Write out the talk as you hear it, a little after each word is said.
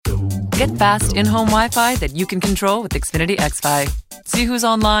Get fast in-home Wi-Fi that you can control with Xfinity XFi. See who's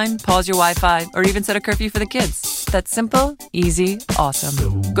online, pause your Wi-Fi, or even set a curfew for the kids. That's simple, easy,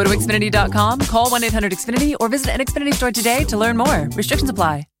 awesome. Go to Xfinity.com, call 1-800-XFINITY, or visit an Xfinity store today to learn more. Restrictions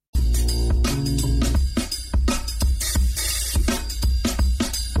apply.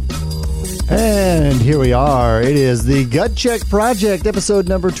 And here we are. It is the Gut Check Project, episode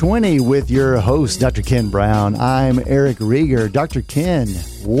number 20, with your host, Dr. Ken Brown. I'm Eric Rieger. Dr. Ken,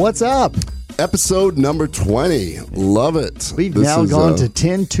 what's up? Episode number 20. Love it. We've now gone to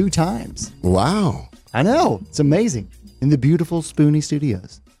 10 two times. Wow. I know. It's amazing. In the beautiful Spoonie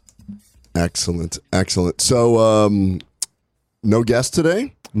Studios. Excellent. Excellent. So, no guest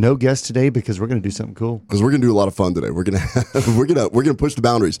today? No guest today because we're going to do something cool. Because we're going to do a lot of fun today. We're going to push the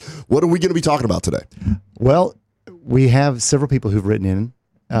boundaries. What are we going to be talking about today? Well, we have several people who've written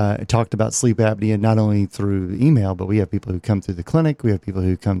in, talked about sleep apnea, not only through email, but we have people who come through the clinic. We have people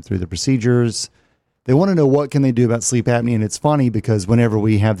who come through the procedures. They want to know what can they do about sleep apnea. And it's funny because whenever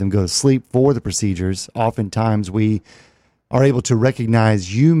we have them go to sleep for the procedures, oftentimes we are able to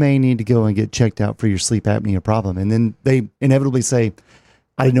recognize you may need to go and get checked out for your sleep apnea problem. And then they inevitably say,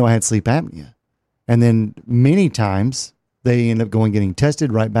 I didn't know I had sleep apnea. And then many times they end up going getting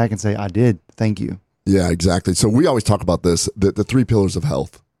tested right back and say, I did. Thank you. Yeah, exactly. So we always talk about this, the three pillars of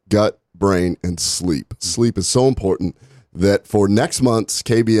health: gut, brain, and sleep. Sleep is so important that for next month's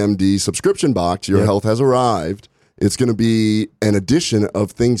KBMD subscription box, Your Health Has Arrived. It's going to be an addition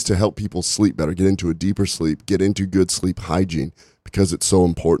of things to help people sleep better, get into a deeper sleep, get into good sleep hygiene, because it's so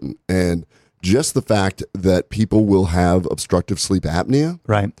important. And just the fact that people will have obstructive sleep apnea,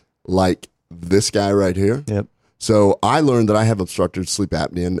 right? Like this guy right here. Yep. So I learned that I have obstructive sleep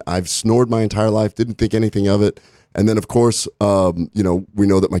apnea, and I've snored my entire life, didn't think anything of it. And then, of course, we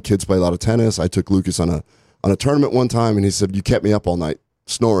know that my kids play a lot of tennis. I took Lucas on a tournament one time, and he said, you kept me up all night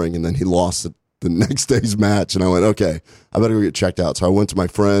snoring, and then he lost the next day's match. And I went, okay, I better go get checked out. So I went to my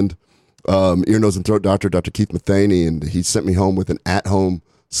friend, ear, nose, and throat doctor, Dr. Keith Matheny, and he sent me home with an at-home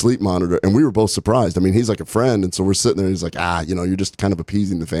sleep monitor, and we were both surprised. I mean, he's like a friend, and so we're sitting there, and he's like, you're just kind of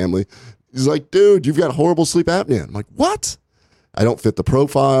appeasing the family. He's like, dude, you've got horrible sleep apnea. I'm like, what? I don't fit the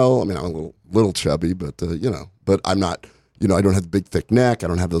profile. I mean, I'm a little chubby, but but I'm not, I don't have the big thick neck. I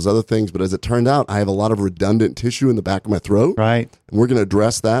don't have those other things. But as it turned out, I have a lot of redundant tissue in the back of my throat. Right. And we're going to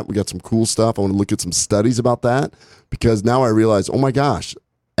address that. We got some cool stuff. I want to look at some studies about that, because now I realize, oh my gosh,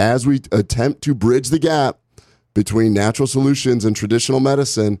 as we attempt to bridge the gap between natural solutions and traditional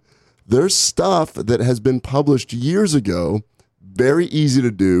medicine, there's stuff that has been published years ago, very easy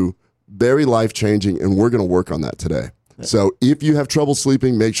to do, very life-changing, and we're going to work on that today. So if you have trouble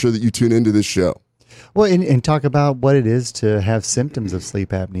sleeping, make sure that you tune into this show. Well, and talk about what it is to have symptoms of sleep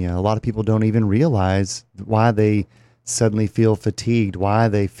apnea. A lot of people don't even realize why they suddenly feel fatigued, why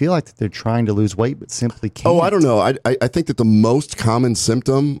they feel like that they're trying to lose weight but simply can't. Oh, I don't know. I think that the most common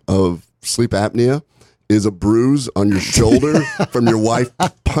symptom of sleep apnea is a bruise on your shoulder from your wife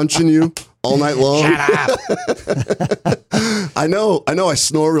punching you all night long. Shut up. I know I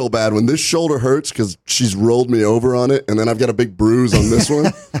snore real bad when this shoulder hurts because she's rolled me over on it, and then I've got a big bruise on this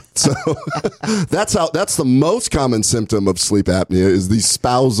one. So that's the most common symptom of sleep apnea, is the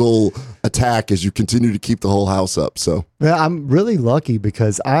spousal attack as you continue to keep the whole house up. So well, I'm really lucky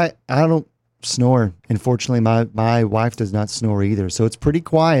because I don't snore. Unfortunately, my wife does not snore either. So it's pretty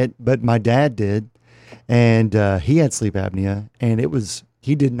quiet, but my dad did. And he had sleep apnea, and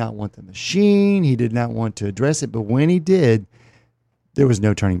he did not want the machine. He did not want to address it. But when he did, there was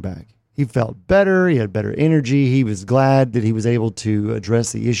no turning back. He felt better. He had better energy. He was glad that he was able to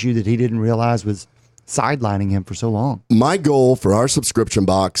address the issue that he didn't realize was sidelining him for so long. My goal for our subscription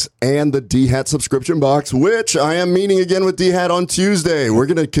box and the DHAT subscription box, which I am meeting again with DHAT on Tuesday. We're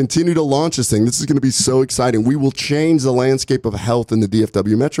going to continue to launch this thing. This is going to be so exciting. We will change the landscape of health in the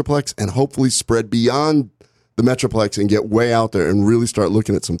DFW Metroplex and hopefully spread beyond the Metroplex and get way out there and really start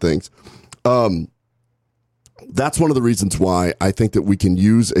looking at some things. That's one of the reasons why I think that we can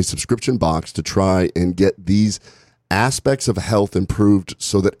use a subscription box to try and get these aspects of health improved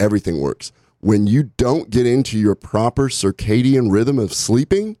so that everything works. When you don't get into your proper circadian rhythm of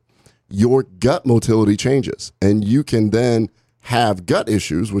sleeping, your gut motility changes, and you can then have gut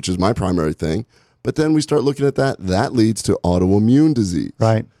issues, which is my primary thing. But then we start looking at that leads to autoimmune disease.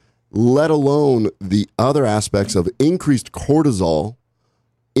 Right. Let alone the other aspects of increased cortisol,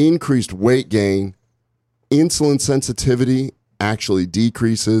 increased weight gain, insulin sensitivity actually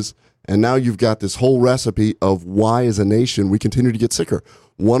decreases. And now you've got this whole recipe of why, as a nation, we continue to get sicker.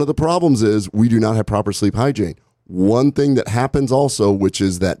 One of the problems is we do not have proper sleep hygiene. One thing that happens also, which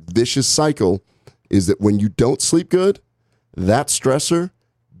is that vicious cycle, is that when you don't sleep good, that stressor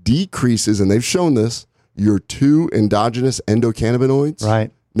decreases, and they've shown this, your two endogenous endocannabinoids,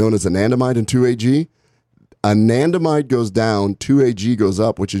 Right. known as anandamide and 2-AG. Anandamide goes down, 2-AG goes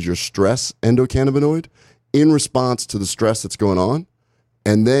up, which is your stress endocannabinoid, in response to the stress that's going on.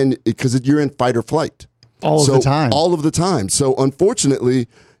 And then, because you're in fight or flight. All of the time. All of the time. So unfortunately,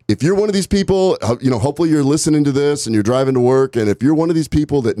 if you're one of these people, hopefully you're listening to this and you're driving to work, and if you're one of these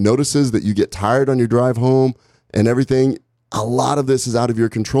people that notices that you get tired on your drive home and everything, a lot of this is out of your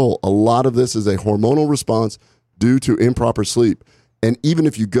control. A lot of this is a hormonal response due to improper sleep. And even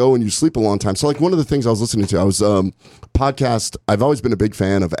if you go and you sleep a long time. So like one of the things I was listening to, I was podcast. I've always been a big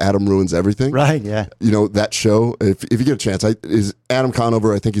fan of Adam Ruins Everything. Right. Yeah. That show, if you get a chance, is Adam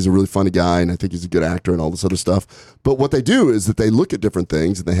Conover. I think he's a really funny guy, and I think he's a good actor and all this other stuff. But what they do is that they look at different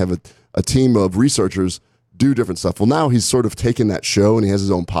things, and they have a team of researchers do different stuff. Well, now he's sort of taken that show and he has his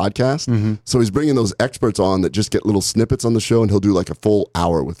own podcast. Mm-hmm. So he's bringing those experts on that just get little snippets on the show, and he'll do like a full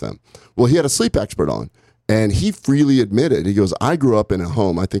hour with them. Well, he had a sleep expert on. And he freely admitted, he goes, I grew up in a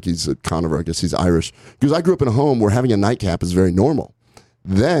home, I think he's a Conover, I guess he's Irish. He goes, I grew up in a home where having a nightcap is very normal.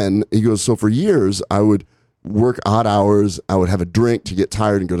 Then, he goes, so for years, I would work odd hours, I would have a drink to get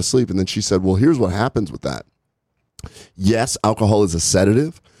tired and go to sleep. And then she said, well, here's what happens with that. Yes, alcohol is a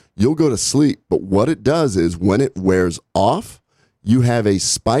sedative. You'll go to sleep, but what it does is when it wears off, you have a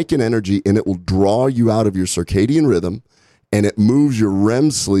spike in energy, and it will draw you out of your circadian rhythm, and it moves your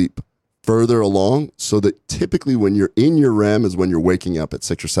REM sleep further along, so that typically when you're in your REM is when you're waking up at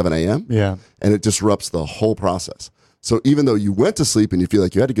 6 or 7 a.m. Yeah. And it disrupts the whole process. So even though you went to sleep and you feel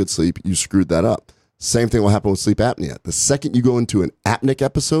like you had a good sleep, you screwed that up. Same thing will happen with sleep apnea. The second you go into an apneic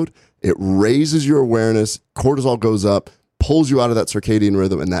episode, it raises your awareness, cortisol goes up, pulls you out of that circadian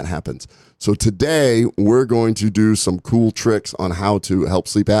rhythm, and that happens. So today we're going to do some cool tricks on how to help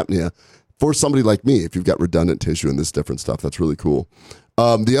sleep apnea for somebody like me. If you've got redundant tissue and this different stuff, that's really cool.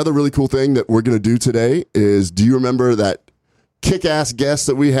 The other really cool thing that we're going to do today is, do you remember that kick-ass guest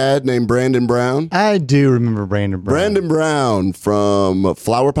that we had named Brandon Brown? I do remember Brandon Brown. Brandon Brown from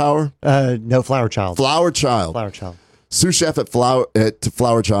Flower Power? No, Flower Child. Flower Child. Flower Child. Sous chef at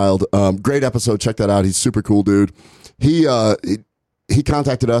Flower Child. Great episode. Check that out. He's super cool, dude. He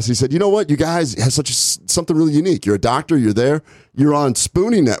contacted us. He said, you know what? You guys have something really unique. You're a doctor. You're there. You're on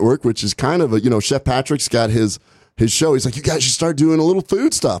Spoonie Network, which is kind of Chef Patrick's got his show. He's like, you guys should start doing a little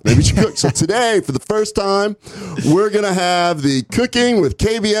food stuff. Maybe you should cook. So today, for the first time, we're going to have the Cooking with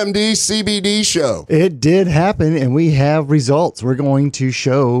KBMD CBD show. It did happen, and we have results. We're going to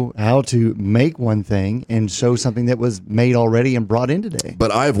show how to make one thing and show something that was made already and brought in today. But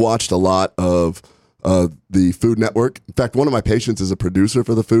I've watched a lot of the Food Network. In fact, one of my patients is a producer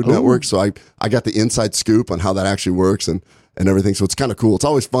for the Food Network, so I got the inside scoop on how that actually works and everything. So it's kind of cool. It's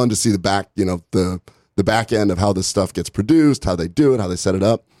always fun to see the back, the back end of how this stuff gets produced, how they do it, how they set it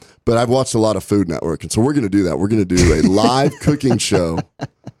up. But I've watched a lot of Food Network, and so we're going to do that. We're going to do a live cooking show.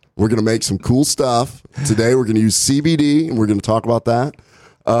 We're going to make some cool stuff. Today we're going to use CBD, and we're going to talk about that.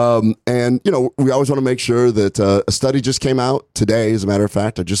 And, we always want to make sure that a study just came out today, as a matter of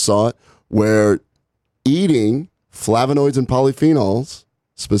fact. I just saw it, where eating flavonoids and polyphenols,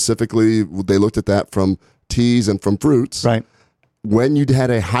 specifically, they looked at that from teas and from fruits. Right. When you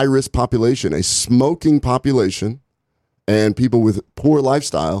had a high-risk population, a smoking population, and people with poor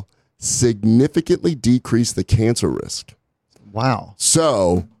lifestyle, significantly decrease the cancer risk. Wow.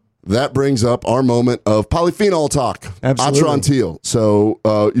 So that brings up our moment of polyphenol talk. Absolutely. Atrantil. So,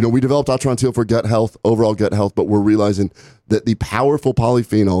 we developed Atrantil for gut health, overall gut health, but we're realizing that the powerful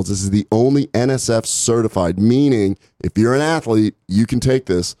polyphenols, this is the only NSF certified, meaning if you're an athlete, you can take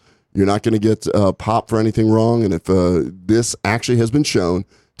this. You're not going to get popped for anything wrong. And if this actually has been shown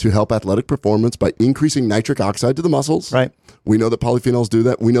to help athletic performance by increasing nitric oxide to the muscles. Right. We know that polyphenols do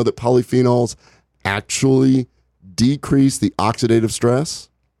that. We know that polyphenols actually decrease the oxidative stress.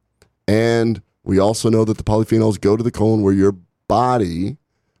 And we also know that the polyphenols go to the colon, where your body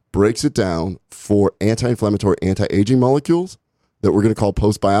breaks it down for anti-inflammatory, anti-aging molecules that we're going to call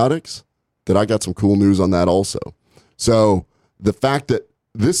postbiotics. That I got some cool news on that also. So the fact that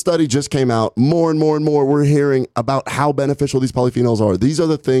this study just came out, more and more and more, we're hearing about how beneficial these polyphenols are. These are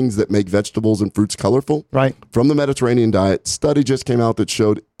the things that make vegetables and fruits colorful. Right. From the Mediterranean diet, study just came out that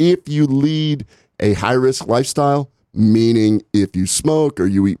showed if you lead a high-risk lifestyle, meaning if you smoke or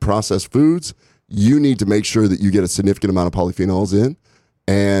you eat processed foods, you need to make sure that you get a significant amount of polyphenols in.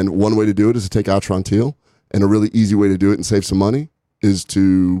 And one way to do it is to take Atrantil. And a really easy way to do it and save some money is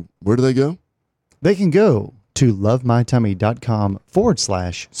to, where do they go? They can go to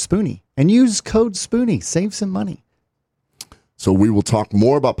lovemytummy.com/Spoonie and use code Spoonie. Save some money. So we will talk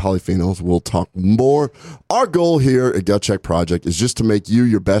more about polyphenols. We'll talk more. Our goal here at Gut Check Project is just to make you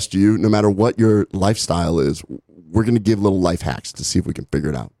your best you, no matter what your lifestyle is. We're going to give little life hacks to see if we can figure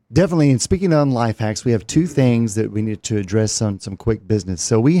it out. Definitely. And speaking on life hacks, we have two things that we need to address on some quick business.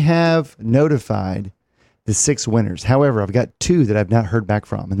 So we have notified the 6 winners. However, I've got 2 that I've not heard back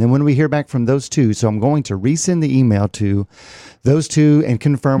from. And then when we hear back from those 2, so I'm going to resend the email to those 2 and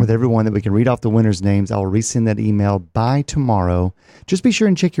confirm with everyone that we can read off the winners' names. I'll resend that email by tomorrow. Just be sure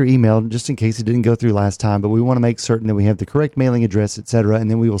and check your email just in case it didn't go through last time. But we want to make certain that we have the correct mailing address, etc. And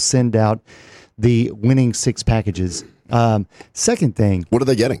then we will send out the winning 6 packages. Second thing. What are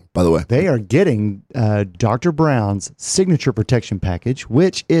they getting, by the way? They are getting Dr. Brown's signature protection package,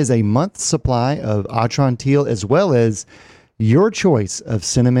 which is a month's supply of Atrantil, as well as your choice of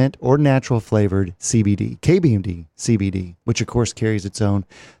cinnamon or natural flavored CBD, KBMD CBD, which of course carries its own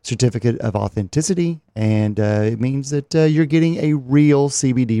certificate of authenticity. And it means that you're getting a real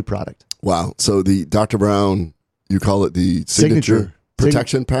CBD product. Wow. So the Dr. Brown, you call it the signature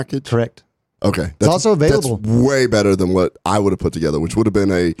protection package? Correct. Okay. It's also available. That's way better than what I would have put together, which would have been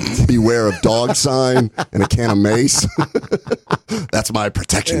a beware of dog sign and a can of mace. That's my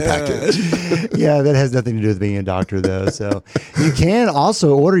protection package. Yeah, that has nothing to do with being a doctor, though. So you can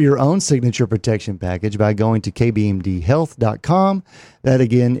also order your own signature protection package by going to kbmdhealth.com. That,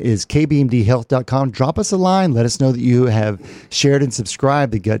 again, is kbmdhealth.com. Drop us a line. Let us know that you have shared and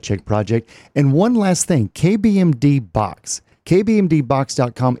subscribed to the Gut Check Project. And one last thing, KBMD Box,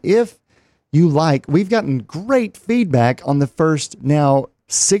 kbmdbox.com. If you like, we've gotten great feedback on the first now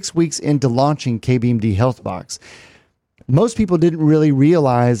 6 weeks into launching KBMD Health Box. Most people didn't really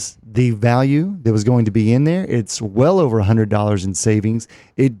realize the value that was going to be in there. It's well over $100 in savings.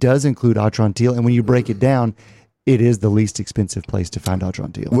 It does include Atrantil, and when you break it down, it is the least expensive place to find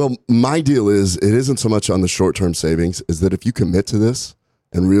Atrantil. Well, my deal is it isn't so much on the short-term savings, is that if you commit to this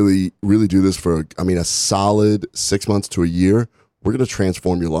and really, really do this for, a solid 6 months to a year, we're going to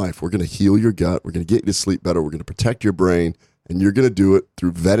transform your life. We're going to heal your gut. We're going to get you to sleep better. We're going to protect your brain. And you're going to do it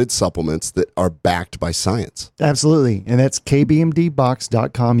through vetted supplements that are backed by science. Absolutely. And that's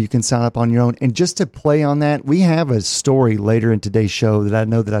kbmdbox.com. You can sign up on your own. And just to play on that, we have a story later in today's show that I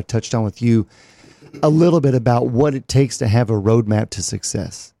know that I touched on with you a little bit about what it takes to have a roadmap to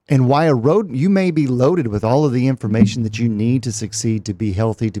success. And why you may be loaded with all of the information that you need to succeed, to be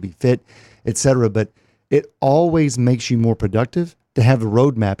healthy, to be fit, etc. But it always makes you more productive to have a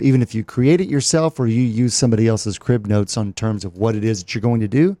roadmap, even if you create it yourself or you use somebody else's crib notes on terms of what it is that you're going to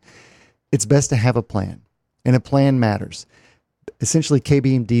do. It's best to have a plan, and a plan matters. Essentially,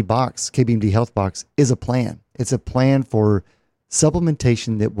 KBMD Health Box is a plan. It's a plan for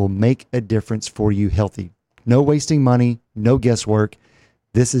supplementation that will make a difference for you healthy. No wasting money, no guesswork.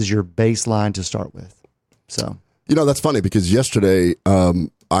 This is your baseline to start with. So, that's funny because yesterday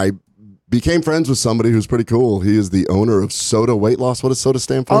I became friends with somebody who's pretty cool. He is the owner of Soda Weight Loss. What does Soda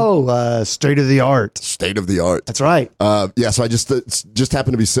stand for? Oh, state of the art. State of the art. That's right. So I just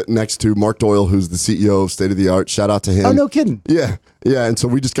happened to be sitting next to Mark Doyle, who's the CEO of State of the Art. Shout out to him. Oh, no kidding. Yeah. And so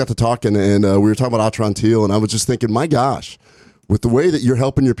we just got to talking, and we were talking about Atrantil, and I was just thinking, my gosh, with the way that you're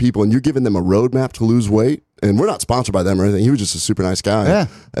helping your people and you're giving them a roadmap to lose weight, and we're not sponsored by them or anything. He was just a super nice guy. Yeah.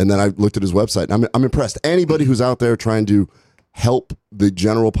 And then I looked at his website, and I'm impressed. Anybody who's out there trying to help the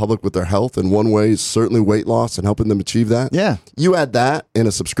general public with their health, and one way is certainly weight loss and helping them achieve that. Yeah. You add that in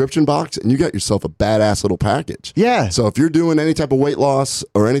a subscription box and you got yourself a badass little package. Yeah. So if you're doing any type of weight loss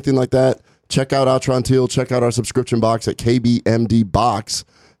or anything like that, check out Atrantil, check out our subscription box at KBMD Box,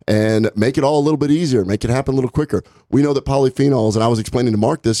 and make it all a little bit easier, make it happen a little quicker. We know that polyphenols, and I was explaining to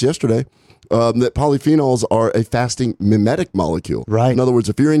Mark this yesterday, that polyphenols are a fasting mimetic molecule. Right. In other words,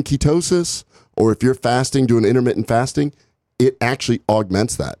 if you're in ketosis or if you're fasting, doing intermittent fasting, it actually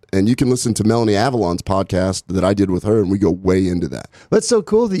augments that. And you can listen to Melanie Avalon's podcast that I did with her, and we go way into that. That's so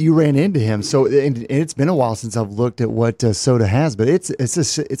cool that you ran into him. So, and it's been a while since I've looked at what Soda has, but it's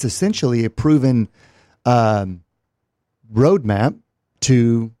essentially a proven roadmap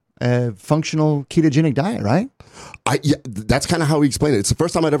to a functional ketogenic diet, right? That's kind of how he explained it. It's the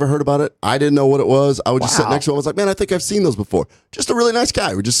first time I'd ever heard about it. I didn't know what it was. I would just sit next to him. I was like, man, I think I've seen those before. Just a really nice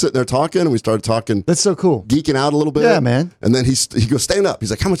guy. We're just sitting there talking, and we started talking. That's so cool. Geeking out a little bit. Yeah, man. And then he goes, stand up. He's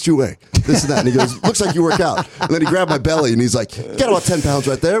like, how much do you weigh? This and that. And he goes, looks like you work out. And then he grabbed my belly, and he's like, you got about 10 pounds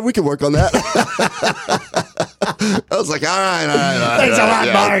right there. We can work on that. I was like, all right. Thanks a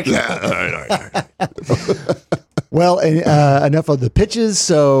lot, Mark. Yeah, all right. Well, enough of the pitches.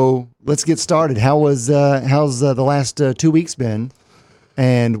 So let's get started. How's the last 2 weeks been?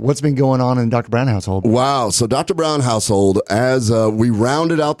 And what's been going on in the Dr. Brown household? Wow. So Dr. Brown household, as we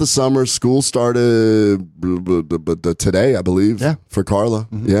rounded out the summer, school started today, I believe, for Carla.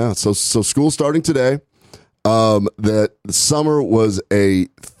 Mm-hmm. Yeah. So school starting today. That summer was a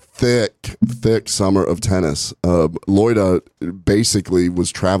thick summer of tennis. Loida basically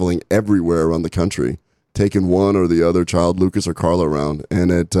was traveling everywhere around the country, taking one or the other child, Lucas or Carla, around.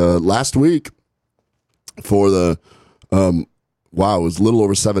 And at last week, for the it was a little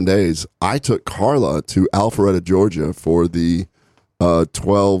over 7 days, I took Carla to Alpharetta, Georgia, for the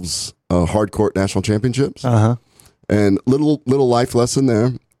 12s hardcourt national championships. And little life lesson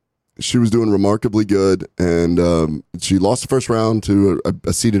there. She was doing remarkably good, and she lost the first round to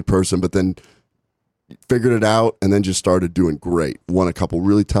a seeded person, but then figured it out and then just started doing great. Won a couple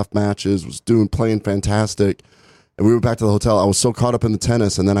really tough matches, was playing fantastic. And we went back to the hotel. I was so caught up in the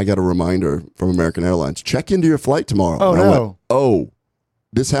tennis, and then I got a reminder from American Airlines, check into your flight tomorrow. Oh, and no. I went,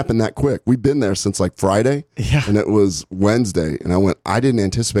 this happened that quick. We've been there since like Friday, and it was Wednesday. And I went, I didn't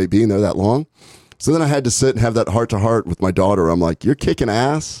anticipate being there that long. So then I had to sit and have that heart-to-heart with my daughter. I'm like, you're kicking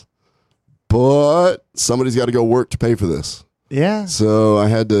ass, but somebody's got to go work to pay for this. Yeah. So I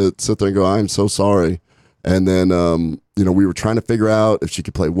had to sit there and go, I'm so sorry. And then, we were trying to figure out if she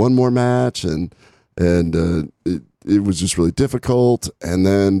could play one more match, and it was just really difficult. And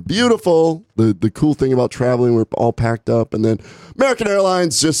then beautiful. The cool thing about traveling, we're all packed up, and then American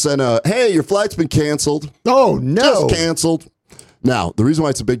Airlines just sent hey, your flight's been canceled. Oh, no. Just canceled. Now, the reason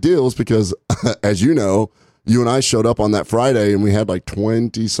why it's a big deal is because, as you know, you and I showed up on that Friday, and we had like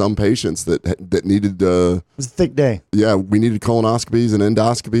 20-some patients that needed... it was a thick day. Yeah, we needed colonoscopies and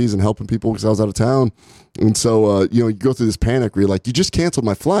endoscopies and helping people because I was out of town. And so, you go through this panic where you're like, you just canceled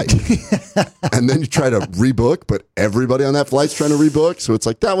my flight. And then you try to rebook, but everybody on that flight's trying to rebook. So it's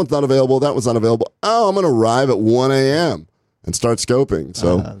like, that one's not available, that one's not available. Oh, I'm going to arrive at 1 a.m. and start scoping.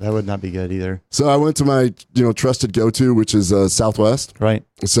 So that would not be good either. So I went to my trusted go-to, which is Southwest. Right.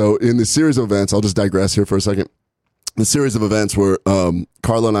 So in the series of events, I'll just digress here for a second. The series of events where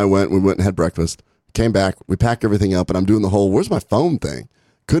Carla and I went and had breakfast, came back, we packed everything up, and I'm doing the whole, where's my phone thing?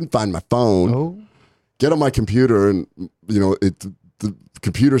 Couldn't find my phone. Oh. Get on my computer, and the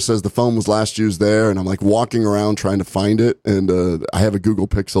computer says the phone was last used there, and I'm like walking around trying to find it, and I have a Google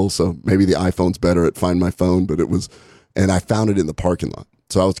Pixel, so maybe the iPhone's better at find my phone, but it was, and I found it in the parking lot.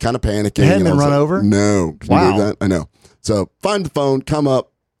 So I was kind of panicking. It hadn't been run over? No. Can wow. you believe that? I know. So find the phone, come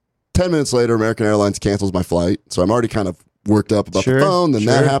up. 10 minutes later, American Airlines cancels my flight. So I'm already kind of worked up about the phone. Then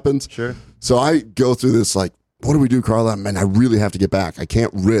that happens. Sure. So I go through this like, what do we do, Carla? Man, I really have to get back. I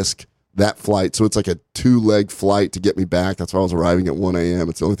can't risk that flight. So it's like a 2-leg flight to get me back. That's why I was arriving at 1 a.m.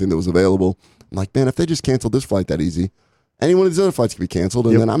 It's the only thing that was available. I'm like, man, if they just canceled this flight that easy, any one of these other flights could be canceled,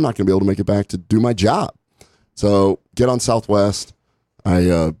 and then I'm not going to be able to make it back to do my job. So get on Southwest.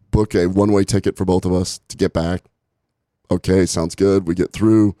 I book a one-way ticket for both of us to get back. Okay, sounds good. We get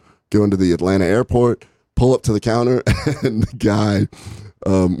through, go into the Atlanta airport, pull up to the counter, and the guy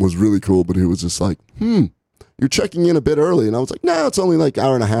was really cool, but he was just like, you're checking in a bit early. And I was like, no, it's only like an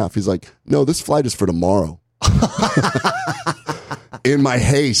hour and a half. He's like, no, this flight is for tomorrow. In my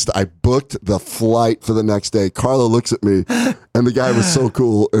haste, I booked the flight for the next day. Carla looks at me, and the guy was so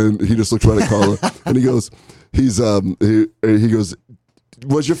cool, and he just looks right at Carla, and he goes, he goes,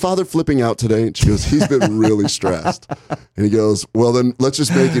 was your father flipping out today? And she goes, he's been really stressed. And he goes, well, then let's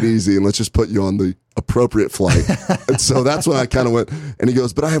just make it easy, and let's just put you on the appropriate flight. And so that's when I kind of went, and he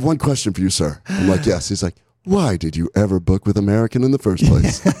goes, but I have one question for you, sir. I'm like, yes. He's like, why did you ever book with American in the first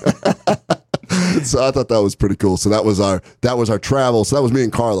place? So I thought that was pretty cool. So that was our travel. So that was me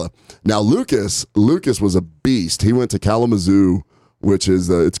and Carla. Now Lucas was a beast. He went to Kalamazoo, which is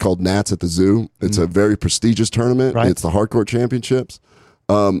it's called Nats at the Zoo. It's a very prestigious tournament. Right. It's the hardcourt championships.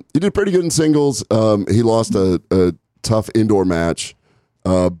 He did pretty good in singles. He lost a tough indoor match.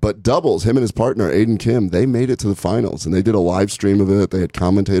 But doubles, him and his partner, Aiden Kim, they made it to the finals, and they did a live stream of it. They had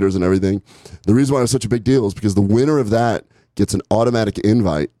commentators and everything. The reason why it was such a big deal is because the winner of that gets an automatic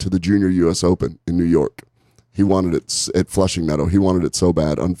invite to the Junior U.S. Open in New York. He wanted it at Flushing Meadow. He wanted it so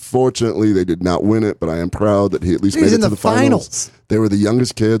bad. Unfortunately, they did not win it, but I am proud that he at least made it to the finals. They were the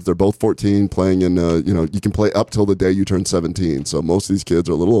youngest kids. They're both 14, playing in, you can play up till the day you turn 17. So most of these kids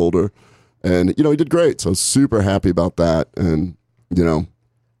are a little older. And, he did great. So super happy about that. And,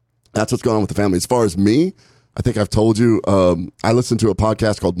 that's what's going on with the family. As far as me, I think I've told you, I listen to a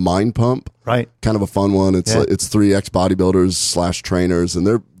podcast called Mind Pump. Right. Kind of a fun one. It's 3 ex-bodybuilders / trainers, and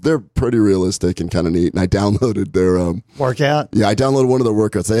they're pretty realistic and kind of neat. And I downloaded their workout. Yeah, I downloaded one of their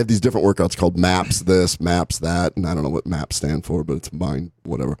workouts. They have these different workouts called MAPS this, MAPS that, and I don't know what MAPS stand for, but it's mind,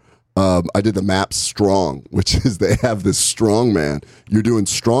 whatever. I did the MAPS Strong, which is they have this strongman. You're doing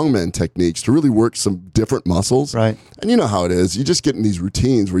strongman techniques to really work some different muscles. Right. And you know how it is. You just get in these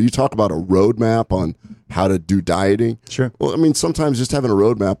routines where you talk about a roadmap on how to do dieting. Sure. Well, I mean, sometimes just having a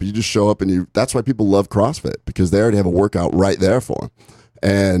roadmap, you just show up and that's why people love CrossFit, because they already have a workout right there for them.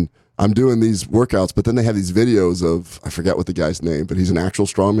 And I'm doing these workouts, but then they have these videos of, I forget what the guy's name, but he's an actual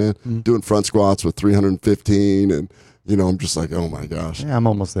strongman doing front squats with 315. And, I'm just like, oh my gosh. Yeah, I'm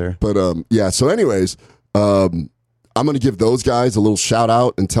almost there. But so anyways, I'm going to give those guys a little shout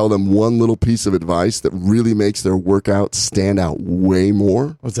out and tell them one little piece of advice that really makes their workout stand out way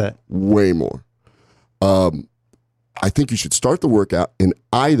more. What's that? Way more. I think you should start the workout and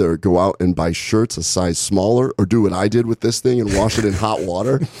either go out and buy shirts a size smaller or do what I did with this thing and wash it in hot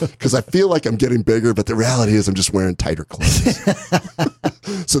water, because I feel like I'm getting bigger, but the reality is I'm just wearing tighter clothes.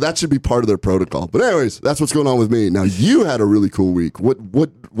 So that should be part of their protocol. But anyways, that's what's going on with me. Now, you had a really cool week. What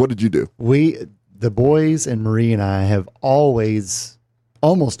did you do? The boys and Marie and I have almost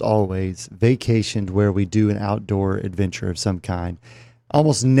always vacationed where we do an outdoor adventure of some kind.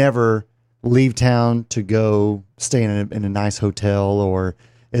 Almost never leave town to go stay in a nice hotel, or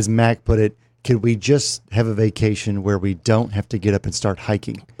as Mac put it, could we just have a vacation where we don't have to get up and start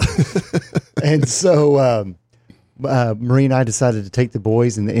hiking? And so Marie and I decided to take the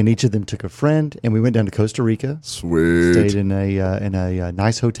boys, and each of them took a friend, and we went down to Costa Rica. Sweet. Stayed in a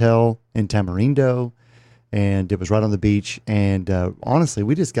nice hotel in Tamarindo, and it was right on the beach. And honestly,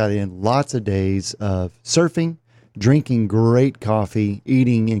 we just got in lots of days of surfing, drinking great coffee,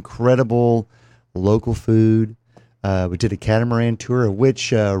 eating incredible local food. We did a catamaran tour, of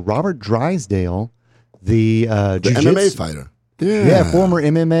which Robert Drysdale, the MMA fighter. Yeah, former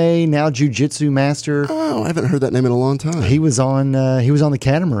MMA, now jiu-jitsu master. Oh, I haven't heard that name in a long time. He was on the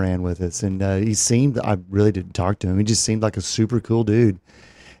catamaran with us, and I really didn't talk to him. He just seemed like a super cool dude.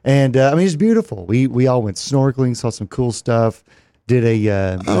 And he's beautiful. We all went snorkeling, saw some cool stuff. Did a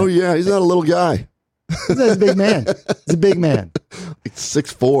he's not a little guy. He's a big man. He's a big man. Like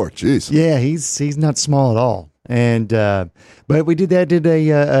 6'4". Jeez. Yeah, he's not small at all. And but we did a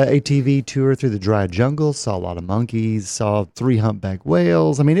ATV tour through the dry jungle. Saw a lot of monkeys. Saw 3 humpback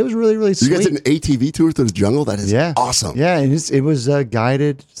whales. I mean, it was really, really sweet. You guys did an ATV tour through the jungle? That is awesome. Yeah, and it was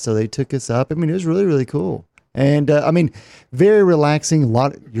guided, so they took us up. I mean, it was really, really cool. And very relaxing.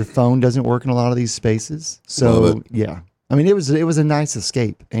 Your phone doesn't work in a lot of these spaces. So yeah, I mean, it was a nice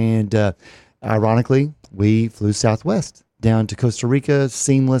escape. And ironically, we flew Southwest down to Costa Rica,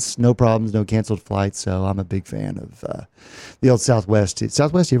 seamless, no problems, no canceled flights. So I'm a big fan of the old Southwest.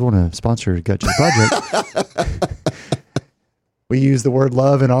 Southwest, you ever want to sponsor Gut Check Project? We use the word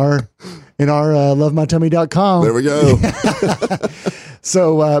love in our lovemytummy.com. There we go.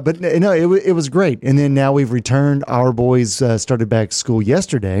 So, but no, it was great. And then now we've returned. Our boys started back school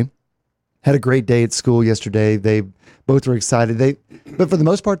yesterday. Had a great day at school yesterday. They both were excited. But for the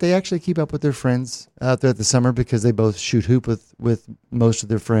most part, they actually keep up with their friends out there at the summer, because they both shoot hoop with most of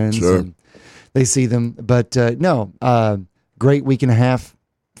their friends. Sure. And they see them. But great week and a half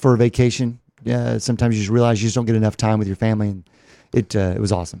for a vacation. Sometimes you just realize you just don't get enough time with your family, and it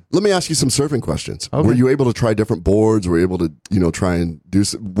was awesome. Let me ask you some surfing questions. Okay. Were you able to try different boards? Were you able to try and do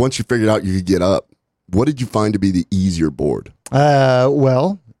once you figured out you could get up? What did you find to be the easier board?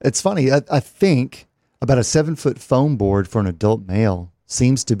 Well, it's funny. I think about a 7-foot foam board for an adult male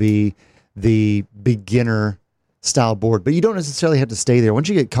seems to be the beginner style board, but you don't necessarily have to stay there. Once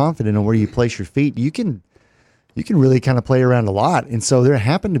you get confident on where you place your feet, you can really kind of play around a lot. And so there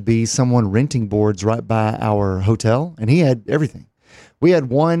happened to be someone renting boards right by our hotel, and he had everything. We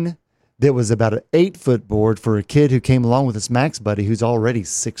had one that was about an 8-foot board for a kid who came along with his Max buddy, who's already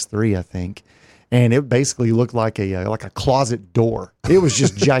 6'3", I think. And it basically looked like a closet door. It was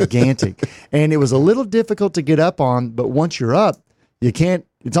just gigantic. And it was a little difficult to get up on, but once you're up,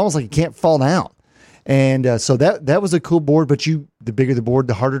 it's almost like you can't fall down. And so that was a cool board, but the bigger the board,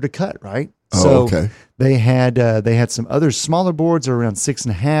 the harder to cut, right? Oh, okay. They had some other smaller boards around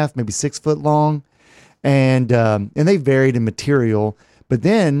 6.5, maybe 6 foot long. And they varied in material. But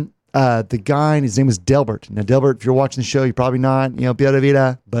then the guy, his name was Delbert. Now, Delbert, if you're watching the show, you're probably not, Pura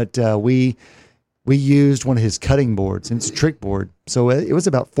Vida, but we used one of his cutting boards, and it's a trick board. So it was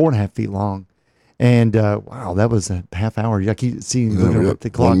about 4.5 feet long. And wow, that was a half hour. I keep seeing the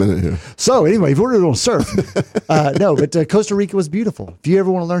clock. 1 minute here. So anyway, if you want to surf, but Costa Rica was beautiful. If you ever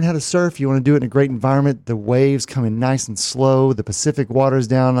want to learn how to surf, you want to do it in a great environment. The waves come in nice and slow. The Pacific waters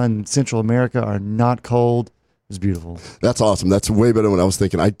down in Central America are not cold. was beautiful. That's awesome. That's way better than what I was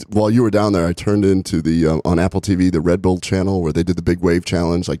thinking. While you were down there, I turned into the on Apple TV, the Red Bull channel, where they did the big wave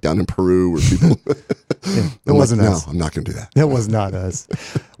challenge, like down in Peru, where people. It wasn't us. No, I'm not going to do that. That was not us.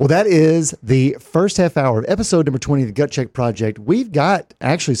 Well, that is the first half hour of episode number 20 of the Gut Check Project. We've got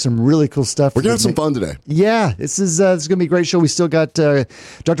actually some really cool stuff. We're going to have some fun today. Yeah, this is going to be a great show. We still got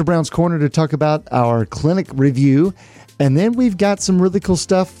Dr. Brown's Corner to talk about our clinic review. And then we've got some really cool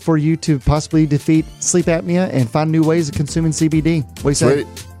stuff for you to possibly defeat sleep apnea and find new ways of consuming CBD. What do you say? Great.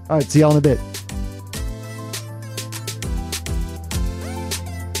 All right, see y'all in a bit.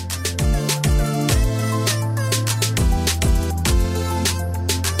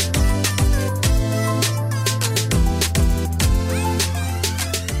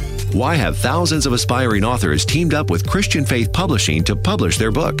 Why have thousands of aspiring authors teamed up with Christian Faith Publishing to publish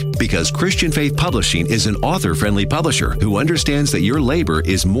their book? Because Christian Faith Publishing is an author-friendly publisher who understands that your labor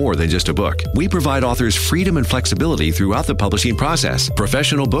is more than just a book. We provide authors freedom and flexibility throughout the publishing process,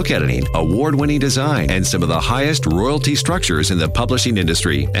 professional book editing, award-winning design, and some of the highest royalty structures in the publishing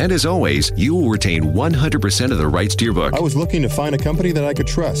industry. And as always, you will retain 100% of the rights to your book. I was looking to find a company that I could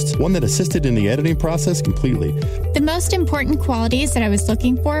trust, one that assisted in the editing process completely. The most important qualities that I was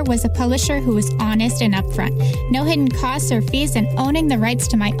looking for was a publisher who was honest and upfront, no hidden costs or fees, and owning the rights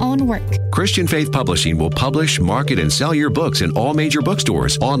to my own work. Christian Faith Publishing will publish, market, and sell your books in all major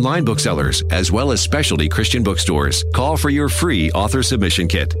bookstores, online booksellers, as well as specialty Christian bookstores. Call for your free author submission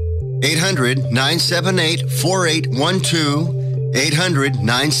kit. 800-978-4812.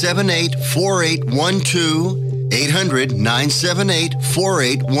 800-978-4812.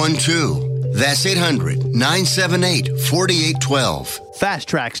 800-978-4812. That's 800-978-4812. Fast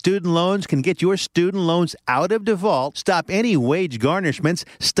Track Student Loans can get your student loans out of default, stop any wage garnishments,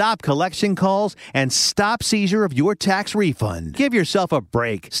 stop collection calls, and stop seizure of your tax refund. Give yourself a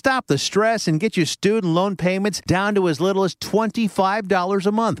break. Stop the stress and get your student loan payments down to as little as $25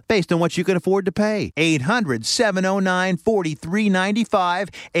 a month based on what you can afford to pay. 800-709-4395.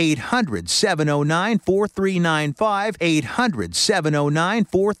 800-709-4395.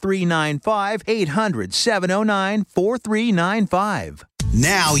 800-709-4395. 800-709-4395.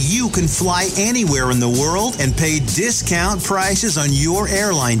 Now you can fly anywhere in the world and pay discount prices on your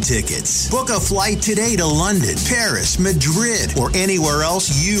airline tickets. Book a flight today to London, Paris, Madrid, or anywhere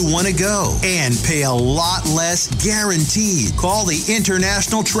else you want to go and pay a lot less guaranteed. Call the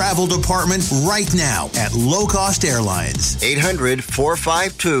International Travel Department right now at Low Cost Airlines.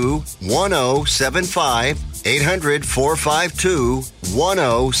 800-452-1075.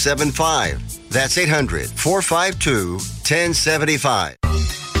 800-452-1075. That's 800-452-1075.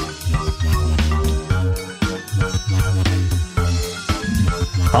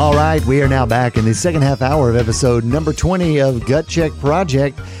 All right, we are now back in the second half hour of episode number 20 of Gut Check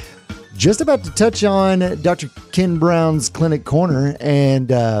Project. Just about to touch on Dr. Ken Brown's Clinic Corner, and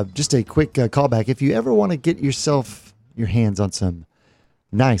just a quick callback. If you ever want to get your hands on some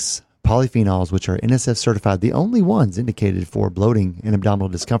nice polyphenols, which are NSF certified, the only ones indicated for bloating and abdominal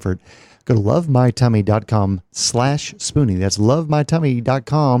discomfort, go to lovemytummy.com/Spoonie. That's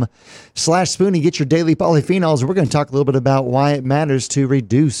lovemytummy.com/Spoonie. Get your daily polyphenols. We're going to talk a little bit about why it matters to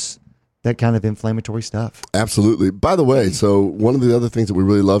reduce that kind of inflammatory stuff. Absolutely. By the way, so one of the other things that we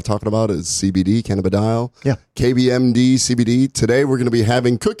really love talking about is CBD, cannabidiol. Yeah. KBMD CBD. Today we're going to be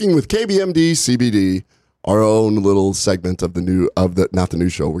having Cooking with KBMD CBD, our own little segment of not the new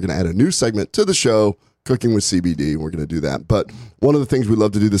show. We're going to add a new segment to the show, Cooking with CBD. We're going to do that. But one of the things we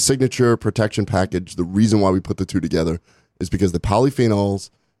love to do, the signature protection package, the reason why we put the two together is because the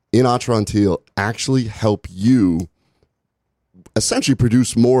polyphenols in Atrantil actually help you essentially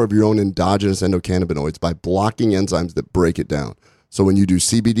produce more of your own endogenous endocannabinoids by blocking enzymes that break it down. So when you do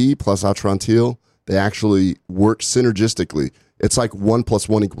CBD plus Atrantil, they actually work synergistically. It's like 1 +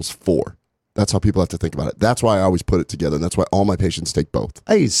 1 = 4. That's how people have to think about it. That's why I always put it together. And that's why all my patients take both.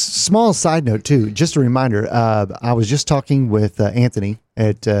 Hey, small side note too, just a reminder. I was just talking with Anthony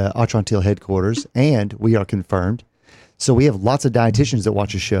at Atrantil headquarters, and we are confirmed. So we have lots of dietitians that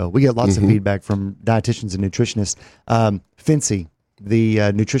watch the show. We get lots of feedback from dietitians and nutritionists. FNCE,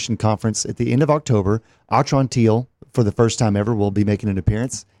 the nutrition conference at the end of October, Atrantil, for the first time ever, will be making an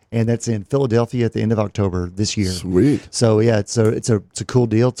appearance. And that's in Philadelphia at the end of October this year. Sweet. So yeah, it's a cool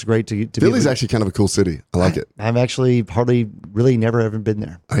deal. It's great to Philly's actually kind of a cool city. I like it. I've actually really never ever been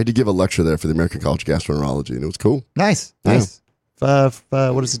there. I had to give a lecture there for the American College of Gastroenterology, and it was cool. Nice. What is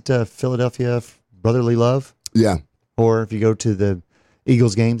it? Philadelphia Brotherly Love. Yeah. Or if you go to the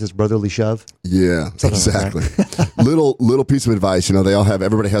Eagles games, it's Brotherly Shove. Yeah, Something exactly. like that. little piece of advice.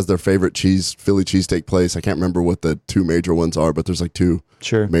 Everybody has their favorite Philly cheesesteak place. I can't remember what the two major ones are, but there's like two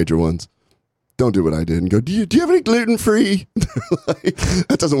major ones. don't do what I did and go, do you have any gluten free? Like,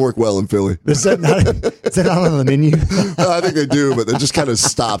 that doesn't work well in Philly. Is that not on the menu? I think they do, but it just kind of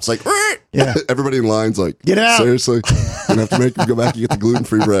stops. Like, yeah. Everybody in line's like, get out. Seriously, I'm gonna have to make you go back and get the gluten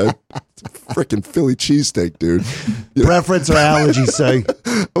free bread. It's a freaking Philly cheesesteak, dude. Preference or allergy, say.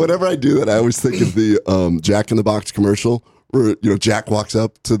 Whenever I do that, I always think of the Jack in the Box commercial where Jack walks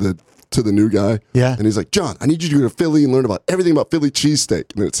up to the new guy. Yeah. And he's like, John, I need you to go to Philly and learn about everything about Philly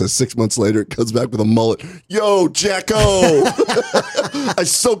cheesesteak. And it says 6 months later, it comes back with a mullet. Yo, Jacko! I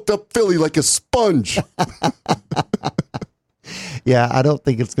soaked up Philly like a sponge. Yeah, I don't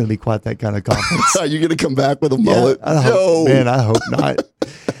think it's going to be quite that kind of conference. Are you going to come back with a mullet? Man, I hope not.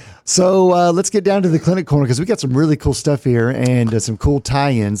 So let's get down to the clinic corner because we got some really cool stuff here and some cool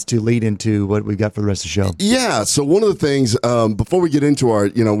tie-ins to lead into what we've got for the rest of the show. Yeah. So one of the things before we get into our,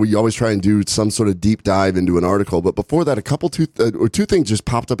 we always try and do some sort of deep dive into an article. But before that, two things just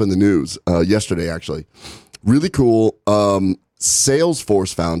popped up in the news yesterday, actually. Really cool.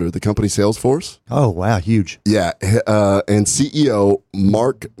 Salesforce founder, the company Salesforce. Oh, wow. Huge. Yeah. And CEO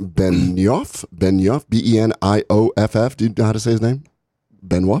Mark Benioff, Benioff. Do you know how to say his name?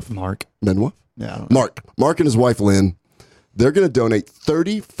 Benoit? Mark. Benoit? Yeah. I don't know. Mark and his wife, Lynn, they're going to donate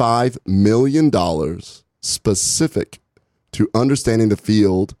 $35 million specific to understanding the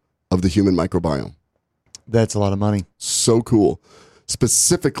field of the human microbiome. That's a lot of money. So cool.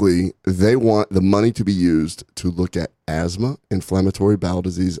 Specifically, they want the money to be used to look at asthma, inflammatory bowel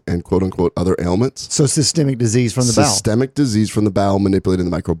disease, and quote-unquote other ailments. So systemic disease from the bowel. Systemic disease from the bowel manipulating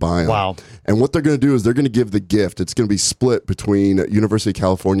the microbiome. Wow. And what they're going to do is they're going to give the gift. It's going to be split between University of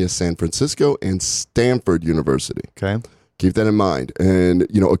California, San Francisco, and Stanford University. Okay. Keep that in mind. And,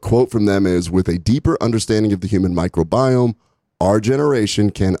 a quote from them is, with a deeper understanding of the human microbiome, our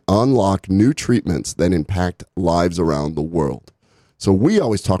generation can unlock new treatments that impact lives around the world. So we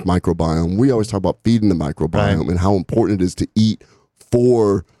always talk microbiome. We always talk about feeding the microbiome and how important it is to eat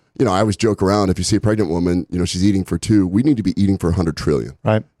for, I always joke around. If you see a pregnant woman, she's eating for 2. We need to be eating for 100 trillion.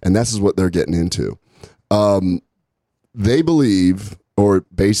 Right. And this is what they're getting into. They believe, or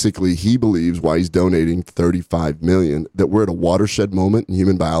basically he believes why he's donating $35 million, that we're at a watershed moment in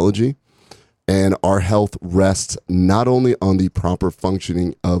human biology. And our health rests not only on the proper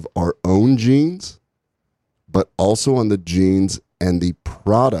functioning of our own genes, but also on the genes and the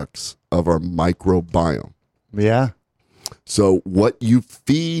products of our microbiome. Yeah. So what you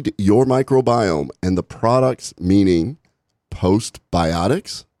feed your microbiome and the products, meaning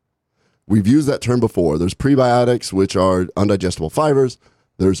postbiotics, we've used that term before. There's prebiotics, which are undigestible fibers.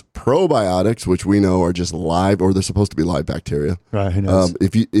 There's probiotics, which we know are just live, or they're supposed to be live bacteria. Right, who knows?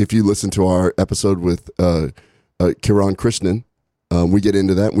 If you listen to our episode with Kiran Krishnan, we get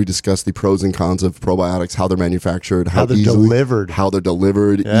into that. We discuss the pros and cons of probiotics, how they're manufactured, how they're delivered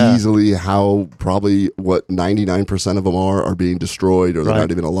easily, how probably 99% of them are being destroyed or they're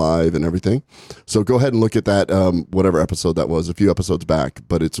not even alive and everything. So go ahead and look at that, whatever episode that was, a few episodes back.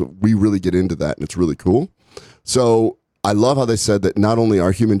 But we really get into that, and it's really cool. So I love how they said that not only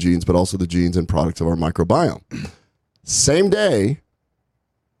our human genes, but also the genes and products of our microbiome. Same day,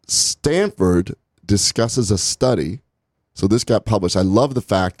 Stanford discusses a study. So this got published. I love the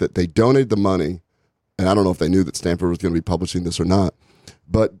fact that they donated the money, and I don't know if they knew that Stanford was going to be publishing this or not,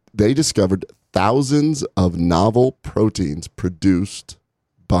 but they discovered thousands of novel proteins produced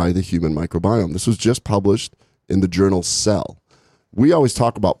by the human microbiome. This was just published in the journal Cell. We always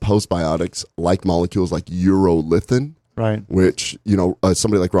talk about postbiotics like molecules like urolithin, right? Which,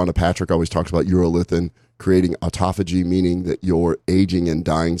 somebody like Rhonda Patrick always talks about urolithin creating autophagy, meaning that your aging and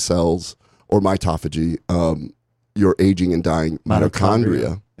dying cells, or mitophagy, your aging and dying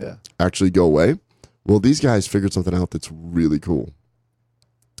mitochondria actually go away. Well, these guys figured something out that's really cool.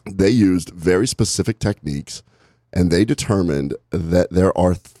 They used very specific techniques, and they determined that there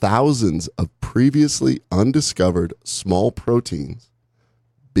are thousands of previously undiscovered small proteins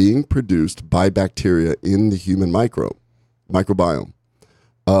being produced by bacteria in the human microbiome.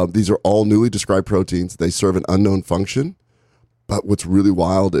 These are all newly described proteins. They serve an unknown function, but what's really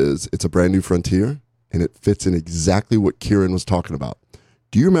wild is it's a brand new frontier. And it fits in exactly what Kiran was talking about.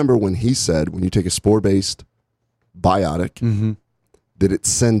 Do you remember when he said, when you take a spore-based biotic, that it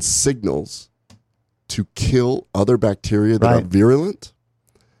sends signals to kill other bacteria that are virulent?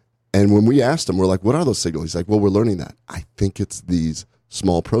 And when we asked him, we're like, what are those signals? He's like, well, we're learning that. I think it's these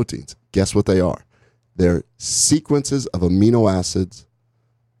small proteins. Guess what they are? They're sequences of amino acids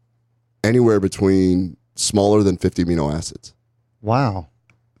anywhere between smaller than 50 amino acids. Wow.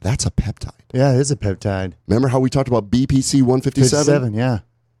 That's a peptide. Yeah, it is a peptide. Remember how we talked about BPC 157? 57, yeah.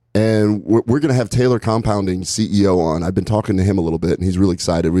 And we're going to have Taylor Compounding CEO on. I've been talking to him a little bit, and he's really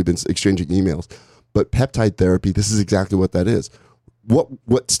excited. We've been exchanging emails. But peptide therapy, this is exactly what that is.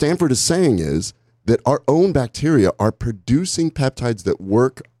 What Stanford is saying is that our own bacteria are producing peptides that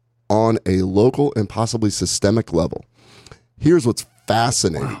work on a local and possibly systemic level. Here's what's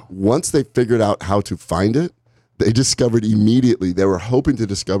fascinating. Wow. Once they figured out how to find it, they discovered immediately, they were hoping to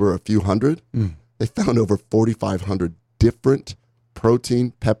discover a few hundred. They found over 4,500 different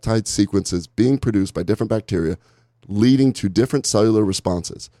protein peptide sequences being produced by different bacteria, leading to different cellular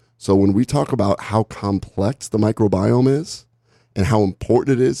responses. So when we talk about how complex the microbiome is and how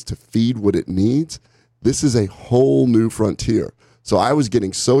important it is to feed what it needs, this is a whole new frontier. So I was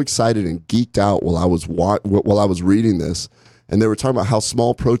getting so excited and geeked out while I was reading this, and they were talking about how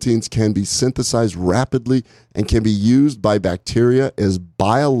small proteins can be synthesized rapidly and can be used by bacteria as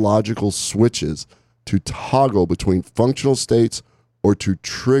biological switches to toggle between functional states or to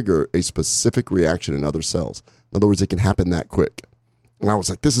trigger a specific reaction in other cells. In other words, it can happen that quick. And I was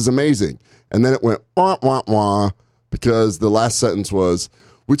like, this is amazing. And then it went, wah, wah, wah, because the last sentence was,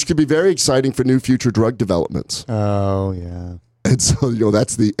 which could be very exciting for new future drug developments. Oh, yeah. And so,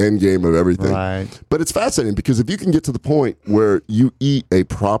 that's the end game of everything. Right. But it's fascinating because if you can get to the point where you eat a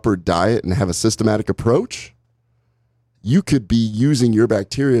proper diet and have a systematic approach, you could be using your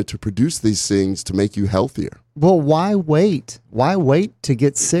bacteria to produce these things to make you healthier. Well, why wait? Why wait to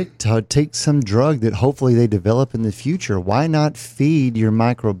get sick to take some drug that hopefully they develop in the future? Why not feed your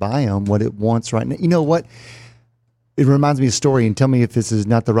microbiome what it wants right now? You know what? It reminds me of a story, and tell me if this is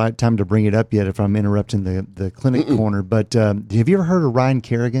not the right time to bring it up yet, if I'm interrupting the clinic corner. But have you ever heard of Ryan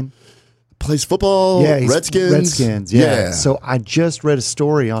Kerrigan? Plays football, yeah, Redskins, yeah. So I just read a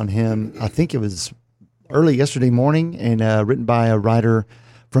story on him. I think it was early yesterday morning, and written by a writer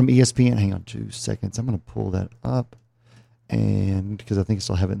from ESPN. Hang on 2 seconds. I'm going to pull that up, and because I think I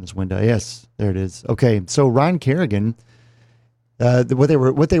still have it in this window. Yes, there it is. Okay, so Ryan Kerrigan, what they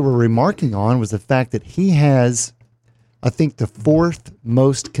were remarking on was the fact that he has, I think, the 4th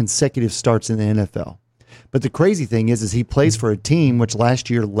most consecutive starts in the NFL. But the crazy thing is he plays for a team which last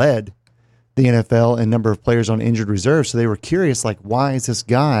year led the NFL in number of players on injured reserve. So they were curious, like, why is this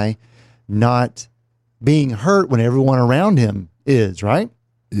guy not being hurt when everyone around him is, right?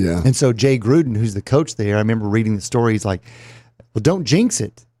 Yeah. And so Jay Gruden, who's the coach there, I remember reading the story. He's like, well, don't jinx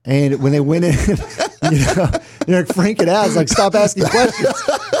it. And when they went in, they're freaking out. It's like, stop asking questions.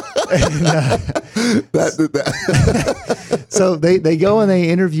 And, so they go and they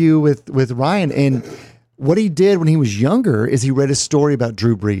interview with Ryan. And what he did when he was younger is he read a story about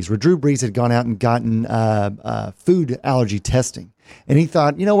Drew Brees, where Drew Brees had gone out and gotten food allergy testing. And he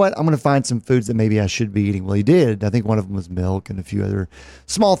thought, you know what, I'm going to find some foods that maybe I should be eating. Well, he did. I think one of them was milk and a few other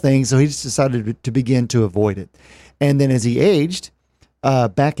small things. So he just decided to begin to avoid it. And then as he aged,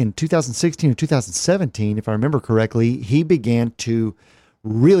 back in 2016 or 2017, if I remember correctly, he began to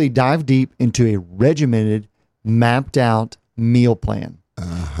really dive deep into a regimented, mapped out meal plan.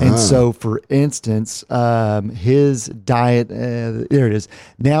 And so, for instance, his diet, there it is.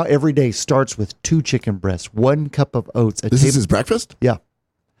 Now every day starts with 2 chicken breasts, 1 cup of oats. This is his breakfast? Yeah.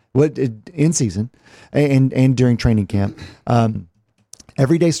 In season and during training camp.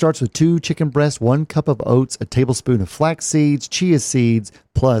 Every day starts with 2 chicken breasts, 1 cup of oats, a tablespoon of flax seeds, chia seeds,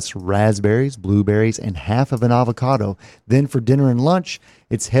 plus raspberries, blueberries, and half of an avocado. Then for dinner and lunch,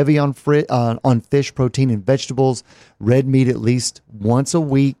 it's heavy on fish, protein, and vegetables, red meat at least once a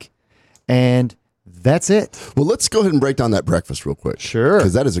week, and that's it. Well, let's go ahead and break down that breakfast real quick. Sure.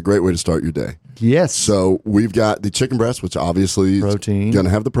 Because that is a great way to start your day. Yes. So we've got the chicken breast, which obviously protein. is going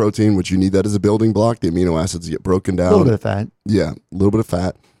to have the protein, which you need that as a building block. The amino acids get broken down. A little bit of fat. Yeah, a little bit of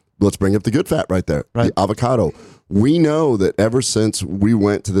fat. Let's bring up the good fat right there. Right. The avocado. We know that ever since we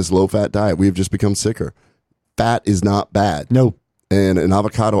went to this low-fat diet, we have just become sicker. Fat is not bad. No. And an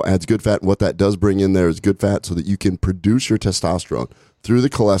avocado adds good fat. What that does bring in there is good fat so that you can produce your testosterone through the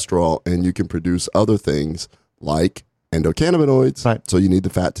cholesterol, and you can produce other things like endocannabinoids. Right. So you need the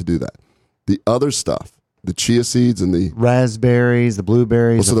fat to do that. The other stuff, the chia seeds and the raspberries, the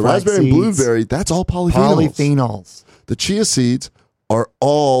blueberries. So the raspberry and blueberry, that's all polyphenols. The chia seeds are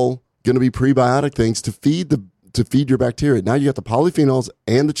all going to be prebiotic things to feed your bacteria. Now you got the polyphenols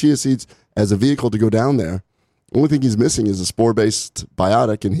and the chia seeds as a vehicle to go down there. The only thing he's missing is a spore-based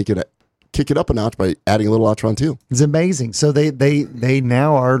biotic, and he could kick it up a notch by adding a little Atrantil. It's amazing. So they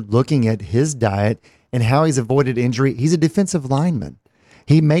now are looking at his diet and how he's avoided injury. He's a defensive lineman.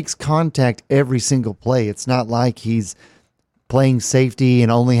 He makes contact every single play. It's not like he's playing safety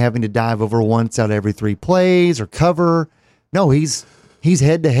and only having to dive over once out of every 3 plays or cover. No, he's He's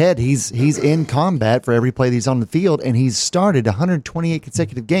head to head. He's in combat for every play that he's on the field, and he's started 128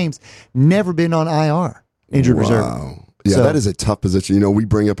 consecutive games, never been on IR, injured reserve. Wow. Yeah, So- that is a tough position. You know, we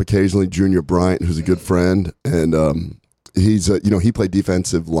bring up occasionally Junior Bryant, who's a good friend, and he's he played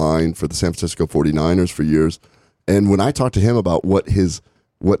defensive line for the San Francisco 49ers for years. And when I talked to him about what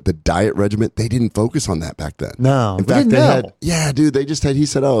the diet regimen, they didn't focus on that back then. No, in we fact, didn't know. they just had. He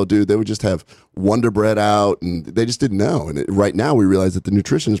said, "Oh, dude, they would just have Wonder Bread out, and they just didn't know." And right now, we realize that the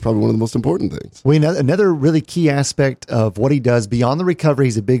nutrition is probably one of the most important things. We know another really key aspect of what he does beyond the recovery.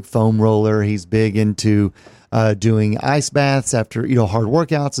 He's a big foam roller. He's big into doing ice baths after hard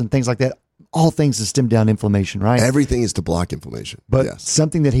workouts and things like that. All things to stem down inflammation, right? Everything is to block inflammation. But yes.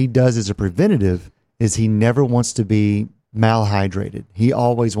 something that he does as a preventative is he never wants to be malhydrated. He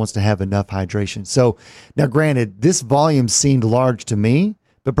always wants to have enough hydration. So now, granted, this volume seemed large to me,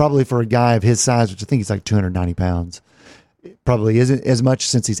 but probably for a guy of his size, which I think he's like 290 pounds, it probably isn't as much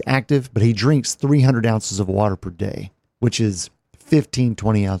since he's active, but he drinks 300 ounces of water per day, which is 15,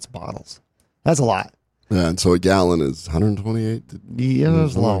 20-ounce bottles. That's a lot. Yeah, and so a gallon is 128. Yeah,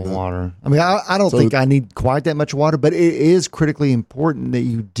 there's a lot of water. I mean, I don't think I need quite that much water, but it is critically important that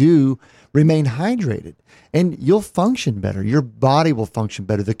you do remain hydrated, and you'll function better. Your body will function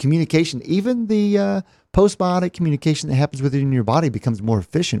better. The communication, even the postbiotic communication that happens within your body, becomes more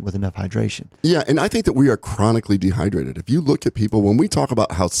efficient with enough hydration. Yeah, and I think that we are chronically dehydrated. If you look at people, when we talk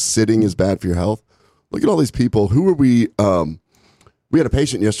about how sitting is bad for your health, look at all these people. Who are we? We had a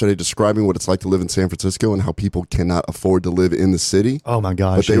patient yesterday describing what it's like to live in San Francisco and how people cannot afford to live in the city. Oh my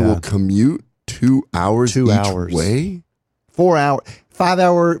gosh! But they will commute 2 hours each way. 4 hour,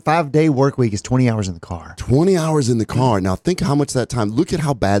 5-day work week is 20 hours in the car. 20 hours in the car. Now think how much that time. Look at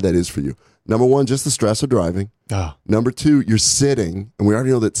how bad that is for you. Number one, just the stress of driving. Oh. Number two, you're sitting, and we already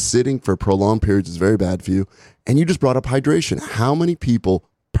know that sitting for prolonged periods is very bad for you. And you just brought up hydration. How many people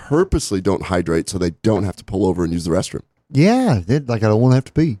purposely don't hydrate so they don't have to pull over and use the restroom? Yeah, like I don't want to have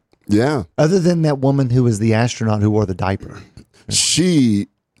to pee. Yeah. Other than that woman who was the astronaut who wore the diaper. She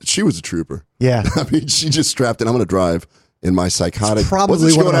was a trooper. Yeah. I mean, she just strapped in. I'm going to drive in my psychotic. Probably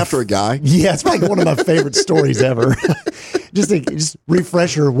Wasn't she one going of after a guy? Yeah, it's probably one of my favorite stories ever. just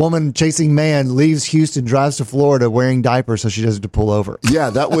refresher: woman chasing man leaves Houston, drives to Florida wearing diapers so she doesn't have to pull over. Yeah,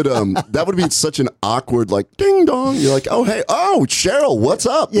 that would be such an awkward ding dong. You're like, oh hey, oh Cheryl, what's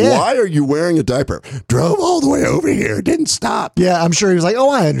up? Yeah. Why are you wearing a diaper? Drove all the way over here, didn't stop. Yeah, I'm sure he was like, oh,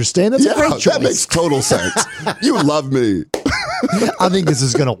 I understand. That's a great choice. That makes total sense. You love me. I think this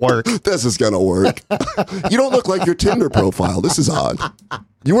is going to work. This is going to work. You don't look like your Tinder profile. This is odd.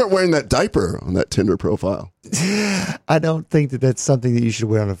 You weren't wearing that diaper on that Tinder profile. I don't think that that's something that you should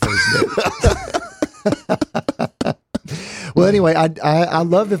wear on a first date. Well, anyway, I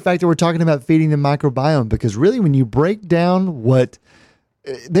love the fact that we're talking about feeding the microbiome, because really when you break down what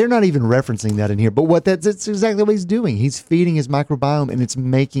they're not even referencing that in here, but that's exactly what he's doing. He's feeding his microbiome, and it's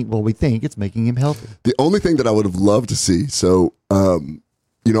making, we think it's making him healthy. The only thing that I would have loved to see, so,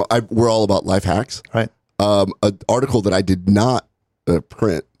 we're all about life hacks. Right. An article that I did not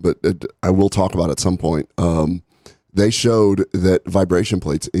print, but I will talk about at some point. They showed that vibration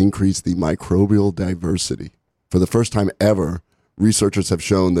plates increase the microbial diversity. For the first time ever, researchers have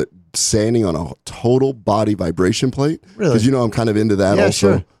shown that standing on a total body vibration plate, really? Because I'm kind of into that also,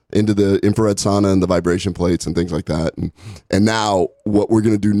 sure. Into the infrared sauna and the vibration plates and things like that. And now what we're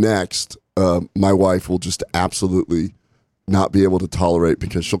going to do next, my wife will just absolutely not be able to tolerate,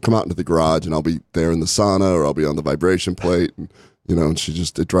 because she'll come out into the garage and I'll be there in the sauna or I'll be on the vibration plate, and and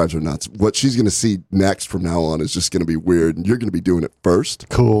it drives her nuts. What she's going to see next from now on is just going to be weird, and you're going to be doing it first.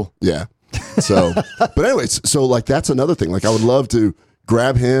 Cool. Yeah. So, but anyways, so that's another thing. I would love to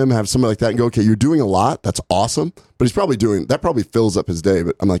grab him, have somebody like that, and go, okay, you're doing a lot. That's awesome. But he's probably that probably fills up his day.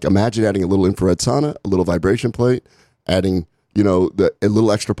 But I'm like, imagine adding a little infrared sauna, a little vibration plate, adding, a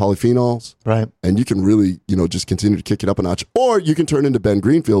little extra polyphenols. Right. And you can really, just continue to kick it up a notch. Or you can turn into Ben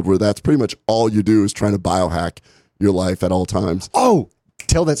Greenfield, where that's pretty much all you do is trying to biohack your life at all times. Oh,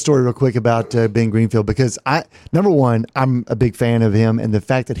 tell that story real quick about Ben Greenfield, because number one, I'm a big fan of him and the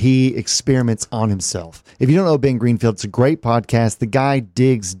fact that he experiments on himself. If you don't know Ben Greenfield, it's a great podcast. The guy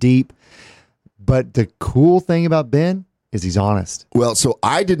digs deep, but the cool thing about Ben is he's honest. Well, so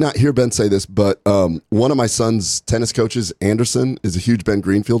I did not hear Ben say this, but one of my son's tennis coaches, Anderson, is a huge Ben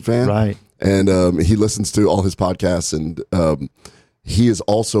Greenfield fan. Right. And he listens to all his podcasts, and he is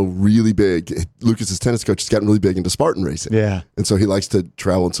also really big. Lucas's tennis coach has gotten really big into Spartan racing. Yeah. And so he likes to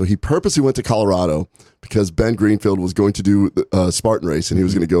travel. And so he purposely went to Colorado because Ben Greenfield was going to do a Spartan race, and he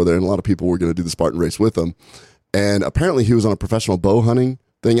was going to go there, and a lot of people were going to do the Spartan race with him. And apparently he was on a professional bow hunting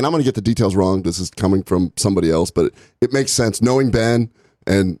thing, and I'm going to get the details wrong. This is coming from somebody else, but it makes sense. Knowing Ben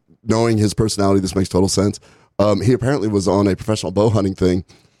and knowing his personality, this makes total sense. He apparently was on a professional bow hunting thing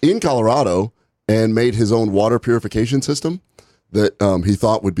in Colorado and made his own water purification system that he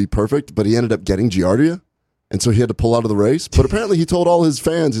thought would be perfect, but he ended up getting Giardia, and so he had to pull out of the race. But apparently he told all his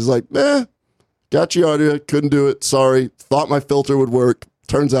fans, he's like, got Giardia, couldn't do it, sorry, thought my filter would work.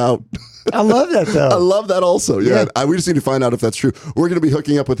 Turns out. I love that, though. I love that also. Yeah. We just need to find out if that's true. We're going to be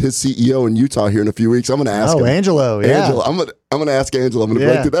hooking up with his CEO in Utah here in a few weeks. I'm going to ask him. Angelo. Yeah. Angelo. I'm going to ask Angelo. I'm going to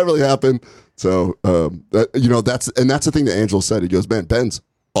be like, did that really happen? So, that's the thing that Angelo said. He goes, man, Ben's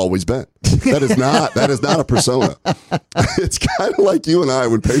always Ben. That is not a persona. It's kind of like you and I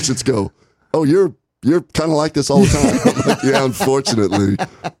when patients go, oh, you're kind of like this all the time. I'm like, yeah, unfortunately.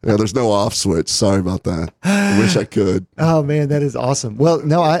 Yeah, there's no off switch. Sorry about that. I wish I could. Oh, man, that is awesome. Well,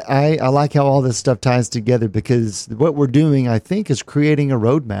 no, I like how all this stuff ties together, because what we're doing, I think, is creating a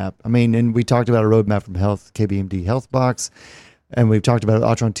roadmap. I mean, and we talked about a roadmap from KBMD Health Box, and we've talked about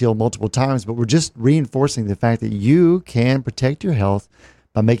Autron Teal multiple times, but we're just reinforcing the fact that you can protect your health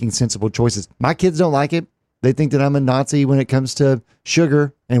by making sensible choices. My kids don't like it. They think that I'm a Nazi when it comes to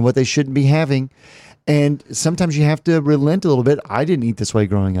sugar and what they shouldn't be having. And sometimes you have to relent a little bit. I didn't eat this way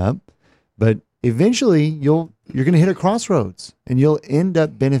growing up, but eventually you're going to hit a crossroads and you'll end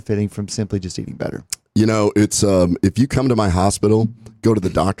up benefiting from simply just eating better. You know, it's if you come to my hospital, go to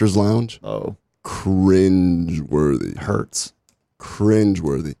the doctor's lounge. Oh, cringeworthy. Hurts.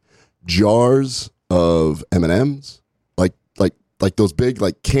 Cringeworthy. Jars of M&Ms, like those big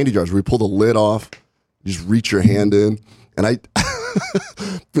like candy jars where you pull the lid off, you just reach your hand in, and I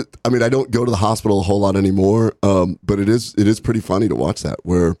mean, I don't go to the hospital a whole lot anymore, but it is pretty funny to watch that,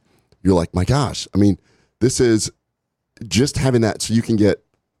 where you're like, my gosh, I mean, this is just having that so you can get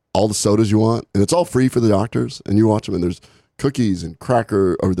all the sodas you want, and it's all free for the doctors, and you watch them, and there's cookies and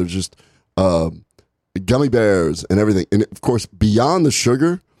cracker, or there's just gummy bears and everything. And of course, beyond the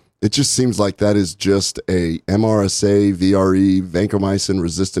sugar, it just seems like that is just a MRSA, VRE, vancomycin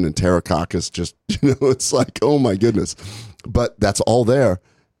resistant enterococcus. Just, it's like, oh my goodness. But that's all there.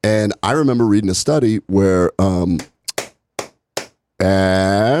 And I remember reading a study where I want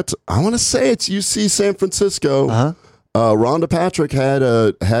to say it's UC San Francisco, Rhonda Patrick had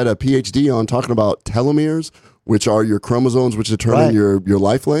a PhD on talking about telomeres, which are your chromosomes which determine your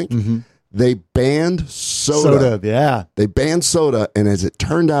life length. Mm-hmm. They banned soda. Yeah. They banned soda, and as it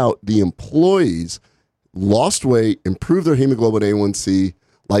turned out, the employees lost weight, improved their hemoglobin A1C,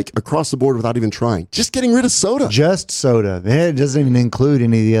 like across the board without even trying. Just getting rid of soda. Just soda. It doesn't even include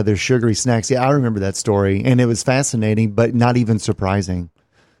any of the other sugary snacks. Yeah, I remember that story, and it was fascinating, but not even surprising.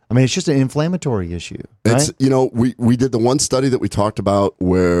 I mean, it's just an inflammatory issue. Right? It's, we did the one study that we talked about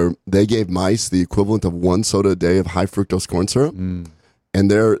where they gave mice the equivalent of one soda a day of high fructose corn syrup. And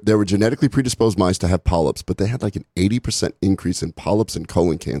there were genetically predisposed mice to have polyps, but they had like an 80% increase in polyps and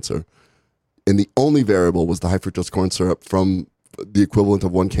colon cancer. And the only variable was the high fructose corn syrup from the equivalent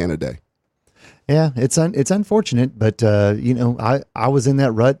of one can a day. Yeah, it's unfortunate, but I was in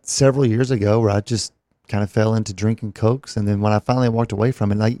that rut several years ago where I just kind of fell into drinking Cokes, and then when I finally walked away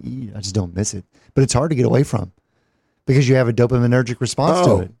from it, I just don't miss it. But it's hard to get away from because you have a dopaminergic response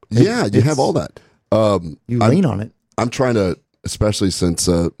to it. Yeah, you have all that. You lean on it. I'm trying to, especially since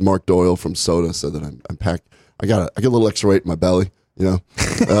Mark Doyle from Soda said that I'm packed. I get a little extra weight in my belly. He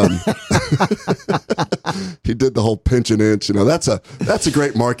did the whole pinch an inch. That's a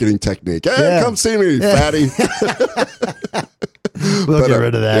great marketing technique. Hey, come see me, fatty. We'll get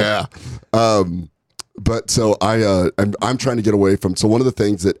rid of that. Yeah. But so I'm trying to get away from. So one of the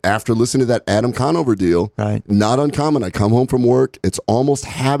things that after listening to that Adam Conover deal, right, not uncommon. I come home from work. It's almost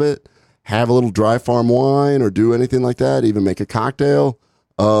habit. Have a little dry farm wine or do anything like that. Even make a cocktail.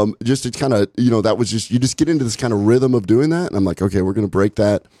 Just to kind of, that was just, you just get into this kind of rhythm of doing that. And I'm like, okay, we're going to break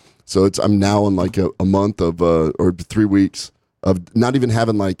that. So I'm now in like a month of, or 3 weeks of not even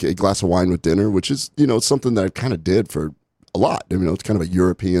having like a glass of wine with dinner, which is, something that I kind of did for a lot. It's kind of a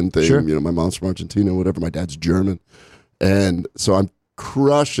European thing. Sure. My mom's from Argentina, whatever. My dad's German. And so I'm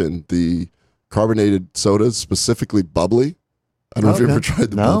crushing the carbonated sodas, specifically bubbly. I don't know if you ever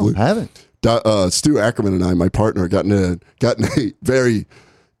tried the bubbly. No, I haven't. Stu Ackerman and I, my partner, got in a very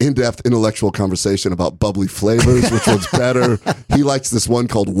in-depth intellectual conversation about bubbly flavors, which one's better. He likes this one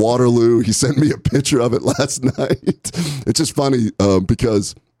called Waterloo. He sent me a picture of it last night. It's just funny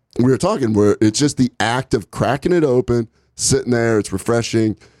because we were talking where it's just the act of cracking it open, sitting there, it's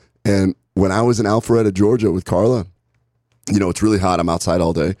refreshing. And when I was in Alpharetta, Georgia with Carla, it's really hot. I'm outside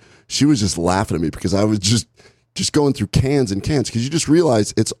all day. She was just laughing at me because I was just going through cans and cans because you just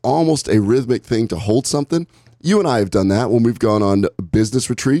realize it's almost a rhythmic thing to hold something You and I have done that when we've gone on business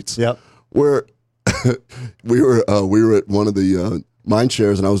retreats. Yep. Where we were at one of the mind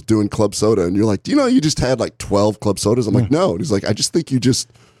shares, and I was doing club soda, and you're like, "Do you know you just had like 12 club sodas?" I'm like, "No." And he's like, "I just think you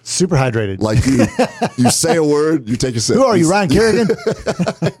just super hydrated. Like you say a word, you take a sip." Who are you, Ryan Kerrigan?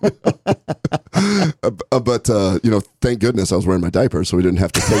 But thank goodness I was wearing my diaper, so I didn't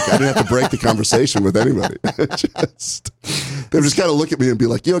have to break the conversation with anybody. They would just kind of look at me and be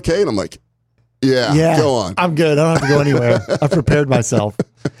like, "You okay?" And I'm like, Yeah, go on. I'm good. I don't have to go anywhere. I've prepared myself.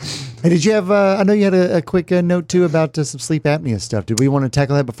 Hey, did you have, I know you had a quick note too about some sleep apnea stuff. Did we want to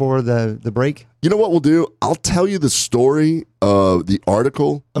tackle that before the break? You know what we'll do? I'll tell you the story of the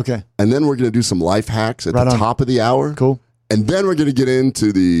article. Okay. And then we're going to do some life hacks at the top of the hour. Cool. And then we're going to get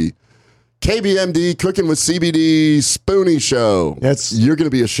into the KBMD Cooking with CBD Spoonie Show. You're going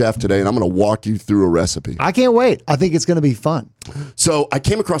to be a chef today, and I'm going to walk you through a recipe. I can't wait. I think it's going to be fun. So I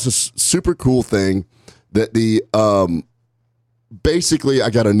came across a super cool thing that basically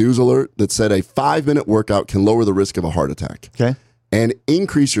I got a news alert that said a 5-minute workout can lower the risk of a heart attack. Okay. And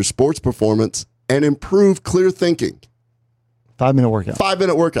increase your sports performance and improve clear thinking. 5-minute workout.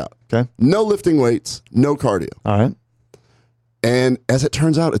 5-minute workout. Okay. No lifting weights, no cardio. All right. And as it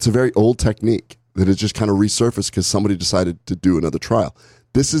turns out, it's a very old technique that has just kind of resurfaced because somebody decided to do another trial.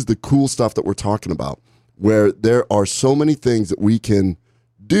 This is the cool stuff that we're talking about, where there are so many things that we can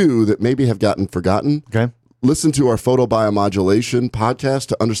do that maybe have gotten forgotten. Okay. Listen to our photobiomodulation podcast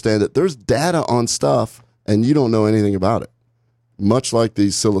to understand that there's data on stuff and you don't know anything about it. Much like the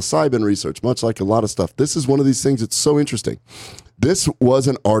psilocybin research, much like a lot of stuff. This is one of these things that's so interesting. This was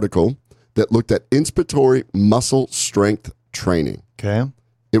an article that looked at inspiratory muscle strength training. Okay.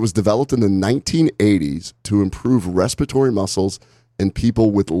 It was developed in the 1980s to improve respiratory muscles in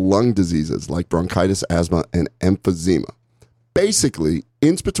people with lung diseases like bronchitis, asthma, and emphysema. Basically,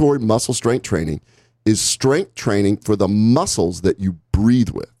 inspiratory muscle strength training is strength training for the muscles that you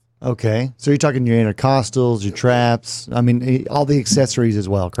breathe with. Okay. So you're talking your intercostals, your traps, I mean, all the accessories as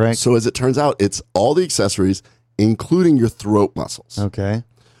well, correct? So as it turns out, it's all the accessories, including your throat muscles. Okay.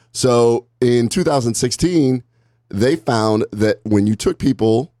 So in 2016, they found that when you took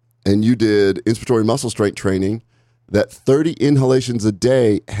people and you did inspiratory muscle strength training, that 30 inhalations a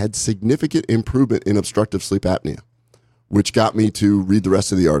day had significant improvement in obstructive sleep apnea, which got me to read the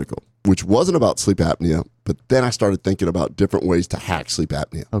rest of the article, which wasn't about sleep apnea, but then I started thinking about different ways to hack sleep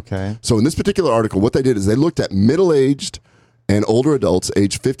apnea. Okay. So in this particular article, what they did is they looked at middle-aged and older adults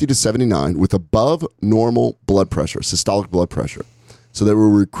aged 50 to 79 with above normal blood pressure, systolic blood pressure. So they were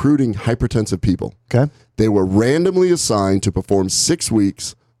recruiting hypertensive people. Okay. They were randomly assigned to perform 6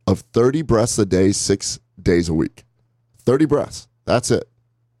 weeks of 30 breaths a day, 6 days a week. 30 breaths. That's it.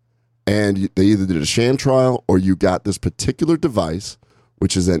 And they either did a sham trial or you got this particular device,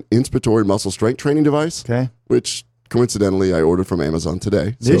 which is an inspiratory muscle strength training device, okay, which coincidentally I ordered from Amazon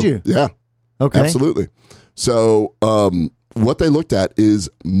today. Did you? Yeah. Okay. Absolutely. So what they looked at is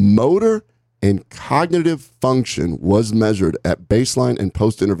motor and cognitive function was measured at baseline and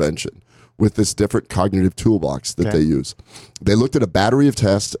post-intervention with this different cognitive toolbox that they use. They looked at a battery of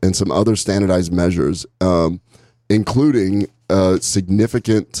tests and some other standardized measures, including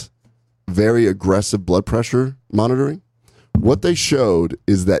significant, very aggressive blood pressure monitoring. What they showed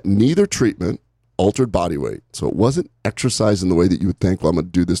is that neither treatment altered body weight. So it wasn't exercise in the way that you would think, well, I'm going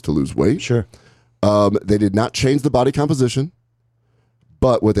to do this to lose weight. Sure. They did not change the body composition.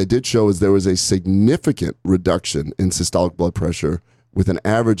 But what they did show is there was a significant reduction in systolic blood pressure with an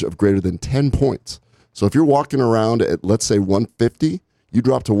average of greater than 10 points. So if you're walking around at, let's say, 150, you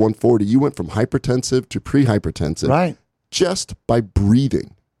drop to 140. You went from hypertensive to pre-hypertensive. Right. Just by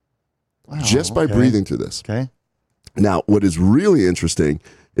breathing. Wow, just by breathing through this. Okay. Now, what is really interesting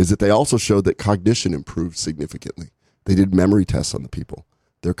is that they also showed that cognition improved significantly. They did memory tests on the people.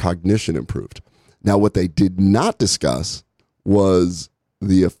 Their cognition improved. Now, what they did not discuss was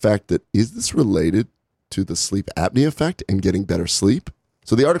the effect that, is this related to the sleep apnea effect and getting better sleep?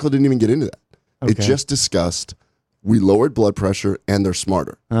 So the article didn't even get into that. Okay. It just discussed we lowered blood pressure and they're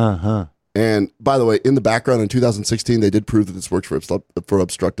smarter. Uh-huh. And by the way, in the background in 2016, they did prove that this works for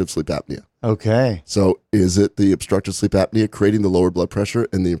obstructive sleep apnea. Okay. So is it the obstructive sleep apnea creating the lower blood pressure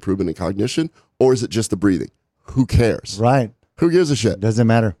and the improvement in cognition, or is it just the breathing? Who cares? Right. Who gives a shit? Doesn't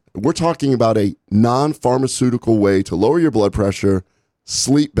matter. We're talking about a non-pharmaceutical way to lower your blood pressure,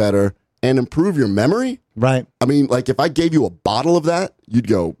 sleep better, and improve your memory. Right. I mean, like if I gave you a bottle of that, you'd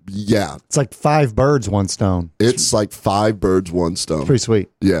go, yeah. It's like 5 birds, 1 stone. It's like 5 birds, 1 stone. Pretty sweet.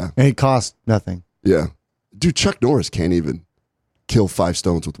 Yeah. And it costs nothing. Yeah. Dude, Chuck Norris can't even kill 5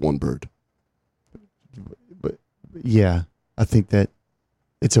 stones with 1 bird. But yeah, I think that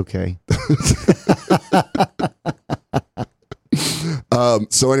It's okay.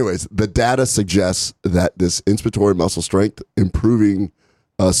 So anyways, the data suggests that this inspiratory muscle strength, improving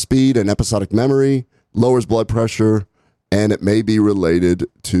speed and episodic memory, lowers blood pressure, and it may be related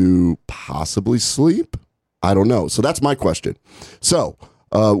to possibly sleep. I don't know. So that's my question. So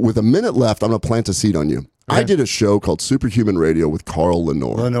with a minute left, I'm going to plant a seed on you. Okay. I did a show called Superhuman Radio with Carl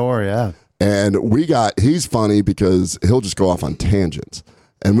Lenore. Lenore, yeah. And he's funny because he'll just go off on tangents.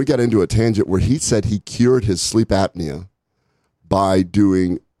 And we got into a tangent where he said he cured his sleep apnea by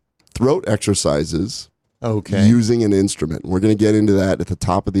doing throat exercises, using an instrument. We're going to get into that at the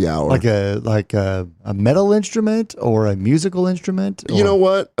top of the hour. Like a metal instrument or a musical instrument? Or? You know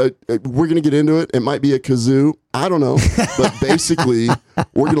what? We're going to get into it. It might be a kazoo. I don't know. But basically,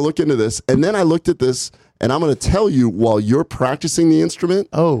 we're going to look into this. And then I looked at this, and I'm going to tell you while you're practicing the instrument,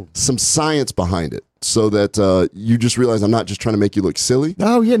 some science behind it so that you just realize I'm not just trying to make you look silly.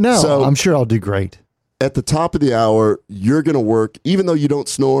 Oh, yeah, no. So, I'm sure I'll do great. At the top of the hour, you're going to work, even though you don't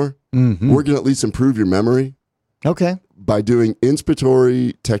snore, we're going to at least improve your memory. Okay. By doing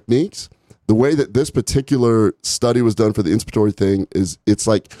inspiratory techniques. The way that this particular study was done for the inspiratory thing is it's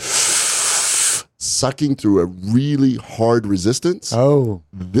like sucking through a really hard resistance. Oh.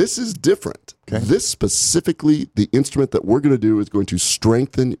 This is different. Okay. This specifically, the instrument that we're going to do is going to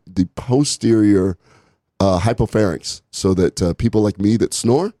strengthen the posterior hypopharynx so that people like me that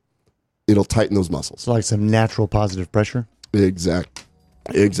snore, it'll tighten those muscles. So like some natural positive pressure?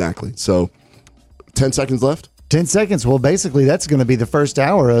 Exactly. So 10 seconds left. 10 seconds. Well, basically, that's going to be the first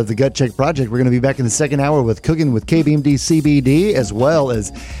hour of the Gut Check Project. We're going to be back in the second hour with Cooking with KBMD CBD, as well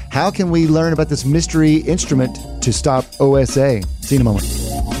as how can we learn about this mystery instrument to stop OSA. See you in a moment.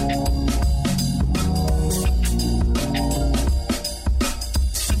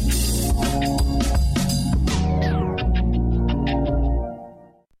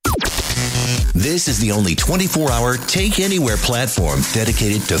 This is the only 24-hour Take Anywhere platform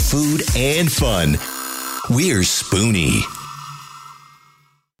dedicated to food and fun. We're Spoonie.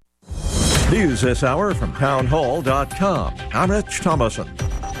 News this hour from townhall.com. I'm Rich Thomason.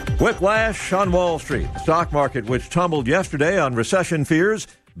 Whiplash on Wall Street. The stock market, which tumbled yesterday on recession fears,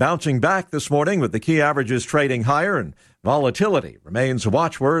 bouncing back this morning with the key averages trading higher, and volatility remains a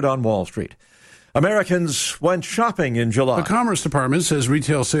watchword on Wall Street. Americans went shopping in July. The Commerce Department says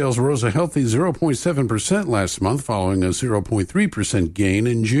retail sales rose a healthy 0.7% last month, following a 0.3% gain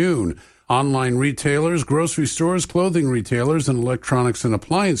in June. Online retailers, grocery stores, clothing retailers, and electronics and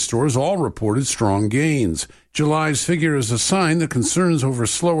appliance stores all reported strong gains. July's figure is a sign that concerns over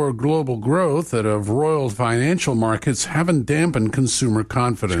slower global growth that have roiled financial markets haven't dampened consumer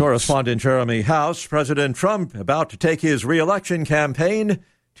confidence. Correspondent Jeremy House, President Trump about to take his re-election campaign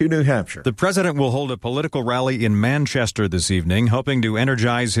to New Hampshire. The president will hold a political rally in Manchester this evening, hoping to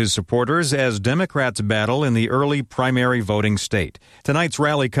energize his supporters as Democrats battle in the early primary voting state. Tonight's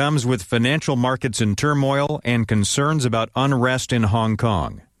rally comes with financial markets in turmoil and concerns about unrest in Hong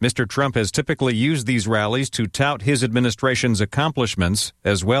Kong. Mr. Trump has typically used these rallies to tout his administration's accomplishments,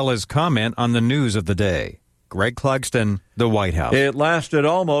 as well as comment on the news of the day. Greg Clugston, the White House. It lasted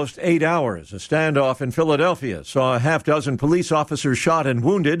almost 8 hours. A standoff in Philadelphia saw a half-dozen police officers shot and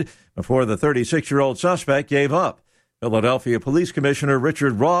wounded before the 36-year-old suspect gave up. Philadelphia Police Commissioner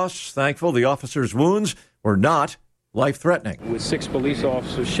Richard Ross thankful the officers' wounds were not life-threatening. With 6 police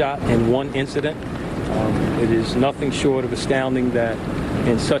officers shot in one incident, it is nothing short of astounding that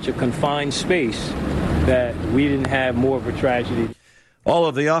in such a confined space that we didn't have more of a tragedy. All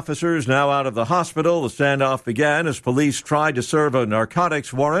of the officers now out of the hospital. The standoff began as police tried to serve a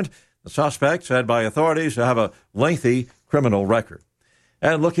narcotics warrant. The suspect, said by authorities to have a lengthy criminal record.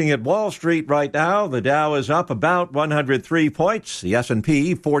 And looking at Wall Street right now, the Dow is up about 103 points, the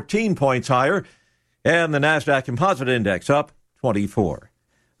S&P 14 points higher, and the NASDAQ Composite Index up 24.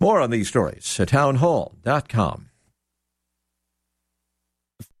 More on these stories at townhall.com.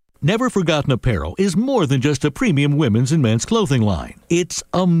 Never Forgotten Apparel is more than just a premium women's and men's clothing line. It's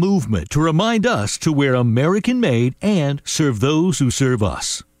a movement to remind us to wear American-made and serve those who serve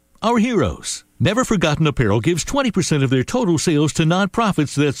us. Our heroes. Never Forgotten Apparel gives 20% of their total sales to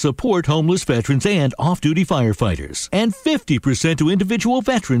nonprofits that support homeless veterans and off-duty firefighters, and 50% to individual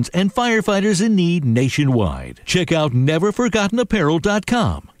veterans and firefighters in need nationwide. Check out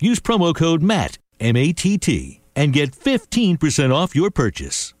neverforgottenapparel.com. Use promo code MATT, M-A-T-T, and get 15% off your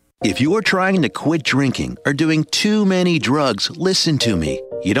purchase. If you're trying to quit drinking or doing too many drugs, listen to me.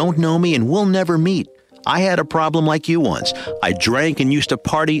 You don't know me and we'll never meet. I had a problem like you once. I drank and used to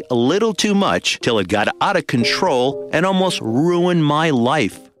party a little too much till it got out of control and almost ruined my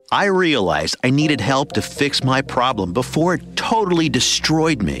life. I realized I needed help to fix my problem before it totally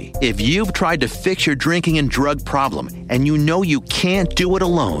destroyed me. If you've tried to fix your drinking and drug problem and you know you can't do it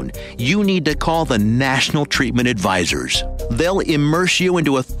alone, you need to call the National Treatment Advisors. They'll immerse you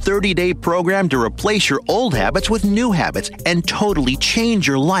into a 30-day program to replace your old habits with new habits and totally change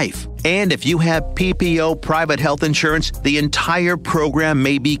your life. And if you have PPO private health insurance, the entire program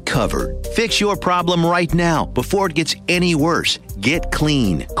may be covered. Fix your problem right now before it gets any worse. Get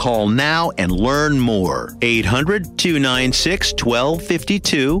clean. Call now and learn more.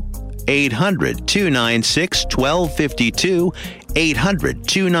 800-296-1252. 800-296-1252.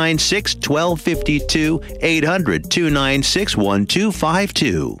 800-296-1252.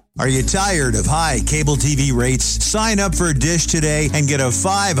 800-296-1252. Are you tired of high cable TV rates? Sign up for Dish today and get a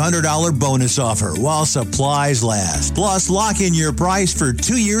 $500 bonus offer while supplies last. Plus, lock in your price for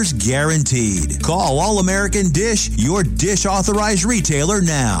 2 years guaranteed. Call All American Dish, your Dish authorized retailer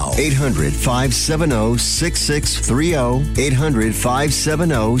now. 800-570-6630.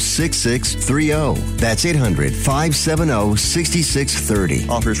 800-570-6630. That's 800-570-6630.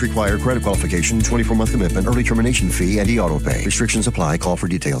 Offers require credit qualification, 24-month commitment, early termination fee, and e-auto pay. Restrictions apply. Call for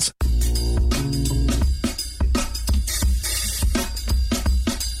details.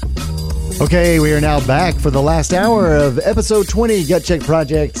 Okay, we are now back for the last hour of episode 20 Gut Check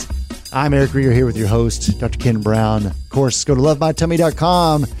Project. I'm Eric Rieger here with your host, Dr. Ken Brown. Of course, go to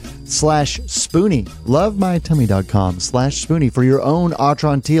lovemytummy.com/spoonie. Lovemytummy.com/spoonie for your own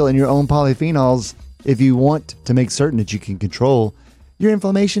Atrantil and your own polyphenols if you want to make certain that you can control your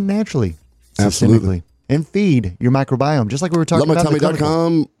inflammation naturally, systemically, and feed your microbiome, just like we were talking about.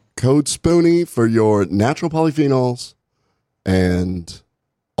 Lovemytummy.com, code Spoonie for your natural polyphenols and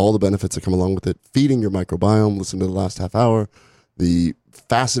all the benefits that come along with it. Feeding your microbiome. Listen to the last half hour. The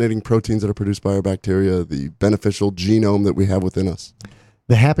fascinating proteins that are produced by our bacteria, the beneficial genome that we have within us.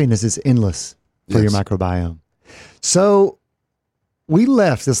 The happiness is endless for your microbiome. So we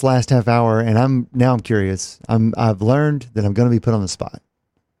left this last half hour, and I'm curious. I've learned that I'm going to be put on the spot.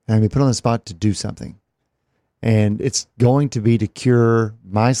 And I'm going to be put on the spot to do something. And it's going to be to cure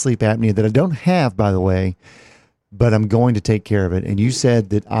my sleep apnea that I don't have, by the way, but I'm going to take care of it. And you said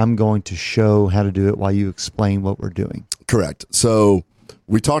that I'm going to show how to do it while you explain what we're doing. Correct. So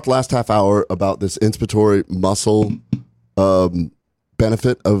we talked last half hour about this inspiratory muscle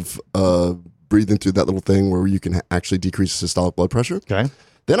benefit of breathing through that little thing where you can actually decrease systolic blood pressure. Okay.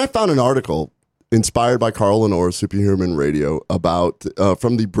 Then I found an article inspired by Carl Lenore, Superhuman Radio, about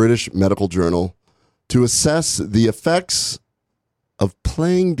from the British Medical Journal to assess the effects of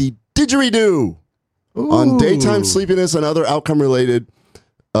playing the didgeridoo on daytime sleepiness and other outcome related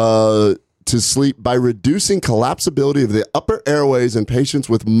to sleep by reducing collapsibility of the upper airways in patients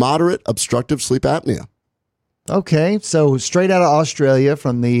with moderate obstructive sleep apnea. Okay, so straight out of Australia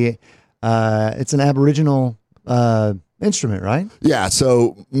from the, it's an Aboriginal instrument, right? Yeah,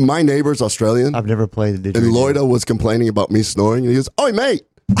 so my neighbor's Australian. I've never played the didgeridoo. And Lloyda was complaining about me snoring, and he goes, "Oi, mate,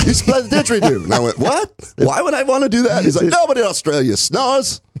 you should play the didgeridoo." And I went, "What? Why would I want to do that?" He's like, "Nobody in Australia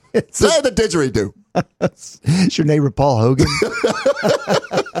snores. Play the didgeridoo." It's your neighbor, Paul Hogan.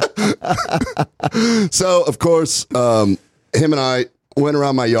 So, of course, him and I went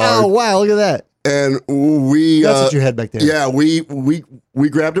around my yard. Oh, wow, look at that. And we that's what you had back there. Yeah, we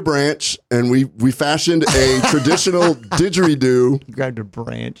grabbed a branch and we fashioned a traditional didgeridoo. You grabbed a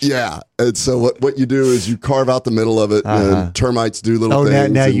branch. Yeah. And so what you do is you carve out the middle of it and termites do little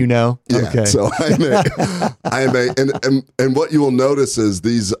things. Now you know. Yeah. Okay. So I made and what you will notice is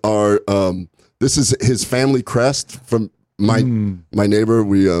these are this is his family crest from my neighbor.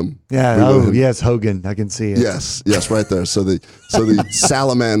 We yes, Hogan. I can see it. Yes, right there. So the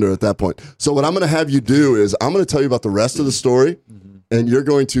salamander at that point. So what I'm going to have you do is I'm going to tell you about the rest of the story, and you're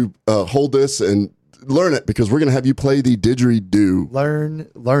going to hold this and learn it because we're going to have you play the didgeridoo. Learn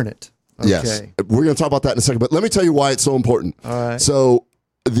it. Okay. Yes, we're going to talk about that in a second. But let me tell you why it's so important. All right. So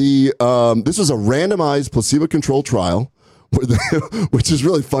this was a randomized placebo-controlled trial, which is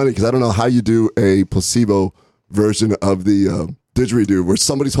really funny because I don't know how you do a placebo version of the didgeridoo where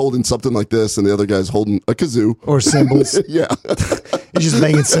somebody's holding something like this and the other guy's holding a kazoo or cymbals. Yeah. You're just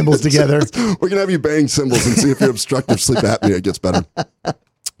banging cymbals together. We're gonna have you bang cymbals and see if your obstructive sleep apnea gets better.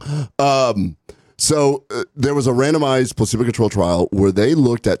 So there was a randomized placebo-controlled trial where they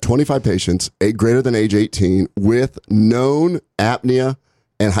looked at 25 patients greater than age 18 with known apnea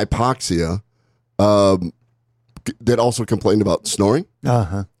and hypoxia that also complained about snoring.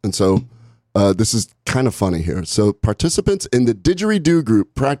 And so this is kind of funny here. So participants in the didgeridoo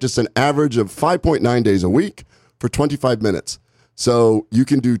group practiced an average of 5.9 days a week for 25 minutes. So you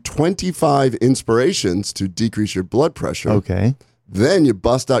can do 25 inspirations to decrease your blood pressure. Okay. Then you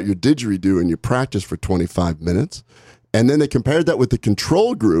bust out your didgeridoo and you practice for 25 minutes. And then they compared that with the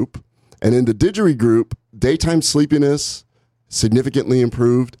control group. And in the didgeridoo group, daytime sleepiness significantly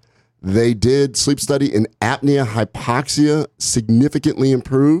improved. They did sleep study in apnea, hypoxia, significantly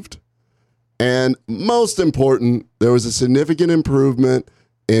improved. And most important, there was a significant improvement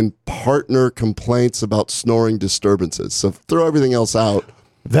in partner complaints about snoring disturbances. So throw everything else out.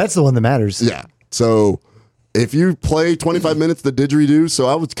 That's the one that matters. Yeah. So if you play 25 minutes the didgeridoo, so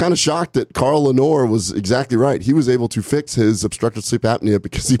I was kind of shocked that Carl Lenore was exactly right. He was able to fix his obstructive sleep apnea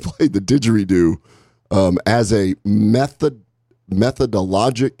because he played the didgeridoo as a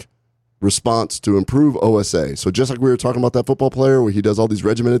methodologic response to improve OSA. So just like we were talking about that football player where he does all these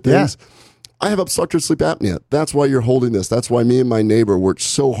regimented things, I have obstructive sleep apnea. That's why you're holding this. That's why me and my neighbor worked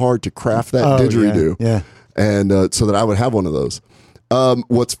so hard to craft that didgeridoo. Yeah. And so that I would have one of those.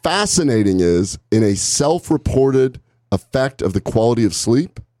 What's fascinating is in a self-reported effect of the quality of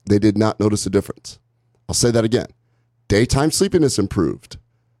sleep, they did not notice a difference. I'll say that again. Daytime sleepiness improved.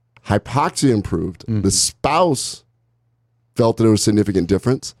 Hypoxia improved. Mm-hmm. The spouse felt that there was a significant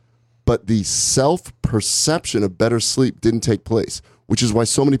difference, but the self-perception of better sleep didn't take place, which is why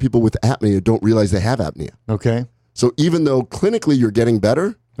so many people with apnea don't realize they have apnea. Okay. So even though clinically you're getting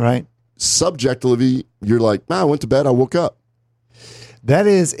better, right? Subjectively, you're like, I went to bed, I woke up. That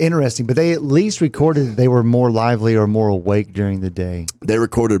is interesting, but they at least recorded that they were more lively or more awake during the day. They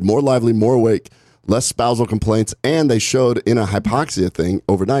recorded more lively, more awake, less spousal complaints, and they showed in a hypoxia thing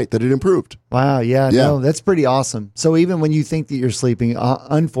overnight that it improved. Wow, no, that's pretty awesome. So even when you think that you're sleeping,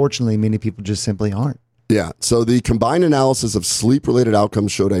 unfortunately, many people just simply aren't. Yeah, so the combined analysis of sleep-related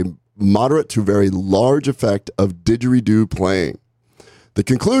outcomes showed a moderate to very large effect of didgeridoo playing. The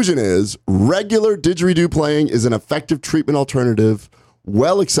conclusion is regular didgeridoo playing is an effective treatment alternative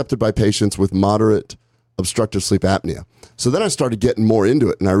well accepted by patients with moderate obstructive sleep apnea. So then I started getting more into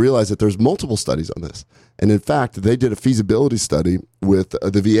it, and I realized that there's multiple studies on this. And in fact, they did a feasibility study with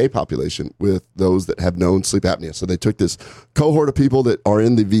the VA population with those that have known sleep apnea. So they took this cohort of people that are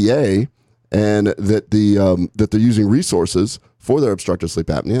in the VA and that they're using resources for their obstructive sleep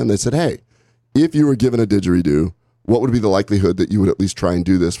apnea, and they said, hey, if you were given a didgeridoo, what would be the likelihood that you would at least try and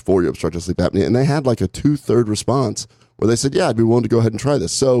do this for your obstructive sleep apnea? And they had like a 2/3 response where they said, yeah, I'd be willing to go ahead and try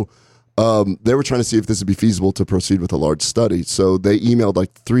this. So they were trying to see if this would be feasible to proceed with a large study. So they emailed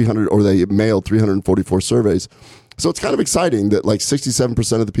like 300, or they mailed 344 surveys. So it's kind of exciting that like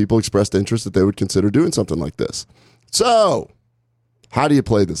 67% of the people expressed interest that they would consider doing something like this. So how do you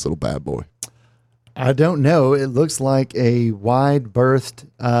play this little bad boy? I don't know. It looks like a wide-berthed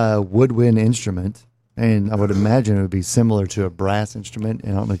woodwind instrument. And I would imagine it would be similar to a brass instrument.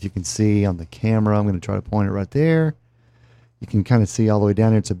 And I don't know if you can see on the camera. I'm going to try to point it right there. You can kind of see all the way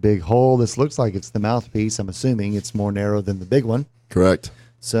down there. It's a big hole. This looks like it's the mouthpiece. I'm assuming it's more narrow than the big one. Correct.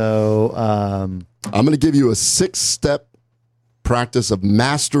 So I'm going to give you a 6-step practice of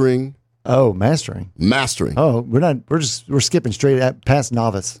mastering. Oh, mastering. Mastering. Oh, we're skipping straight past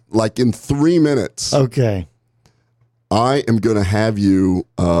novice. Like in 3 minutes. Okay. I am going to have you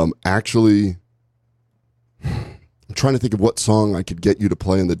actually. I'm trying to think of what song I could get you to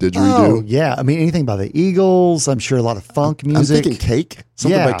play in the didgeridoo. Oh, yeah. I mean, anything by the Eagles. I'm sure a lot of funk music. I'm thinking Cake.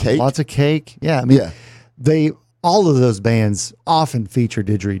 Something by Cake. Lots of Cake. Yeah. I mean, all of those bands often feature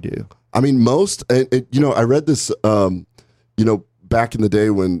didgeridoo. I mean, most, I read this, back in the day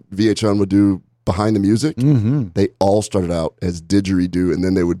when VH1 would do Behind the Music, they all started out as didgeridoo, and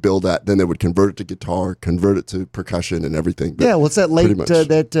then they would build that, then they would convert it to guitar, convert it to percussion and everything. But what's that late,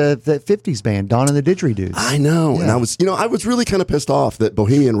 that 50s band, Dawn and the Didgeridoos? I know. Yeah. And I was really kind of pissed off that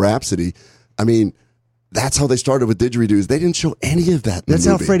Bohemian Rhapsody, I mean, that's how they started with didgeridoos. They didn't show any of that in That's the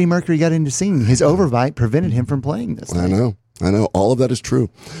how movie. Freddie Mercury got into singing. His overbite prevented him from playing this thing. I know. All of that is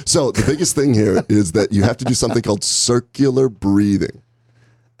true. So the biggest thing here is that you have to do something called circular breathing.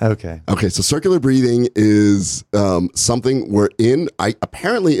 Okay. So circular breathing is something where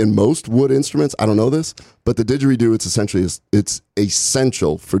apparently in most wood instruments, I don't know this, but the didgeridoo, it's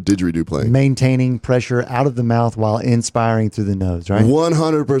essential for didgeridoo playing. Maintaining pressure out of the mouth while inspiring through the nose, right?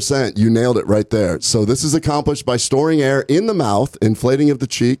 100%. You nailed it right there. So this is accomplished by storing air in the mouth, inflating of the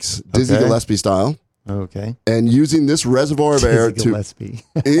cheeks, Dizzy Gillespie style. Okay. And using this reservoir of air to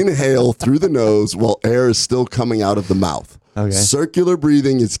inhale through the nose while air is still coming out of the mouth. Okay. Circular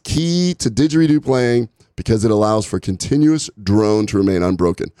breathing is key to didgeridoo playing because it allows for continuous drone to remain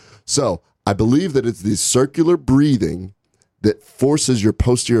unbroken. So I believe that it's the circular breathing that forces your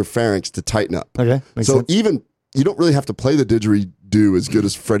posterior pharynx to tighten up. Okay. Makes sense. Even you don't really have to play the didgeridoo as good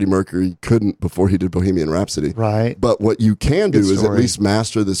as Freddie Mercury couldn't before he did Bohemian Rhapsody. Right. But what you can do is at least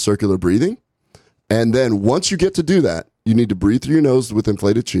master the circular breathing. And then once you get to do that, you need to breathe through your nose with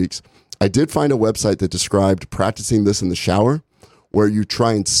inflated cheeks. I did find a website that described practicing this in the shower, where you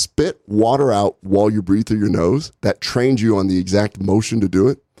try and spit water out while you breathe through your nose. That trains you on the exact motion to do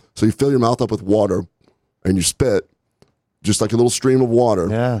it. So you fill your mouth up with water and you spit, just like a little stream of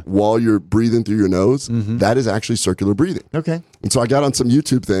water while you're breathing through your nose. That is actually circular breathing. Okay. And so I got on some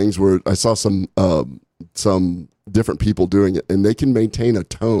YouTube things where I saw some different people doing it, and they can maintain a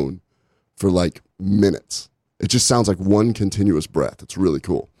tone for like minutes. It just sounds like one continuous breath. It's really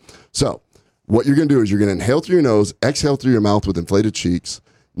cool. So what you're going to do is you're going to inhale through your nose, exhale through your mouth with inflated cheeks.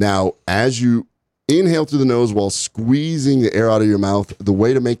 Now, as you inhale through the nose while squeezing the air out of your mouth, the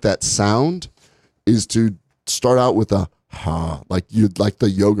way to make that sound is to start out with a ha, like the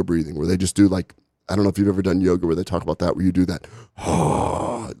yoga breathing, where they just do like, I don't know if you've ever done yoga where they talk about that, where you do that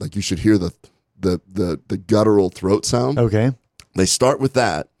ha, like you should hear the guttural throat sound. Okay. They start with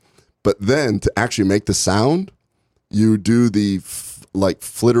that, but then to actually make the sound, you do the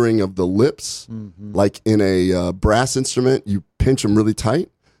flittering of the lips, like in a brass instrument. You pinch them really tight.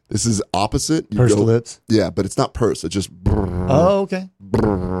 This is opposite. You Pursed lips? Yeah, but it's not pursed. It's just brrr, Oh, okay.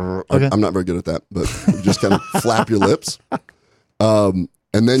 brrr. Okay. I'm not very good at that, but you just kind of flap your lips. And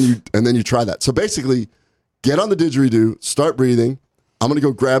then you try that. So basically, get on the didgeridoo, start breathing. I'm going to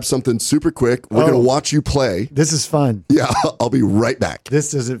go grab something super quick. We're going to watch you play. This is fun. Yeah, I'll be right back.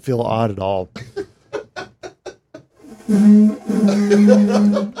 This doesn't feel odd at all. I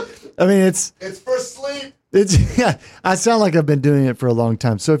mean, it's for sleep. Yeah, I sound like I've been doing it for a long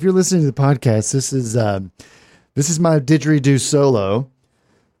time. So if you're listening to the podcast, this is my didgeridoo solo.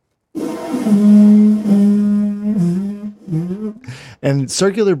 And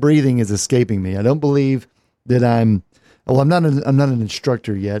circular breathing is escaping me. I don't believe that I'm not an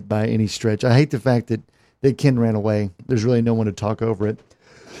instructor yet by any stretch. I hate the fact that Ken ran away. There's really no one to talk over it.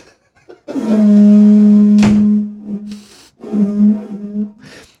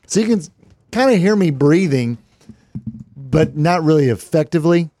 So you can kind of hear me breathing, but not really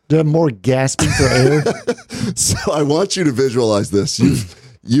effectively. I'm more gasping for air. So I want you to visualize this.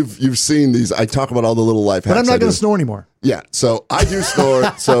 You've seen these. I talk about all the little life hacks. But I'm not going to snore anymore. Yeah. So I do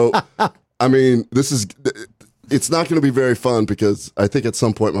snore. So I mean, it's not going to be very fun, because I think at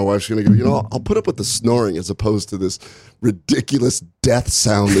some point my wife's going to go, I'll put up with the snoring as opposed to this ridiculous death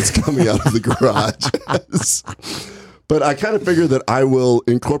sound that's coming out of the garage. But I kind of figure that I will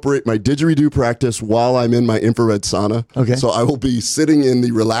incorporate my didgeridoo practice while I'm in my infrared sauna. Okay. So I will be sitting in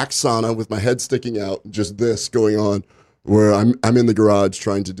the relaxed sauna with my head sticking out, just this going on, where I'm in the garage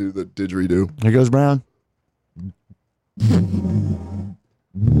trying to do the didgeridoo. There goes Brown.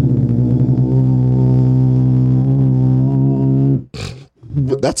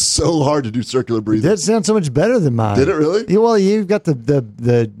 But that's so hard to do circular breathing. That sounds so much better than mine. Did it really? Yeah, well, you've got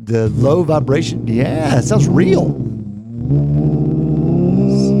the low vibration. Yeah, it sounds real.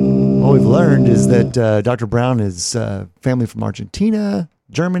 What we've learned is that Dr. Brown is family from Argentina,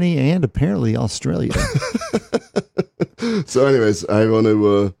 Germany, and apparently Australia. So anyways, I want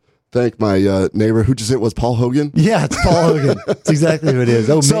to thank my neighbor, who just it was Paul Hogan. Yeah, it's Paul Hogan. That's exactly who it is.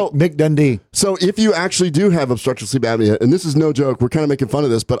 Oh, so, Mick Dundee. So if you actually do have obstructive sleep apnea, and this is no joke, we're kind of making fun of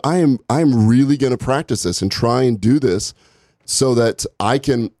this, but I'm really going to practice this and try and do this so that I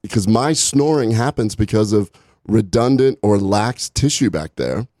can, because my snoring happens because of redundant or lax tissue back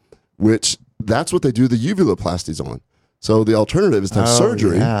there, which that's what they do the uvuloplasties on. So the alternative is to have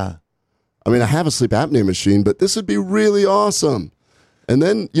surgery. Yeah. I mean, I have a sleep apnea machine, but this would be really awesome. And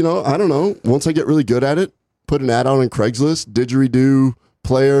then, I don't know, once I get really good at it, put an ad on Craigslist, didgeridoo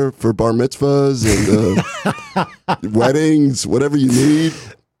player for bar mitzvahs and weddings, whatever you need.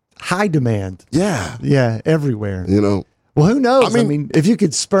 High demand. Yeah. Yeah, everywhere. Well, who knows? I mean, if you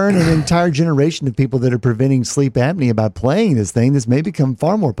could spurn an entire generation of people that are preventing sleep apnea by playing this thing, this may become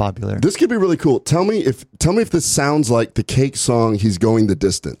far more popular. This could be really cool. Tell me if this sounds like the Cake song, He's Going the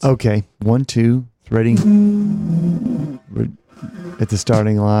Distance. Okay. 1, 2, ready. At the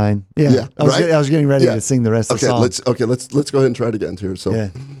starting line. Yeah. I was getting ready to sing the rest of the song. Let's go ahead and try it again here. So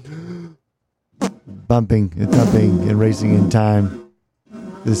yeah. Bumping and thumping and racing in time.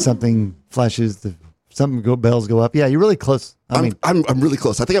 There's something flashes, bells go up. Yeah, you're really close. I'm really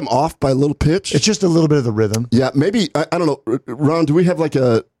close. I think I'm off by a little pitch. It's just a little bit of the rhythm. Yeah, maybe I don't know. Ron, do we have like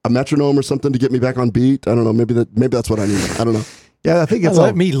a metronome or something to get me back on beat? I don't know. Maybe that's what I need. I don't know. Yeah, I think it's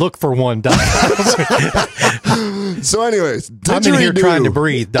let me look for one, Doc. So anyways, I'm in here trying to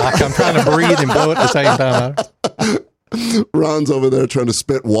breathe, Doc. I'm trying to breathe and blow at the same time. Ron's over there trying to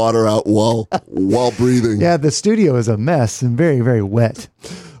spit water out while breathing. Yeah, the studio is a mess and very, very wet.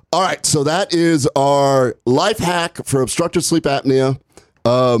 All right, so that is our life hack for obstructive sleep apnea.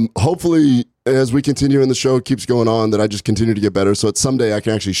 Hopefully as we continue and the show keeps going on, that I just continue to get better. So someday I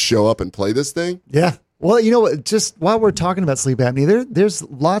can actually show up and play this thing. Yeah. Well, you know what? Just while we're talking about sleep apnea, there's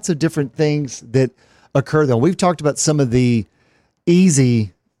lots of different things that occur, though. We've talked about some of the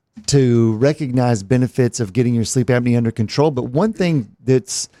easy to recognize benefits of getting your sleep apnea under control. But one thing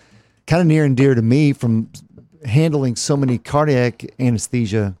that's kind of near and dear to me from handling so many cardiac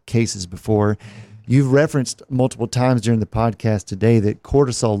anesthesia cases before, you've referenced multiple times during the podcast today that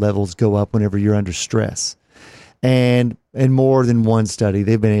cortisol levels go up whenever you're under stress. And in more than one study,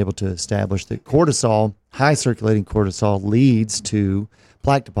 they've been able to establish that cortisol, high circulating cortisol, leads to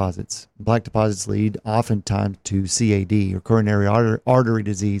plaque deposits. Plaque deposits lead oftentimes to CAD, or coronary artery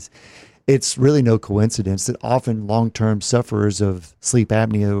disease. It's really no coincidence that often long-term sufferers of sleep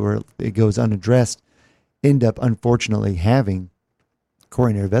apnea, where it goes unaddressed, end up unfortunately having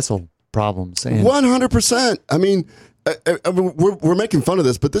coronary vessel problems. And 100%. I mean, we're making fun of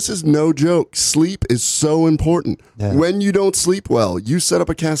this, but this is no joke. Sleep is so important. Yeah. When you don't sleep well, you set up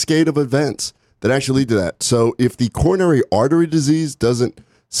a cascade of events that actually lead to that. So if the coronary artery disease doesn't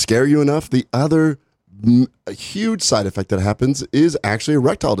scare you enough, the other huge side effect that happens is actually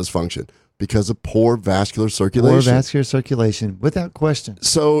erectile dysfunction because of poor vascular circulation. Poor vascular circulation, without question.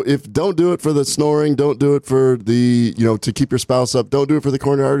 So don't do it for the snoring, don't do it for the, to keep your spouse up, don't do it for the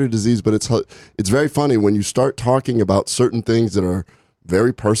coronary artery disease, but it's very funny when you start talking about certain things that are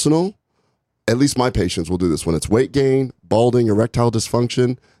very personal. At least my patients will do this when it's weight gain, balding, erectile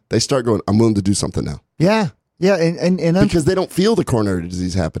dysfunction. They start going, I'm willing to do something now. Yeah. Yeah. And because they don't feel the coronary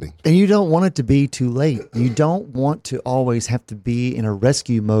disease happening. And you don't want it to be too late. You don't want to always have to be in a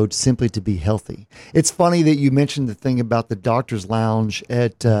rescue mode simply to be healthy. It's funny that you mentioned the thing about the doctor's lounge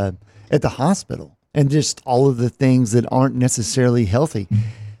at the hospital and just all of the things that aren't necessarily healthy.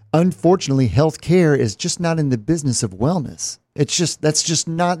 Unfortunately, healthcare is just not in the business of wellness. That's just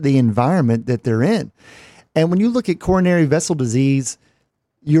not the environment that they're in. And when you look at coronary vessel disease,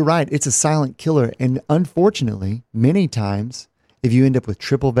 you're right. It's a silent killer. And unfortunately, many times, if you end up with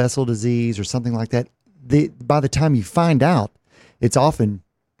triple vessel disease or something like that, by the time you find out, it's often,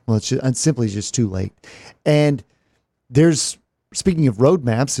 it's simply just too late. And speaking of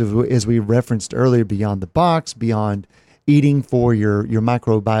roadmaps, as we referenced earlier, beyond the box, beyond eating for your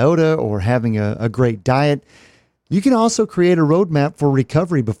microbiota or having a great diet, you can also create a roadmap for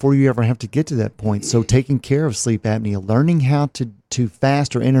recovery before you ever have to get to that point. So taking care of sleep apnea, learning how to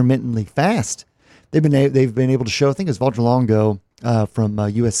fast or intermittently fast. They've been able to show, I think it was Valter Longo from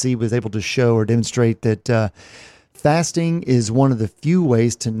USC was able to show or demonstrate that fasting is one of the few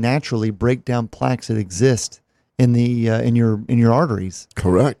ways to naturally break down plaques that exist in your arteries.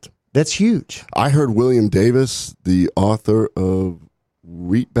 Correct. That's huge. I heard William Davis, the author of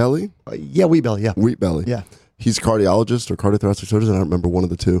Wheat Belly. Wheat Belly. Yeah. Wheat Belly. Yeah. He's a cardiologist or cardiothoracic surgeon. I don't remember one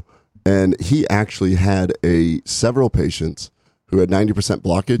of the two. And he actually had several patients who had 90%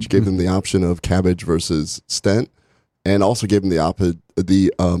 blockage, gave them the option of cabbage versus stent, and also gave them the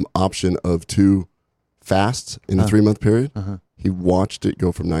option of 2 fasts in a 3-month period. He watched it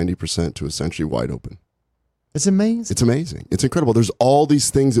go from 90% to essentially wide open. It's amazing. It's amazing. It's incredible. There's all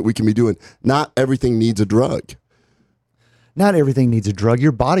these things that we can be doing. Not everything needs a drug. Not everything needs a drug.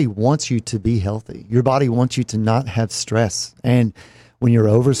 Your body wants you to be healthy. Your body wants you to not have stress. And when you're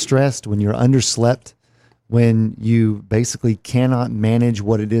overstressed, when you're underslept, when you basically cannot manage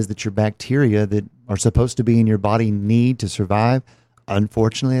what it is that your bacteria that are supposed to be in your body need to survive,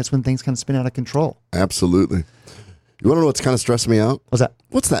 unfortunately, that's when things kind of spin out of control. Absolutely. You want to know what's kind of stressing me out? What's that?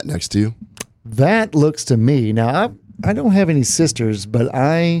 What's that next to you? That looks to me, now I don't have any sisters, but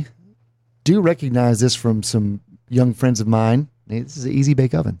I do recognize this from some young friends of mine. This is an Easy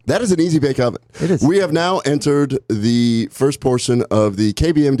Bake Oven. That is an Easy Bake Oven. It is. We have now entered the first portion of the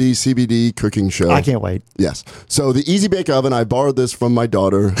KBMD CBD cooking show. I can't wait. Yes. So the Easy Bake Oven, I borrowed this from my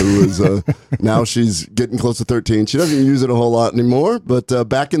daughter, who is now she's getting close to 13. She doesn't use it a whole lot anymore, but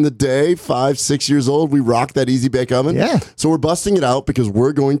back in the day, 5-6 years old, we rocked that Easy Bake Oven. Yeah. So we're busting it out because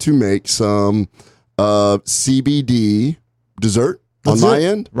we're going to make some CBD dessert on my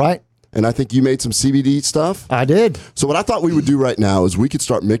end. Right. And I think you made some CBD stuff. I did. So what I thought we would do right now is we could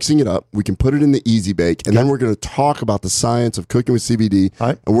start mixing it up. We can put it in the Easy Bake, and then we're going to talk about the science of cooking with CBD.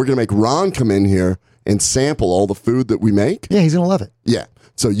 Right. And we're going to make Ron come in here and sample all the food that we make. Yeah, he's going to love it. Yeah.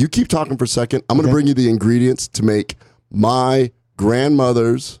 So you keep talking for a second. I'm going to bring you the ingredients to make my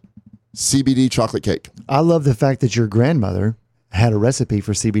grandmother's CBD chocolate cake. I love the fact that your grandmother had a recipe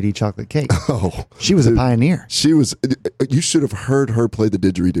for CBD chocolate cake. Oh, she was a pioneer. She was. You should have heard her play the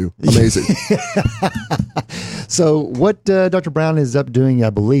didgeridoo. Amazing. So what Dr. Brown is up doing, I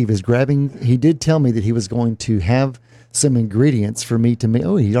believe, is grabbing. He did tell me that he was going to have some ingredients for me to make.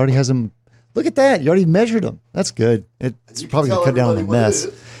 Oh, he already has them Look at that. You already measured them. That's good. It's probably going to cut down on the mess.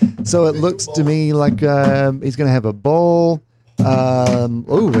 So it looks to me like he's going to have a bowl. We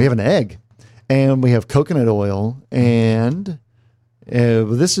have an egg. And we have coconut oil. And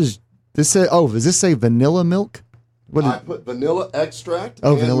does this say vanilla milk? I put vanilla extract.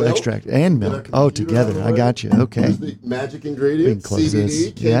 Oh, vanilla extract and milk. Oh, together. I got you. Okay. Here's the magic ingredient.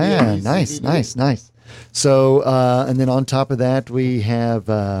 CBD. Yeah, nice, CBD. Nice. So, and then on top of that, we have,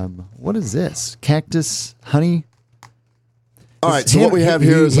 what is this? Cactus honey. All right, so what we have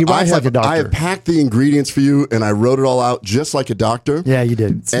here is I have packed the ingredients for you, and I wrote it all out just like a doctor. Yeah, you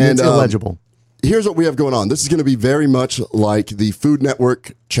did. It's illegible. Here's what we have going on. This is going to be very much like the Food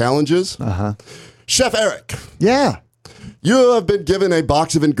Network challenges. Uh-huh. Chef Eric. Yeah. You have been given a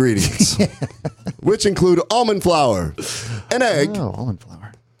box of ingredients, which include almond flour, an egg. Oh, almond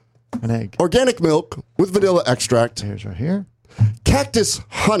flour. An egg. Organic milk with vanilla extract. Here's right here. Cactus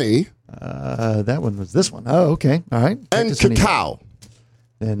honey. That one was this one. Oh, okay. All right. And cacao.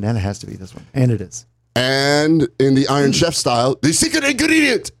 And then it has to be this one. And it is. And in the Iron Chef style, the secret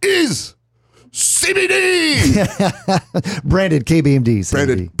ingredient is CBD. Branded KBMD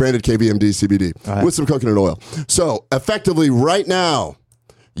CBD. Branded KBMD CBD with some coconut oil. So effectively right now,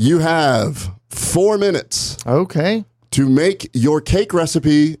 you have 4 minutes. Okay. To make your cake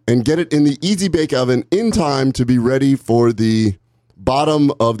recipe and get it in the Easy Bake Oven in time to be ready for the bottom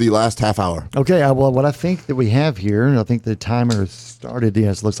of the last half hour. Okay, well, what I think that we have here, and I think the timer started.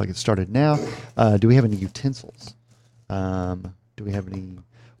 Yes, it looks like it started now. Do we have any utensils? Do we have any?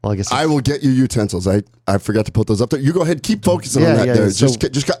 Well, I guess I will get you utensils. I forgot to put those up there. You go ahead, keep focusing on that there. So,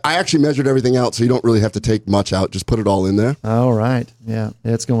 I actually measured everything out, so you don't really have to take much out. Just put it all in there. All right. Yeah,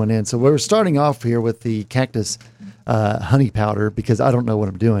 it's going in. So we're starting off here with the cactus honey powder because I don't know what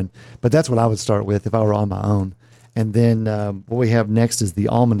I'm doing, but that's what I would start with if I were on my own. And then what we have next is the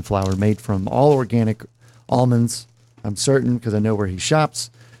almond flour made from all organic almonds. I'm certain because I know where he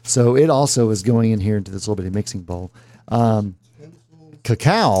shops. So it also is going in here into this little bitty mixing bowl.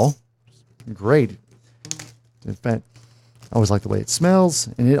 Cacao, great. In fact, I always like the way it smells.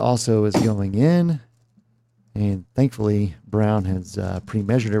 And it also is going in. And thankfully, Brown has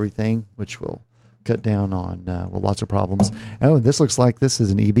pre-measured everything, which will cut down on lots of problems. Oh, this looks like this is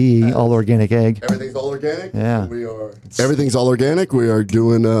an EBE, all organic egg. Everything's all organic? Yeah. Everything's all organic. We are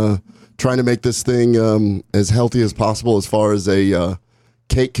doing, trying to make this thing as healthy as possible as far as a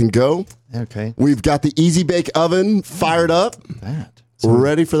cake can go. Okay. We've got the Easy Bake Oven fired up. We're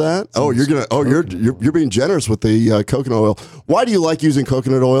ready for that. You're being generous with the coconut oil. Why do you like using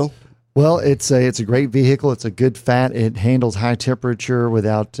coconut oil? Well, it's a great vehicle. It's a good fat. It handles high temperature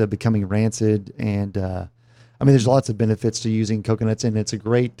without becoming rancid. And there's lots of benefits to using coconuts, and it's a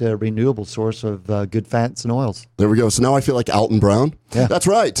great renewable source of good fats and oils. There we go. So now I feel like Alton Brown. Yeah. That's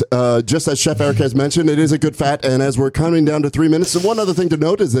right. Just as Chef Eric has mentioned, it is a good fat. And as we're coming down to 3 minutes, and one other thing to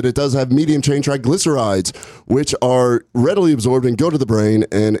note is that it does have medium chain triglycerides, which are readily absorbed and go to the brain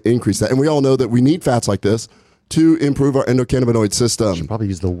and increase that. And we all know that we need fats like this to improve our endocannabinoid system. Should probably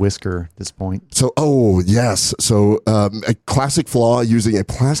use the whisker at this point. So, yes. So, a classic flaw using a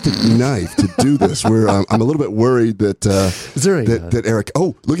plastic knife to do this. Where I'm a little bit worried that that Eric.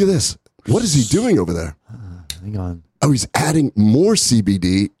 Oh, look at this. What is he doing over there? Hang on. Oh, he's adding more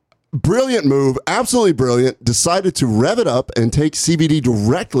CBD. Brilliant move. Absolutely brilliant. Decided to rev it up and take CBD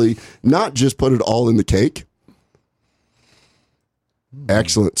directly, not just put it all in the cake.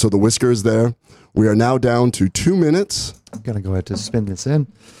 Excellent. So the whisker is there. We are now down to 2 minutes. I'm going to go ahead to spin this in.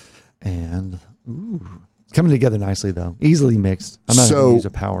 And, it's coming together nicely, though. Easily mixed. I'm not going to use a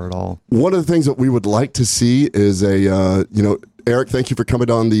power at all. One of the things that we would like to see is Eric, thank you for coming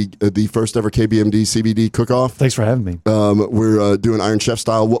on the first ever KBMD CBD cook-off. Thanks for having me. We're doing Iron Chef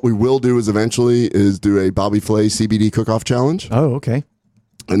style. What we will do is eventually do a Bobby Flay CBD cook-off challenge. Oh, okay.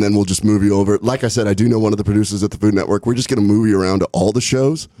 And then we'll just move you over. Like I said, I do know one of the producers at the Food Network. We're just going to move you around to all the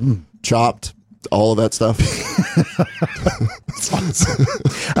shows. Chopped. All of that stuff.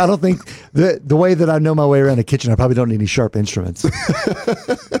 I don't think the way that I know my way around a kitchen, I probably don't need any sharp instruments.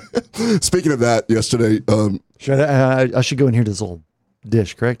 Speaking of that, yesterday, I should go in here to this little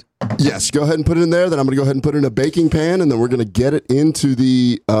dish, correct? Yes, go ahead and put it in there. Then I'm going to go ahead and put it in a baking pan, and then we're going to get it into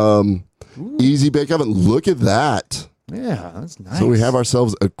the Easy Bake Oven. Look at that. Yeah, that's nice. So we have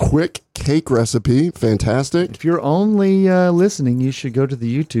ourselves a quick cake recipe. Fantastic. If you're only listening, you should go to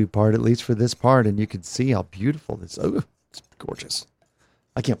the YouTube part, at least for this part, and you can see how beautiful this is. Oh, it's gorgeous.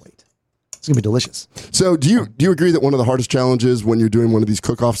 I can't wait. It's going to be delicious. So do you agree that one of the hardest challenges when you're doing one of these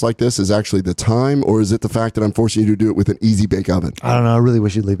cook-offs like this is actually the time, or is it the fact that I'm forcing you to do it with an easy bake oven? I don't know. I really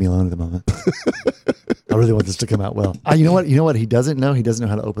wish you'd leave me alone at the moment. I really want this to come out well. You know what? You know what he doesn't know? He doesn't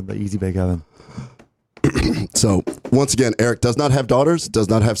know how to open the easy bake oven. So once again, Eric does not have daughters, does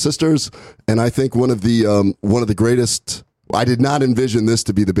not have sisters, and I think one of the greatest. I did not envision this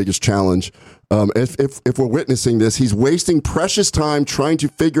to be the biggest challenge. If we're witnessing this, he's wasting precious time trying to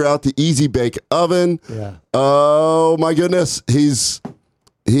figure out the easy bake oven. Yeah. Oh my goodness, this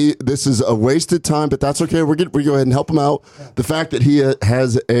is a wasted time, but that's okay. We go ahead and help him out. The fact that he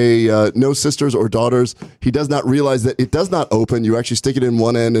has no sisters or daughters, he does not realize that it does not open. You actually stick it in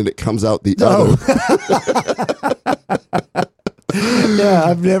one end and it comes out the other.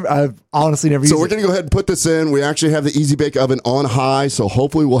 Yeah, I've honestly never used it. So we're going to go ahead and put this in. We actually have the Easy Bake Oven on high, so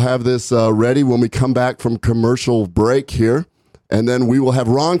hopefully we'll have this ready when we come back from commercial break here. And then we will have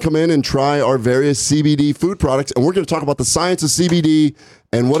Ron come in and try our various CBD food products. And we're going to talk about the science of CBD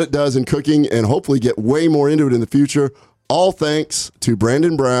and what it does in cooking and hopefully get way more into it in the future. All thanks to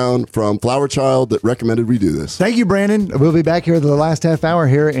Brandon Brown from Flower Child that recommended we do this. Thank you, Brandon. We'll be back here the last half hour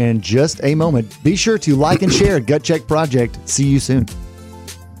here in just a moment. Be sure to like and share Gut Check Project. See you soon.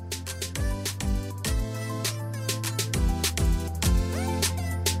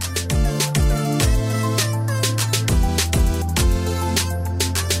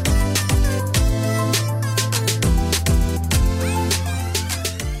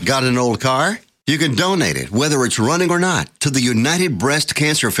 Got an old car? You can donate it, whether it's running or not, to the United Breast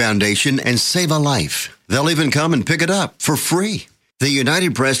Cancer Foundation and save a life. They'll even come and pick it up for free. The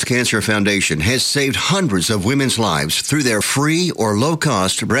United Breast Cancer Foundation has saved hundreds of women's lives through their free or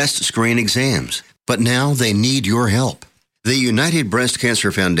low-cost breast screen exams. But now they need your help. The United Breast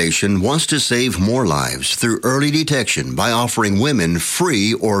Cancer Foundation wants to save more lives through early detection by offering women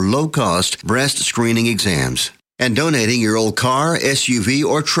free or low-cost breast screening exams. And donating your old car, SUV,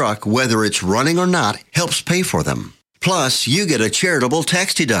 or truck, whether it's running or not, helps pay for them. Plus, you get a charitable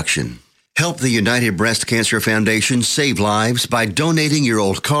tax deduction. Help the United Breast Cancer Foundation save lives by donating your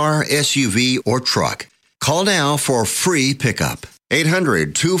old car, SUV, or truck. Call now for free pickup.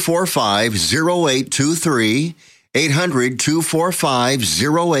 800-245-0823.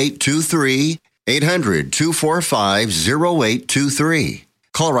 800-245-0823. 800-245-0823.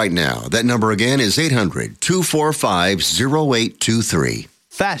 Call right now. That number again is 800-245-0823.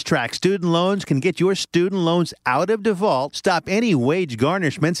 Fast Track Student Loans can get your student loans out of default, stop any wage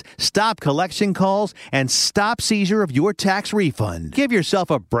garnishments, stop collection calls, and stop seizure of your tax refund. Give yourself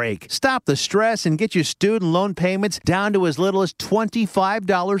a break. Stop the stress and get your student loan payments down to as little as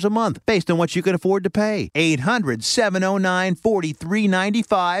 $25 a month based on what you can afford to pay.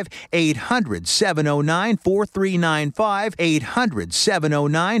 800-709-4395. 800-709-4395.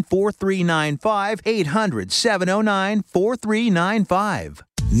 800-709-4395. 800-709-4395.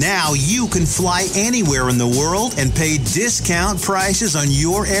 Now you can fly anywhere in the world and pay discount prices on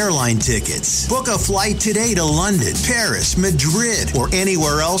your airline tickets. Book a flight today to London, Paris, Madrid, or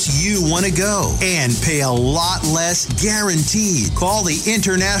anywhere else you want to go and pay a lot less guaranteed. Call the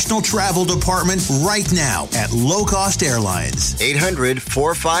International Travel Department right now at Low Cost Airlines.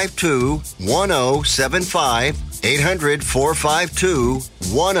 800-452-1075.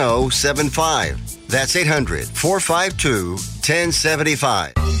 800-452-1075. That's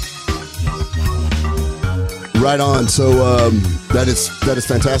 800-452-1075. Right on. So that is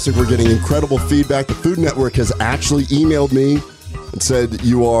fantastic. We're getting incredible feedback. The Food Network has actually emailed me and said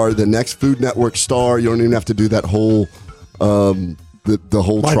you are the next Food Network star. You don't even have to do that whole the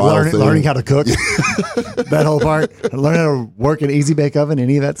whole like trial thing. Learning how to cook. That whole part. Learn how to work an Easy Bake Oven,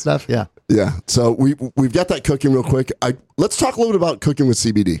 any of that stuff. Yeah. Yeah. So we've got that cooking real quick. Let's talk a little bit about cooking with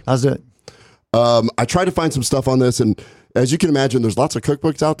CBD. How's it? I tried to find some stuff on this, and as you can imagine, there's lots of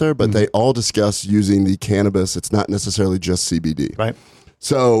cookbooks out there, but they all discuss using the cannabis. It's not necessarily just CBD. Right.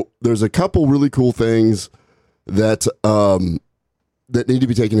 So there's a couple really cool things that that need to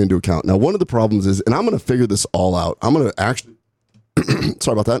be taken into account. Now, one of the problems is, and I'm going to figure this all out. I'm going to actually,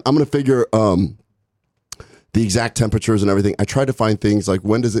 sorry about that. I'm going to figure the exact temperatures and everything. I tried to find things like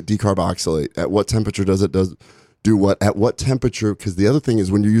when does it decarboxylate? At what temperature does it do what? At what temperature? Because the other thing is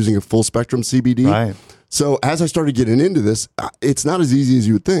when you're using a full spectrum CBD. Right. So as I started getting into this, it's not as easy as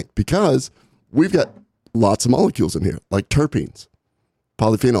you would think because we've got lots of molecules in here, like terpenes,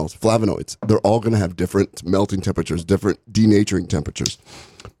 polyphenols, flavonoids. They're all going to have different melting temperatures, different denaturing temperatures.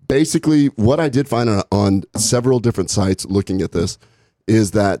 Basically, what I did find on several different sites looking at this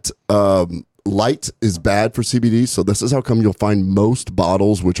is that light is bad for CBD, so this is how come you'll find most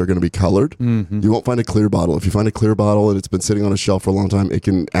bottles which are going to be colored. Mm-hmm. You won't find a clear bottle. If you find a clear bottle and it's been sitting on a shelf for a long time, it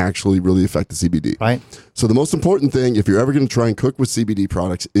can actually really affect the CBD. Right. So the most important thing, if you're ever going to try and cook with CBD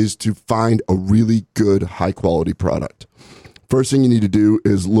products, is to find a really good, high-quality product. First thing you need to do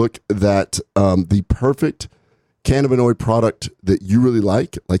is look at the perfect cannabinoid product that you really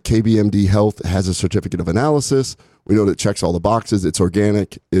like KBMD Health has a certificate of analysis. We know that it checks all the boxes. It's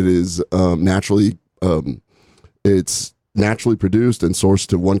organic. It is naturally produced and sourced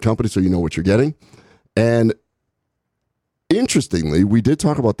to one company, so you know what you're getting. And interestingly, we did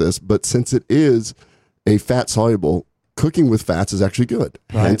talk about this, but since it is a fat soluble, cooking with fats is actually good.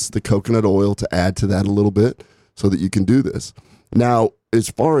 Right. Hence the coconut oil to add to that a little bit so that you can do this. Now, as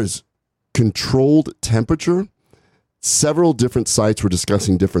far as controlled temperature, several different sites were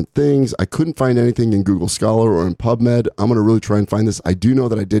discussing different things. I couldn't find anything in Google Scholar or in PubMed. I'm going to really try and find this. I do know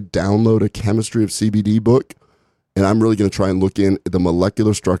that I did download a Chemistry of CBD book, and I'm really going to try and look in the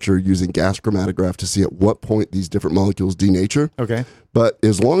molecular structure using gas chromatograph to see at what point these different molecules denature. Okay. But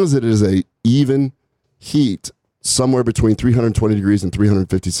as long as it is a even heat, somewhere between 320 degrees and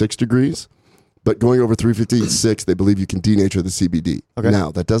 356 degrees, but going over 356, they believe you can denature the CBD. Okay.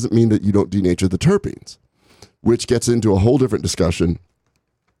 Now, that doesn't mean that you don't denature the terpenes, which gets into a whole different discussion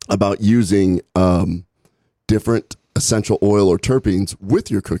about using different essential oil or terpenes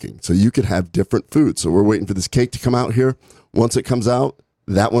with your cooking. So you could have different foods. So we're waiting for this cake to come out here. Once it comes out,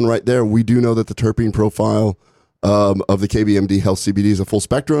 that one right there, we do know that the terpene profile of the KBMD Health CBD is a full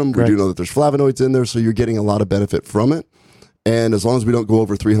spectrum. Correct. We do know that there's flavonoids in there, so you're getting a lot of benefit from it. And as long as we don't go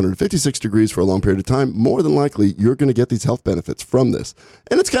over 356 degrees for a long period of time, more than likely, you're going to get these health benefits from this.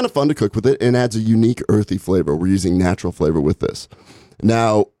 And it's kind of fun to cook with it and adds a unique earthy flavor. We're using natural flavor with this.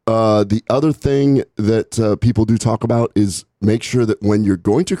 Now, the other thing that people do talk about is make sure that when you're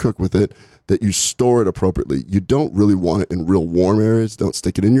going to cook with it, that you store it appropriately. You don't really want it in real warm areas. Don't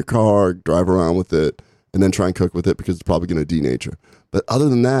stick it in your car, drive around with it, and then try and cook with it because it's probably going to denature. But other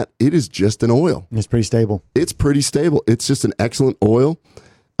than that, it is just an oil. It's pretty stable. It's pretty stable. It's just an excellent oil.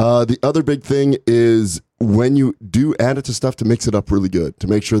 The other big thing is when you do add it to stuff, to mix it up really good, to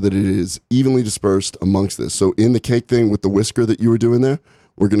make sure that it is evenly dispersed amongst this. So in the cake thing with the whisker that you were doing there,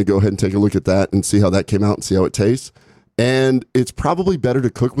 we're going to go ahead and take a look at that and see how that came out and see how it tastes. And it's probably better to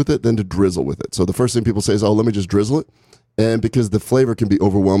cook with it than to drizzle with it. So the first thing people say is, oh, let me just drizzle it. And because the flavor can be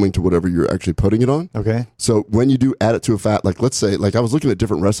overwhelming to whatever you're actually putting it on. Okay. So when you do add it to a fat, like let's say, like I was looking at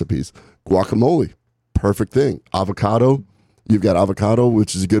different recipes, guacamole, perfect thing. Avocado, you've got avocado,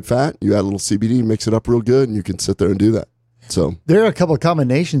 which is a good fat. You add a little CBD, mix it up real good, and you can sit there and do that. So there are a couple of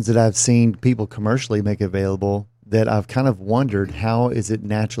combinations that I've seen people commercially make available that I've kind of wondered, how is it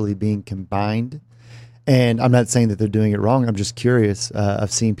naturally being combined? And I'm not saying that they're doing it wrong. I'm just curious.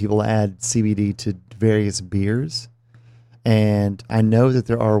 I've seen people add CBD to various beers. And I know that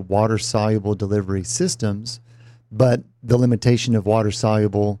there are water-soluble delivery systems, but the limitation of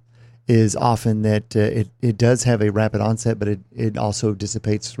water-soluble is often that it does have a rapid onset, but it also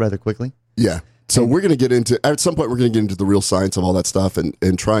dissipates rather quickly. Yeah. So we're going to get into, at some point, we're going to get into the real science of all that stuff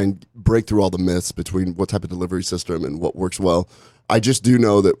and try and break through all the myths between what type of delivery system and what works well. I just do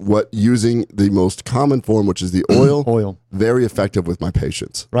know that using the most common form, which is the oil, very effective with my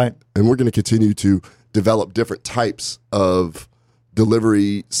patients. Right. And we're going to continue to develop different types of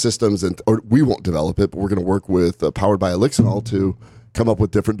delivery systems, or we won't develop it, but we're going to work with Powered by Elixinol to come up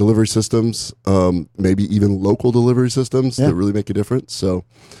with different delivery systems, maybe even local delivery systems that really make a difference. So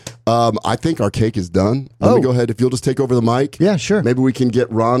I think our cake is done. Let me go ahead. If you'll just take over the mic. Yeah, sure. Maybe we can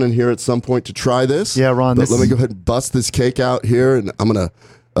get Ron in here at some point to try this. Yeah, Ron. But let me go ahead and bust this cake out here, and I'm going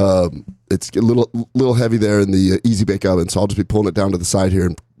to, it's a little heavy there in the Easy Bake Oven, so I'll just be pulling it down to the side here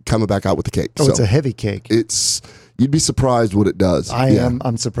and coming back out with the cake. Oh, so it's a heavy cake. You'd be surprised what it does.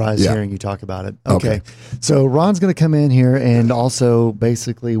 I'm surprised hearing you talk about it. Okay. So Ron's going to come in here and also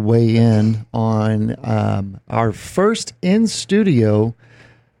basically weigh in on our first in-studio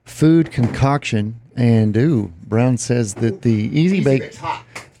food concoction. And Brown says that the Easy Bake,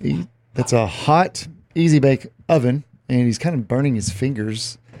 that's a hot Easy Bake oven, and he's kind of burning his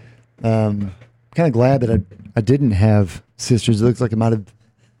fingers. Kind of glad that I didn't have sisters. It looks like I might have,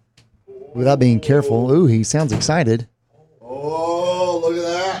 without being careful. Ooh, he sounds excited. Oh, look at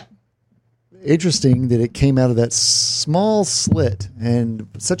that. Interesting that it came out of that small slit and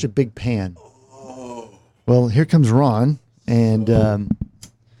such a big pan. Well, here comes Ron, and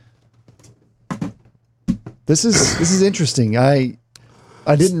this is interesting. I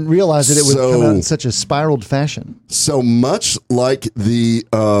didn't realize that it would come out in such a spiraled fashion. So much like the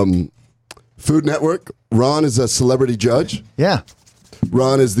Food Network, Ron is a celebrity judge. Yeah.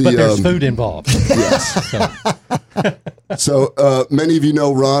 Ron is the. But there's food involved. Yes. So many of you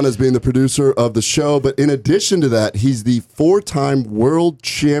know Ron as being the producer of the show, but in addition to that, he's the 4-time world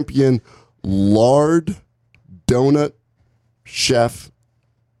champion lard donut chef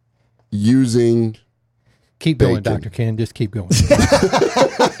using. Keep bacon. going, Dr. Ken. Just keep going.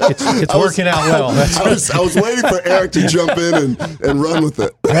 it's working out well. I was waiting for Eric to jump in and run with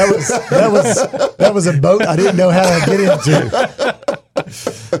it. That was a boat I didn't know how to get into.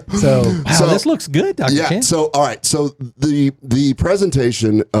 So this looks good, Dr. Ken. So all right. So the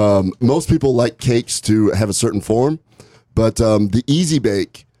presentation. Most people like cakes to have a certain form, but the Easy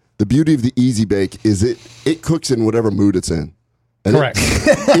Bake. The beauty of the Easy Bake is it cooks in whatever mood it's in. And correct.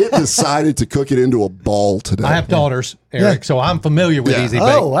 It decided to cook it into a ball today. I have daughters, Eric, so I'm familiar with Easy Bake.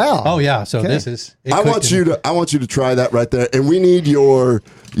 Oh wow. Oh yeah. So this is. I want you to try that right there, and we need your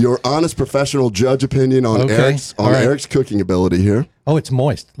honest professional judge opinion on Eric's cooking ability here. Oh, it's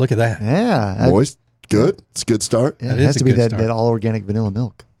moist. Look at that. Yeah. Moist. Good. It's a good start. Yeah, it has to be that all organic vanilla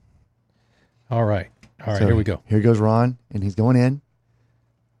milk. All right. So here we go. Here goes Ron, and he's going in.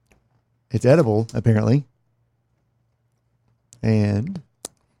 It's edible, apparently. And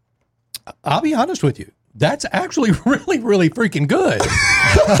I'll be honest with you. That's actually really, really freaking good.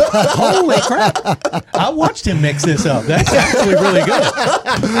 Holy crap. I watched him mix this up. That's actually really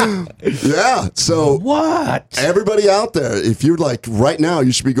good. Yeah. So what? Everybody out there, if you're like right now,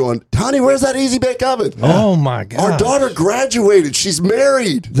 you should be going, honey, where's that Easy Bake Oven? Oh my God. Our daughter graduated. She's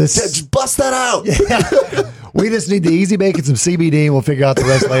married. Just bust that out. Yeah. We just need the Easy Bake and some CBD, and we'll figure out the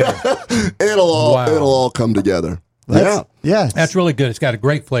rest later. It'll all come together. Yeah. That's really good. It's got a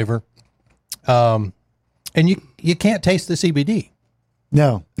great flavor. And you can't taste the CBD.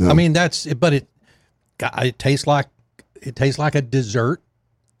 No. I mean, it tastes like a dessert.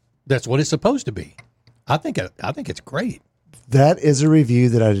 That's what it's supposed to be. I think it's great. That is a review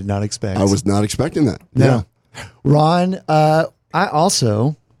that I did not expect. I was not expecting that. No. Yeah. Ron, I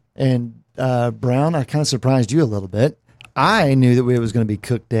also, and Brown, I kind of surprised you a little bit. I knew that it was going to be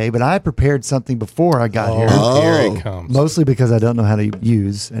cook day, but I prepared something before I got here. Here it comes. Mostly because I don't know how to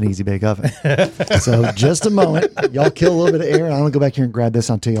use an Easy Bake Oven. So just a moment. Y'all kill a little bit of air, and I'm going to go back here and grab this.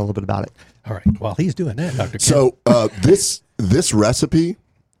 I'll tell you a little bit about it. All right. While he's doing that, Dr. Ken. So this recipe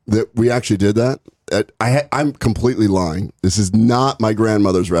that we actually did that, I'm completely lying. This is not my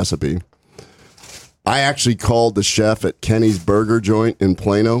grandmother's recipe. I actually called the chef at Kenny's Burger Joint in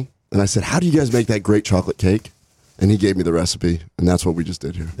Plano, and I said, how do you guys make that great chocolate cake? And he gave me the recipe, and that's what we just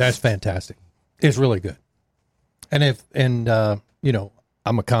did here. That's fantastic. It's really good. And I'm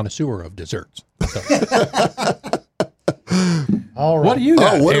a connoisseur of desserts. So. All right. What do you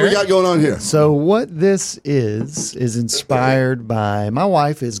got, what do we got going on here? So what this is inspired by, my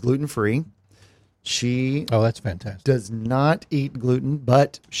wife is gluten-free. She that's fantastic. Does not eat gluten,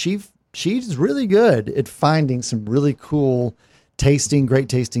 but she's really good at finding some really cool great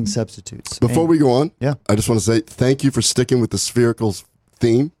tasting substitutes. Before we go on, yeah, I just want to say thank you for sticking with the spherical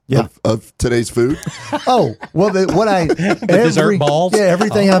theme of today's food. Oh, well, dessert balls? Yeah,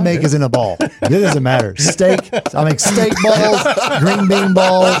 everything I make is in a ball. It doesn't matter. Steak, I make steak balls, green bean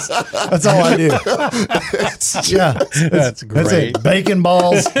balls. That's all I do. That's great. That's it. Bacon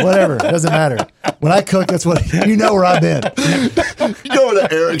balls, whatever. It doesn't matter. When I cook, that's what, you know where I've been. You go to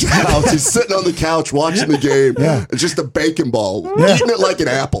Eric's house, he's sitting on the couch watching the game. Yeah. It's just a bacon ball, eating it like an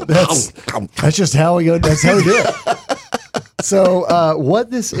apple. That's just how we go. That's how we do it. So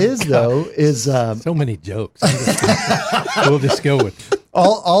what this is, though, is... so many jokes. We'll just go with it.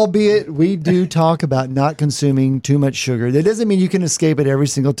 Albeit we do talk about not consuming too much sugar. That doesn't mean you can escape it every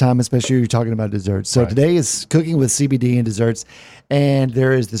single time, especially if you're talking about desserts. So today is cooking with CBD and desserts, and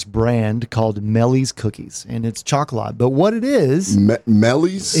there is this brand called Melly's Cookies, and it's chocolate. But what it is...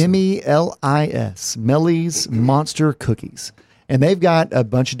 Melly's? Melis. Melly's Monster Cookies. And they've got a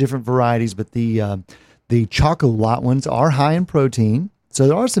bunch of different varieties, but the chocolate ones are high in protein. So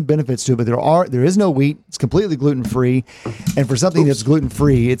there are some benefits to it, but there is no wheat. It's completely gluten-free. And for something that's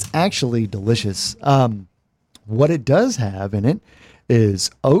gluten-free, it's actually delicious. What it does have in it is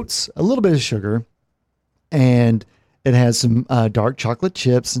oats, a little bit of sugar, and it has some dark chocolate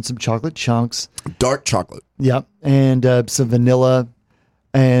chips and some chocolate chunks. Dark chocolate. Yep. And some vanilla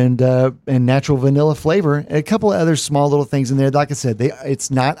and natural vanilla flavor, and a couple of other small little things in there. Like I said,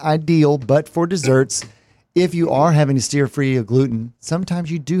 it's not ideal, but for desserts, if you are having to steer free of gluten, sometimes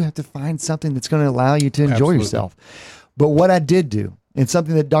you do have to find something that's going to allow you to enjoy yourself. But what I did do, and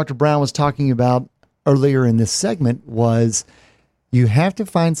something that Dr. Brown was talking about earlier in this segment, was you have to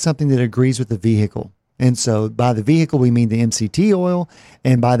find something that agrees with the vehicle. And so by the vehicle, we mean the MCT oil.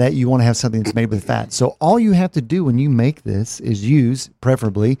 And by that, you want to have something that's made with fat. So all you have to do when you make this is use,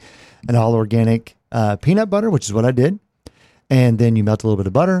 preferably, an all organic peanut butter, which is what I did. And then you melt a little bit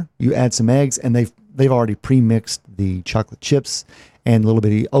of butter, you add some eggs, and they've already pre-mixed the chocolate chips and a little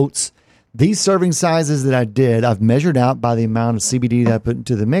bit of oats. These serving sizes that I did, I've measured out by the amount of CBD that I put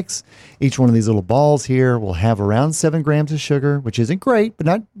into the mix. Each one of these little balls here will have around 7 grams of sugar, which isn't great,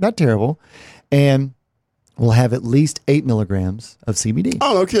 but not terrible. And we'll have at least 8 milligrams of CBD.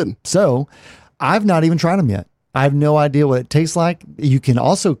 Oh, no kidding. So I've not even tried them yet. I have no idea what it tastes like. You can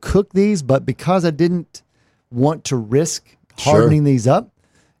also cook these, but because I didn't want to risk hardening these up.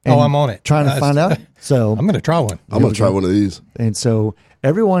 I'm on it. Trying to find out. So I'm going to try one. I'm going to try one of these. And so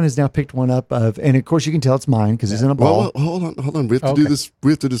everyone has now picked one up and of course you can tell it's mine because it's in a ball. Well, hold on. We have to do this.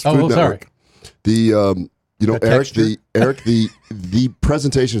 We have to do this Food Network. Sorry. The Eric, the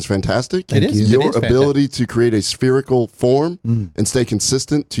presentation is fantastic. It is. Your ability to create a spherical form and stay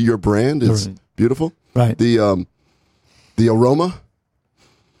consistent to your brand is beautiful. Right. The aroma,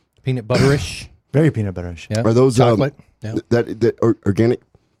 peanut butterish. Very peanut butterish. Yeah. Are those chocolate? That organic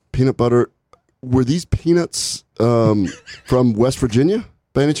peanut butter? Were these peanuts from West Virginia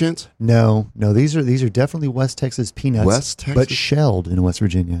by any chance? No. These are definitely West Texas peanuts. West Texas, but shelled in West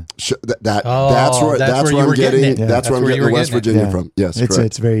Virginia. That's where I'm getting it. That's where I'm getting the West Virginia from. Yes,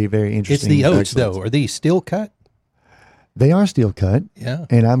 it's very, very interesting. It's the oats though. Are these steel cut? They are steel cut. Yeah.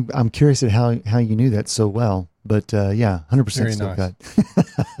 And I'm curious at how you knew that so well. But 100% steel cut.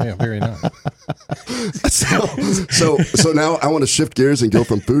 Yeah, very nice. So now I want to shift gears and go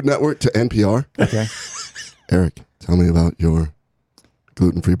from Food Network to NPR. Okay. Eric, tell me about your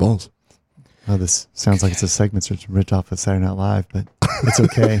gluten-free balls. Oh, this sounds like it's a segment that's ripped off of Saturday Night Live, but it's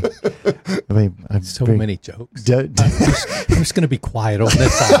okay. I mean, many jokes. I'm just going to be quiet on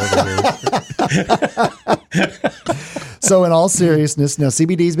this side over here. So in all seriousness, now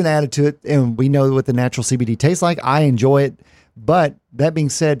CBD has been added to it, and we know what the natural CBD tastes like. I enjoy it. But that being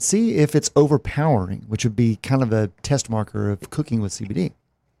said, see if it's overpowering, which would be kind of a test marker of cooking with CBD.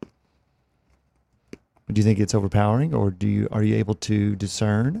 Do you think it's overpowering, or are you able to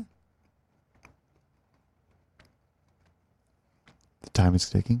discern? The time is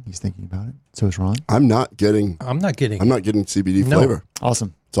ticking. He's thinking about it. So is Ron. I'm not getting CBD flavor.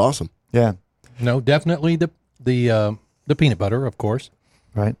 Awesome. It's awesome. Yeah. No, definitely the peanut butter, of course.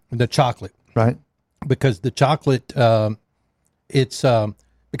 Right. The chocolate. Right. Because the chocolate, it's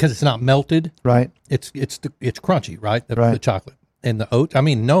because it's not melted. Right. It's crunchy, right? The chocolate and the oat. I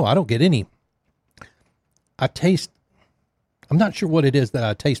mean, no, I don't get any. I'm not sure what it is that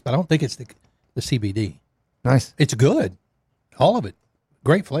I taste, but I don't think it's the CBD. Nice. It's good. All of it.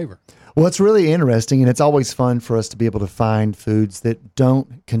 Great flavor. Well, it's really interesting, and it's always fun for us to be able to find foods that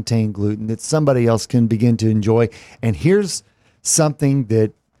don't contain gluten that somebody else can begin to enjoy. And here's something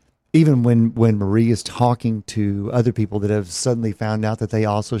that even when Marie is talking to other people that have suddenly found out that they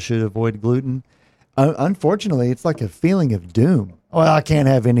also should avoid gluten, unfortunately, it's like a feeling of doom. Oh, I can't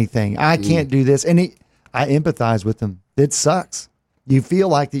have anything. I can't do this. And I empathize with them. It sucks. You feel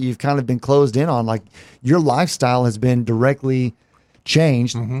like that you've kind of been closed in on, like your lifestyle has been directly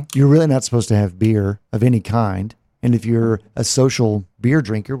changed. Mm-hmm. You're really not supposed to have beer of any kind. And if you're a social beer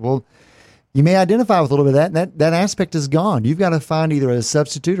drinker, well, you may identify with a little bit of that. And that aspect is gone. You've got to find either a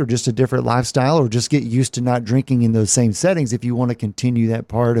substitute or just a different lifestyle, or just get used to not drinking in those same settings if you want to continue that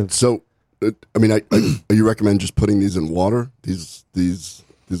part of. So, I mean, you recommend just putting these in water, these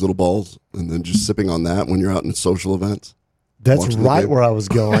little balls, and then just sipping on that when you're out in social events? That's right where I was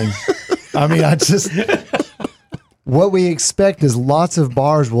going. I mean, what we expect is lots of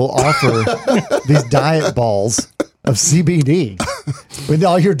bars will offer these diet balls of CBD when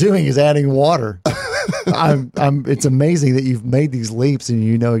all you're doing is adding water. It's amazing that you've made these leaps and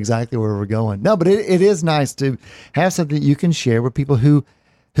you know exactly where we're going. No, but it is nice to have something that you can share with people who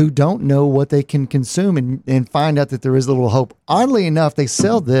don't know what they can consume and find out that there is a little hope. Oddly enough, they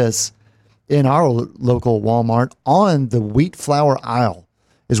sell this in our local Walmart on the wheat flour aisle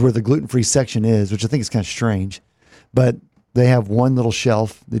is where the gluten-free section is, which I think is kind of strange. But they have one little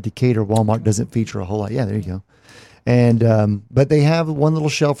shelf. The Decatur Walmart doesn't feature a whole lot. Yeah, there you go. And but they have one little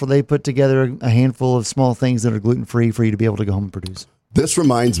shelf where they put together a handful of small things that are gluten-free for you to be able to go home and produce. This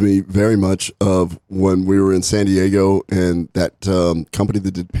reminds me very much of when we were in San Diego and that company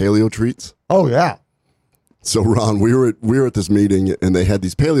that did paleo treats. Oh, yeah. So, Ron, we were at this meeting and they had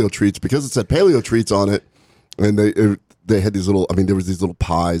these paleo treats because it said paleo treats on it. And they had these little, there was these little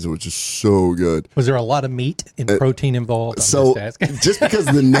pies. It was just so good. Was there a lot of meat and protein involved? So just because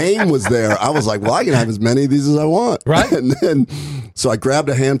the name was there, I was like, well, I can have as many of these as I want. Right. And then, so I grabbed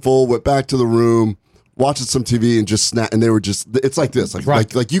a handful, went back to the room, watching some TV and just snack, and they were just, it's like this,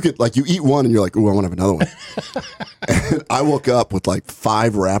 like you eat one and you're like, ooh, I want to have another one. And I woke up with like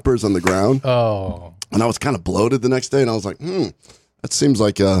 5 wrappers on the ground. Oh. And I was kind of bloated the next day, and I was like, that seems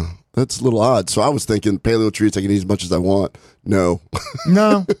like that's a little odd. So I was thinking paleo treats, I can eat as much as I want. No,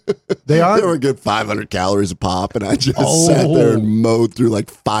 they were a good 500 calories a pop, and I just sat there and mowed through like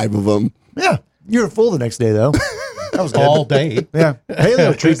 5 of them. Yeah, you were full the next day though. That was good. All day. Yeah,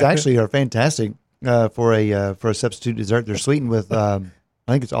 paleo treats actually are fantastic for a substitute dessert. They're sweetened with I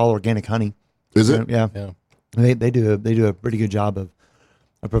think it's all organic honey. Is it? Yeah. They do a pretty good job of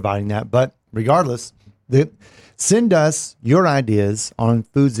providing that. But regardless, send us your ideas on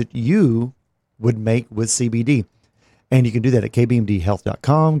foods that you would make with CBD. And you can do that at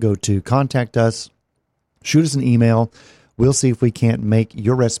kbmdhealth.com. Go to contact us, shoot us an email. We'll see if we can't make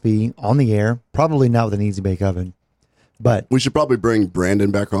your recipe on the air. Probably not with an Easy Bake Oven. But we should probably bring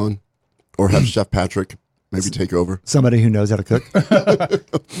Brandon back on or have Chef Patrick maybe take over. Somebody who knows how to cook.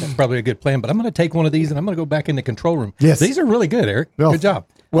 That's probably a good plan. But I'm going to take one of these and I'm going to go back in the control room. Yes. These are really good, Eric. Well, good job.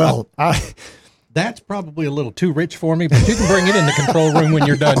 Well, that's probably a little too rich for me, but you can bring it in the control room when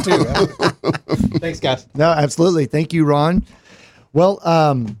you're done too. Thanks, guys. No, absolutely. Thank you, Ron. Well,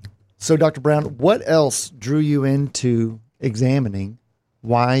 so Dr. Brown, what else drew you into examining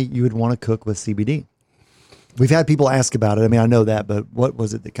why you would want to cook with CBD? We've had people ask about it. I mean, I know that, but what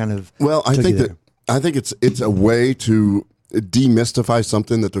was it that kind of I think it's a way to demystify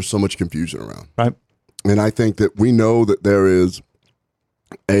something that there's so much confusion around. Right. And I think that we know that there is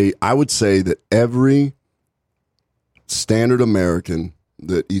I would say that every standard American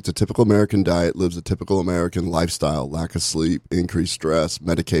that eats a typical American diet, lives a typical American lifestyle, lack of sleep, increased stress,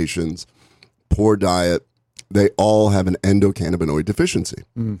 medications, poor diet, they all have an endocannabinoid deficiency.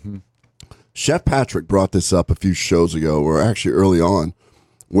 Mm-hmm. Chef Patrick brought this up a few shows ago, or actually early on,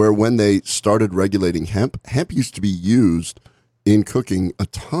 where when they started regulating hemp used to be used in cooking a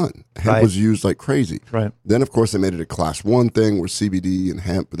ton. Hemp was used like crazy. Right. Then, of course, they made it a class 1 thing where CBD and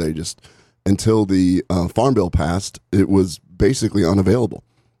hemp, they just, until the Farm Bill passed, it was basically unavailable.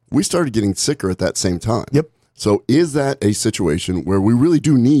 We started getting sicker at that same time. Yep. So is that a situation where we really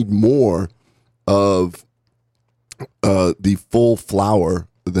do need more of the full flower,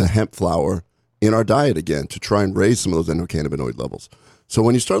 the hemp flower, in our diet again to try and raise some of those endocannabinoid levels? So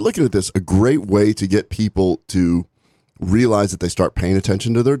when you start looking at this, a great way to get people to realize that they start paying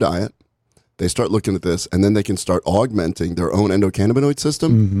attention to their diet, they start looking at this, and then they can start augmenting their own endocannabinoid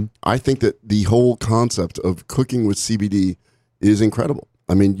system. Mm-hmm. I think that the whole concept of cooking with CBD is incredible.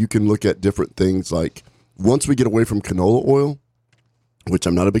 I mean, you can look at different things like once we get away from canola oil, which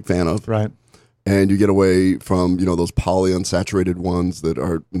I'm not a big fan of, right, and you get away from, those polyunsaturated ones that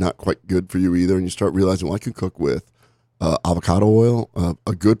are not quite good for you either, and you start realizing, well, I can cook with avocado oil,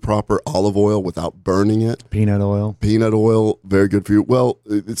 a good proper olive oil without burning it. Peanut oil, very good for you. Well,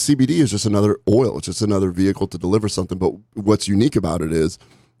 CBD is just another oil. It's just another vehicle to deliver something. But what's unique about it is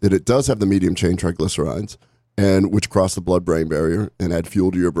that it does have the medium chain triglycerides, and which cross the blood-brain barrier and add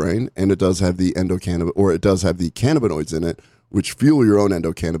fuel to your brain. And it does have the cannabinoids in it, which fuel your own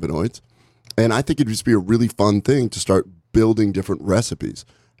endocannabinoids. And I think it'd just be a really fun thing to start building different recipes.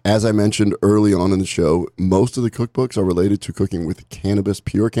 As I mentioned early on in the show, most of the cookbooks are related to cooking with cannabis,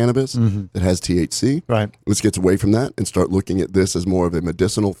 pure cannabis that has THC. Right. Let's get away from that and start looking at this as more of a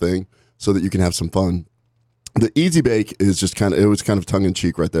medicinal thing so that you can have some fun. The Easy Bake is just it was kind of tongue in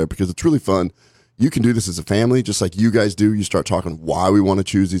cheek right there because it's really fun. You can do this as a family, just like you guys do. You start talking why we want to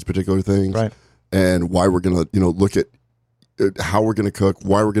choose these particular things, right, and why we're going to, look at how we're going to cook,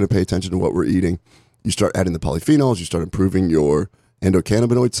 why we're going to pay attention to what we're eating. You start adding the polyphenols, you start improving your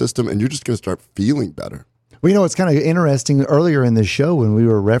endocannabinoid system, and you're just going to start feeling better. Well, it's kind of interesting. Earlier in the show when we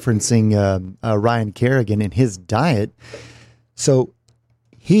were referencing Ryan Kerrigan and his diet, so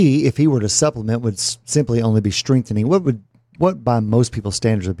if he were to supplement, would simply only be strengthening. What by most people's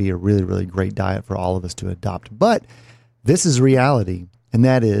standards would be a really, really great diet for all of us to adopt. But this is reality, and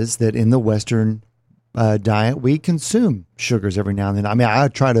that is that in the Western diet, we consume sugars every now and then. I mean, I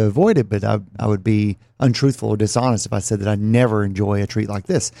try to avoid it, but I would be untruthful or dishonest if I said that I never enjoy a treat like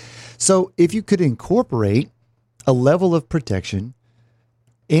this. So if you could incorporate a level of protection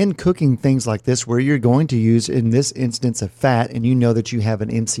in cooking things like this, where you're going to use, in this instance, a fat, and you know that you have an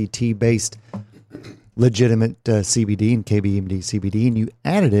MCT-based legitimate CBD and KBMD CBD, and you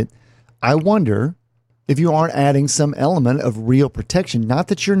added it, I wonder if you aren't adding some element of real protection. Not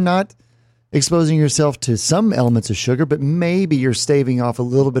that you're not exposing yourself to some elements of sugar, but maybe you're staving off a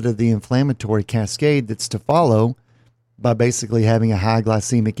little bit of the inflammatory cascade that's to follow by basically having a high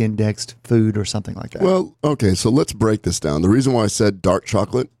glycemic indexed food or something like that. Well, okay, so let's break this down. The reason why I said dark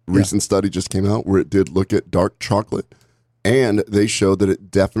chocolate, recent study just came out where it did look at dark chocolate, and they showed that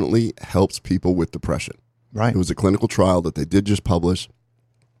it definitely helps people with depression. Right. It was a clinical trial that they did just publish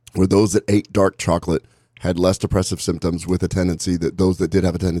where those that ate dark chocolate had less depressive symptoms with a tendency that those that did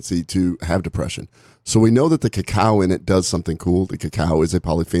have a tendency to have depression. So we know that the cacao in it does something cool. The cacao is a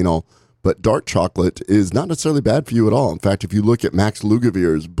polyphenol, but dark chocolate is not necessarily bad for you at all. In fact, if you look at Max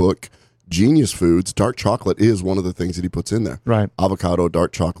Lugavere's book, Genius Foods, dark chocolate is one of the things that he puts in there. Right. Avocado,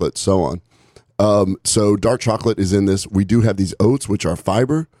 dark chocolate, so on. So dark chocolate is in this. We do have these oats, which are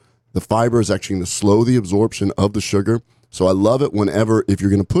fiber. The fiber is actually going to slow the absorption of the sugar. So I love it whenever, if you're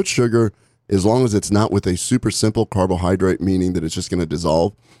going to put sugar, as long as it's not with a super simple carbohydrate, meaning that it's just going to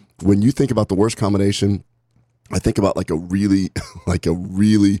dissolve. When you think about the worst combination, I think about like a really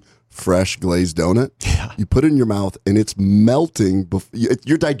fresh glazed donut. Yeah. You put it in your mouth and it's melting.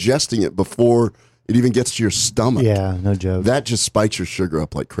 You're digesting it before it even gets to your stomach. Yeah, no joke. That just spikes your sugar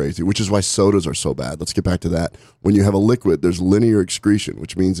up like crazy, which is why sodas are so bad. Let's get back to that. When you have a liquid, there's linear excretion,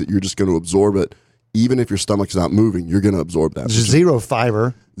 which means that you're just going to absorb it. Even if your stomach's not moving, you're going to absorb that. Zero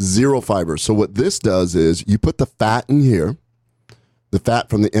fiber. Zero fiber. So what this does is you put the fat in here, the fat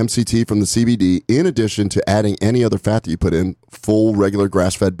from the MCT, from the CBD, in addition to adding any other fat that you put in, full regular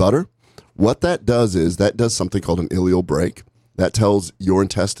grass-fed butter. What that does is that does something called an ileal brake. That tells your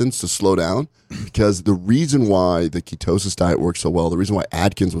intestines to slow down, because the reason why the ketosis diet works so well, the reason why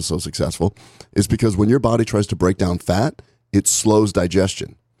Atkins was so successful, is because when your body tries to break down fat, it slows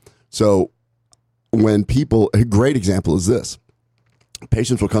digestion. So when people, a great example is this.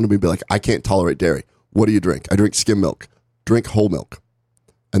 Patients will come to me and be like, I can't tolerate dairy. What do you drink? I drink skim milk. Drink whole milk.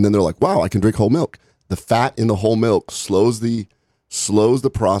 And then they're like, wow, I can drink whole milk. The fat in the whole milk slows the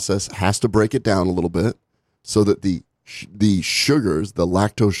process, has to break it down a little bit so that the sugars, the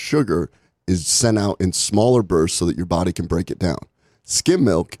lactose sugar, is sent out in smaller bursts so that your body can break it down. Skim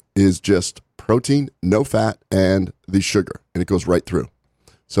milk is just protein, no fat, and the sugar, and it goes right through.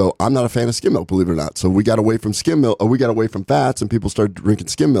 So I'm not a fan of skim milk, believe it or not. So we got away from skim milk, or we got away from fats, and people started drinking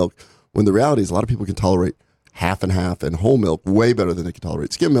skim milk, when the reality is a lot of people can tolerate half and half and whole milk way better than they can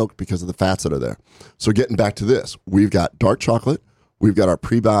tolerate skim milk because of the fats that are there. So getting back to this, we've got dark chocolate, we've got our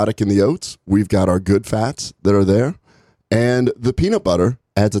prebiotic in the oats, we've got our good fats that are there, and the peanut butter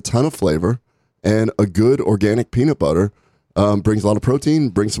adds a ton of flavor, and a good organic peanut butter brings a lot of protein,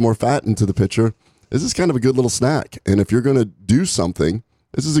 brings some more fat into the picture. This is kind of a good little snack, and if you're going to do something,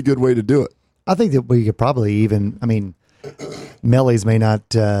 this is a good way to do it. I think that we could probably even, Mellies may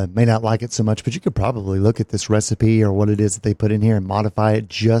not like it so much, but you could probably look at this recipe or what it is that they put in here and modify it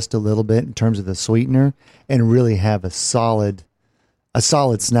just a little bit in terms of the sweetener, and really have a solid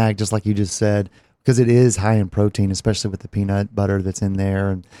snack, just like you just said, because it is high in protein, especially with the peanut butter that's in there.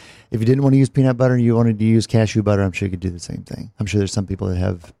 And if you didn't want to use peanut butter and you wanted to use cashew butter, I'm sure you could do the same thing. I'm sure there's some people that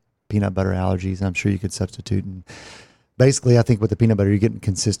have peanut butter allergies, and I'm sure you could substitute. And basically, I think with the peanut butter, you're getting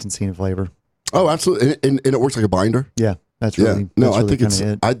consistency and flavor. Oh, absolutely. And it works like a binder? Yeah, that's really, no, that's I think it's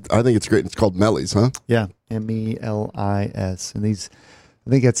it. I think it's great. It's called Mellies, huh? Yeah, MELIS. And I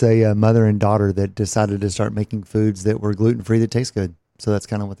think it's a mother and daughter that decided to start making foods that were gluten-free that taste good. So that's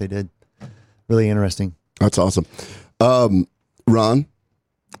kind of what they did. Really interesting. That's awesome. Ron?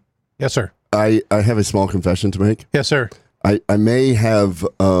 Yes, sir. I have a small confession to make. Yes, sir. I may have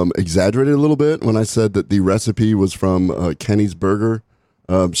exaggerated a little bit when I said that the recipe was from Kenny's Burger.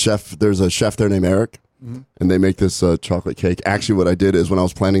 Chef, there's a chef there named Eric, and they make this chocolate cake. Actually, what I did is when I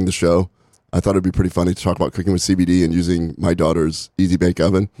was planning the show, I thought it'd be pretty funny to talk about cooking with CBD and using my daughter's Easy Bake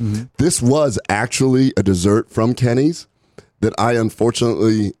Oven. Mm-hmm. This was actually a dessert from Kenny's that I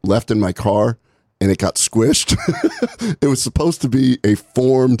unfortunately left in my car, and it got squished. It was supposed to be a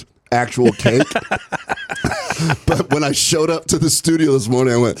formed actual cake. But when I showed up to the studio this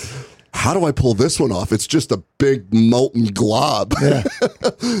morning, I went, how do I pull this one off? It's just a big molten glob. Yeah.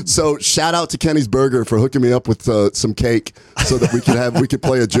 So shout out to Kenny's Burger for hooking me up with some cake so that we could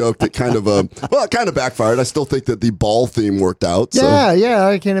play a joke that kind of it kind of backfired. I still think that the ball theme worked out. So. Yeah,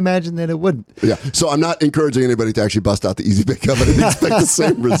 I can't imagine that it wouldn't. Yeah, so I'm not encouraging anybody to actually bust out the Easy Bake Oven and expect the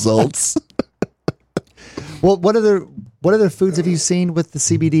same results. Well, what other foods have you seen with the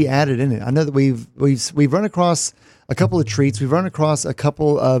CBD added in it? I know that we've run across a couple of treats. We've run across a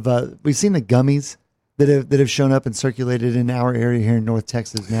couple of we've seen the gummies that have shown up and circulated in our area here in North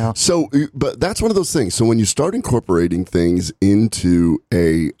Texas now. So, but that's one of those things. So when you start incorporating things into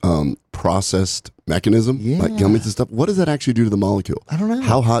a processed mechanism, like gummies and stuff, what does that actually do to the molecule? I don't know.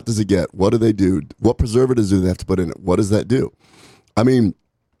 How hot does it get? What do they do? What preservatives do they have to put in it? What does that do? I mean,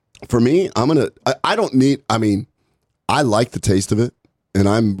 for me, I I like the taste of it, and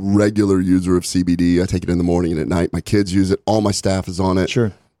I'm a regular user of CBD. I take it in the morning and at night. My kids use it. All my staff is on it.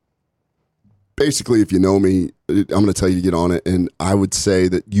 Sure. Basically, if you know me, I'm going to tell you to get on it. And I would say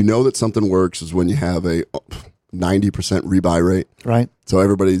that you know that something works is when you have a 90% rebuy rate. Right. So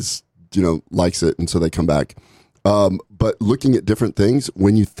everybody's, likes it, and so they come back. But looking at different things,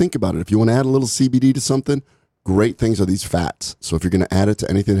 when you think about it, if you want to add a little CBD to something, great things are these fats. So if you're going to add it to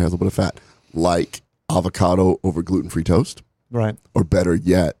anything that has a little bit of fat, like avocado over gluten-free toast. Right. Or better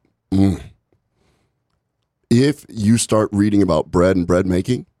yet, if you start reading about bread and bread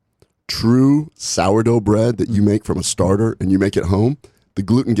making, true sourdough bread that you make from a starter and you make at home, the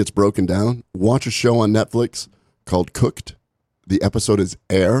gluten gets broken down. Watch a show on Netflix called Cooked. The episode is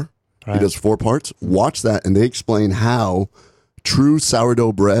Air. Right. He does 4 parts. Watch that, and they explain how true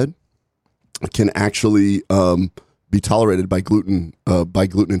sourdough bread can actually be tolerated by gluten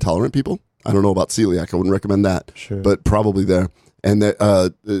intolerant people. I don't know about celiac. I wouldn't recommend that, sure. But probably there. And that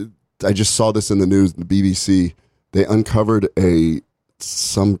I just saw this in the news, the BBC. They uncovered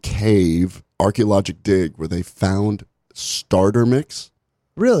some cave archaeologic dig where they found starter mix.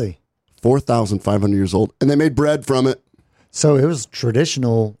 Really? 4,500 years old, and they made bread from it. So it was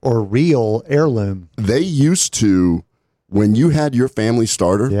traditional or real heirloom. They used to, when you had your family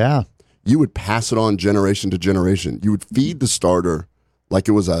starter, yeah, you would pass it on generation to generation. You would feed the starter like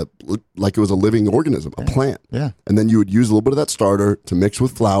it was a living organism, a plant. Yeah. And then you would use a little bit of that starter to mix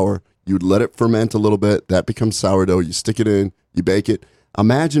with flour. You would let it ferment a little bit. That becomes sourdough. You stick it in, you bake it.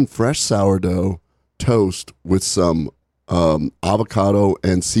 Imagine fresh sourdough toast with some avocado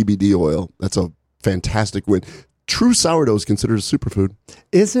and CBD oil. That's a fantastic win. True sourdough is considered a superfood.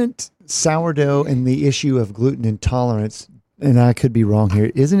 Isn't sourdough and the issue of gluten intolerance, and I could be wrong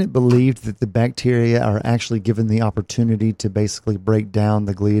here, isn't it believed that the bacteria are actually given the opportunity to basically break down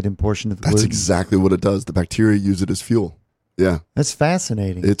the gliadin portion of the gluten? That's exactly what it does. The bacteria use it as fuel. Yeah. That's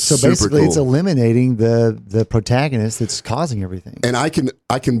fascinating. It's so super basically cool. It's eliminating the protagonist that's causing everything. And I can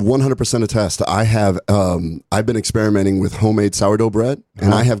 100% attest. I have I've been experimenting with homemade sourdough bread,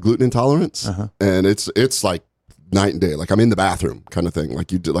 and I have gluten intolerance, and it's like night and day. Like I'm in the bathroom kind of thing.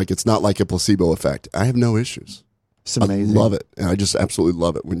 Like it's not like a placebo effect. I have no issues. It's amazing. I love it. And I just absolutely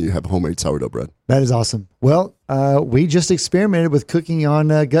love it when you have homemade sourdough bread. That is awesome. Well, we just experimented with cooking on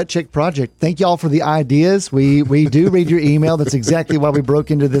Gut Check Project. Thank you all for the ideas. We do read your email. That's exactly why we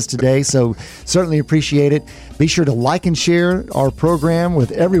broke into this today. So certainly appreciate it. Be sure to like and share our program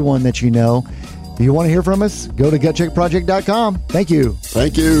with everyone that you know. If you want to hear from us, go to gutcheckproject.com. Thank you.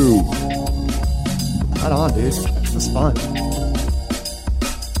 Thank you. Right on, dude. It was fun.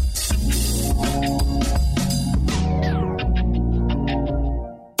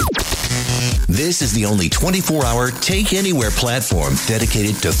 This is the only 24-hour Take Anywhere platform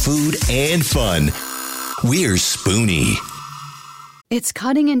dedicated to food and fun. We're Spoonie. It's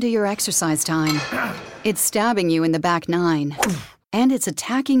cutting into your exercise time. It's stabbing you in the back nine. And it's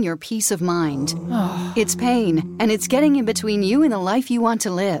attacking your peace of mind. It's pain, and it's getting in between you and the life you want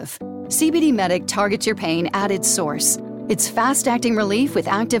to live. CBD Medic targets your pain at its source. It's fast-acting relief with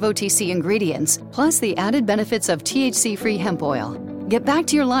active OTC ingredients, plus the added benefits of THC-free hemp oil. Get back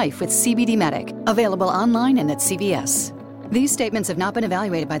to your life with CBD Medic, available online and at CVS. These statements have not been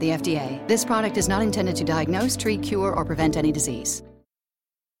evaluated by the FDA. This product is not intended to diagnose, treat, cure, or prevent any disease.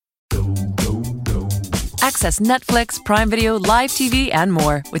 Access Netflix, Prime Video, live TV, and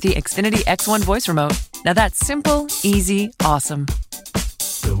more with the Xfinity X1 voice remote. Now that's simple, easy, awesome.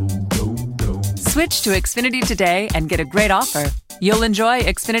 Switch to Xfinity today and get a great offer. You'll enjoy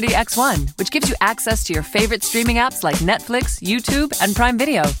Xfinity X1, which gives you access to your favorite streaming apps like Netflix, YouTube, and Prime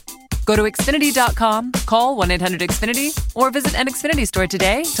Video. Go to Xfinity.com, call 1-800-XFINITY, or visit an Xfinity store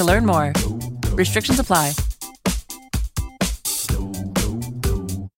today to learn more. Restrictions apply.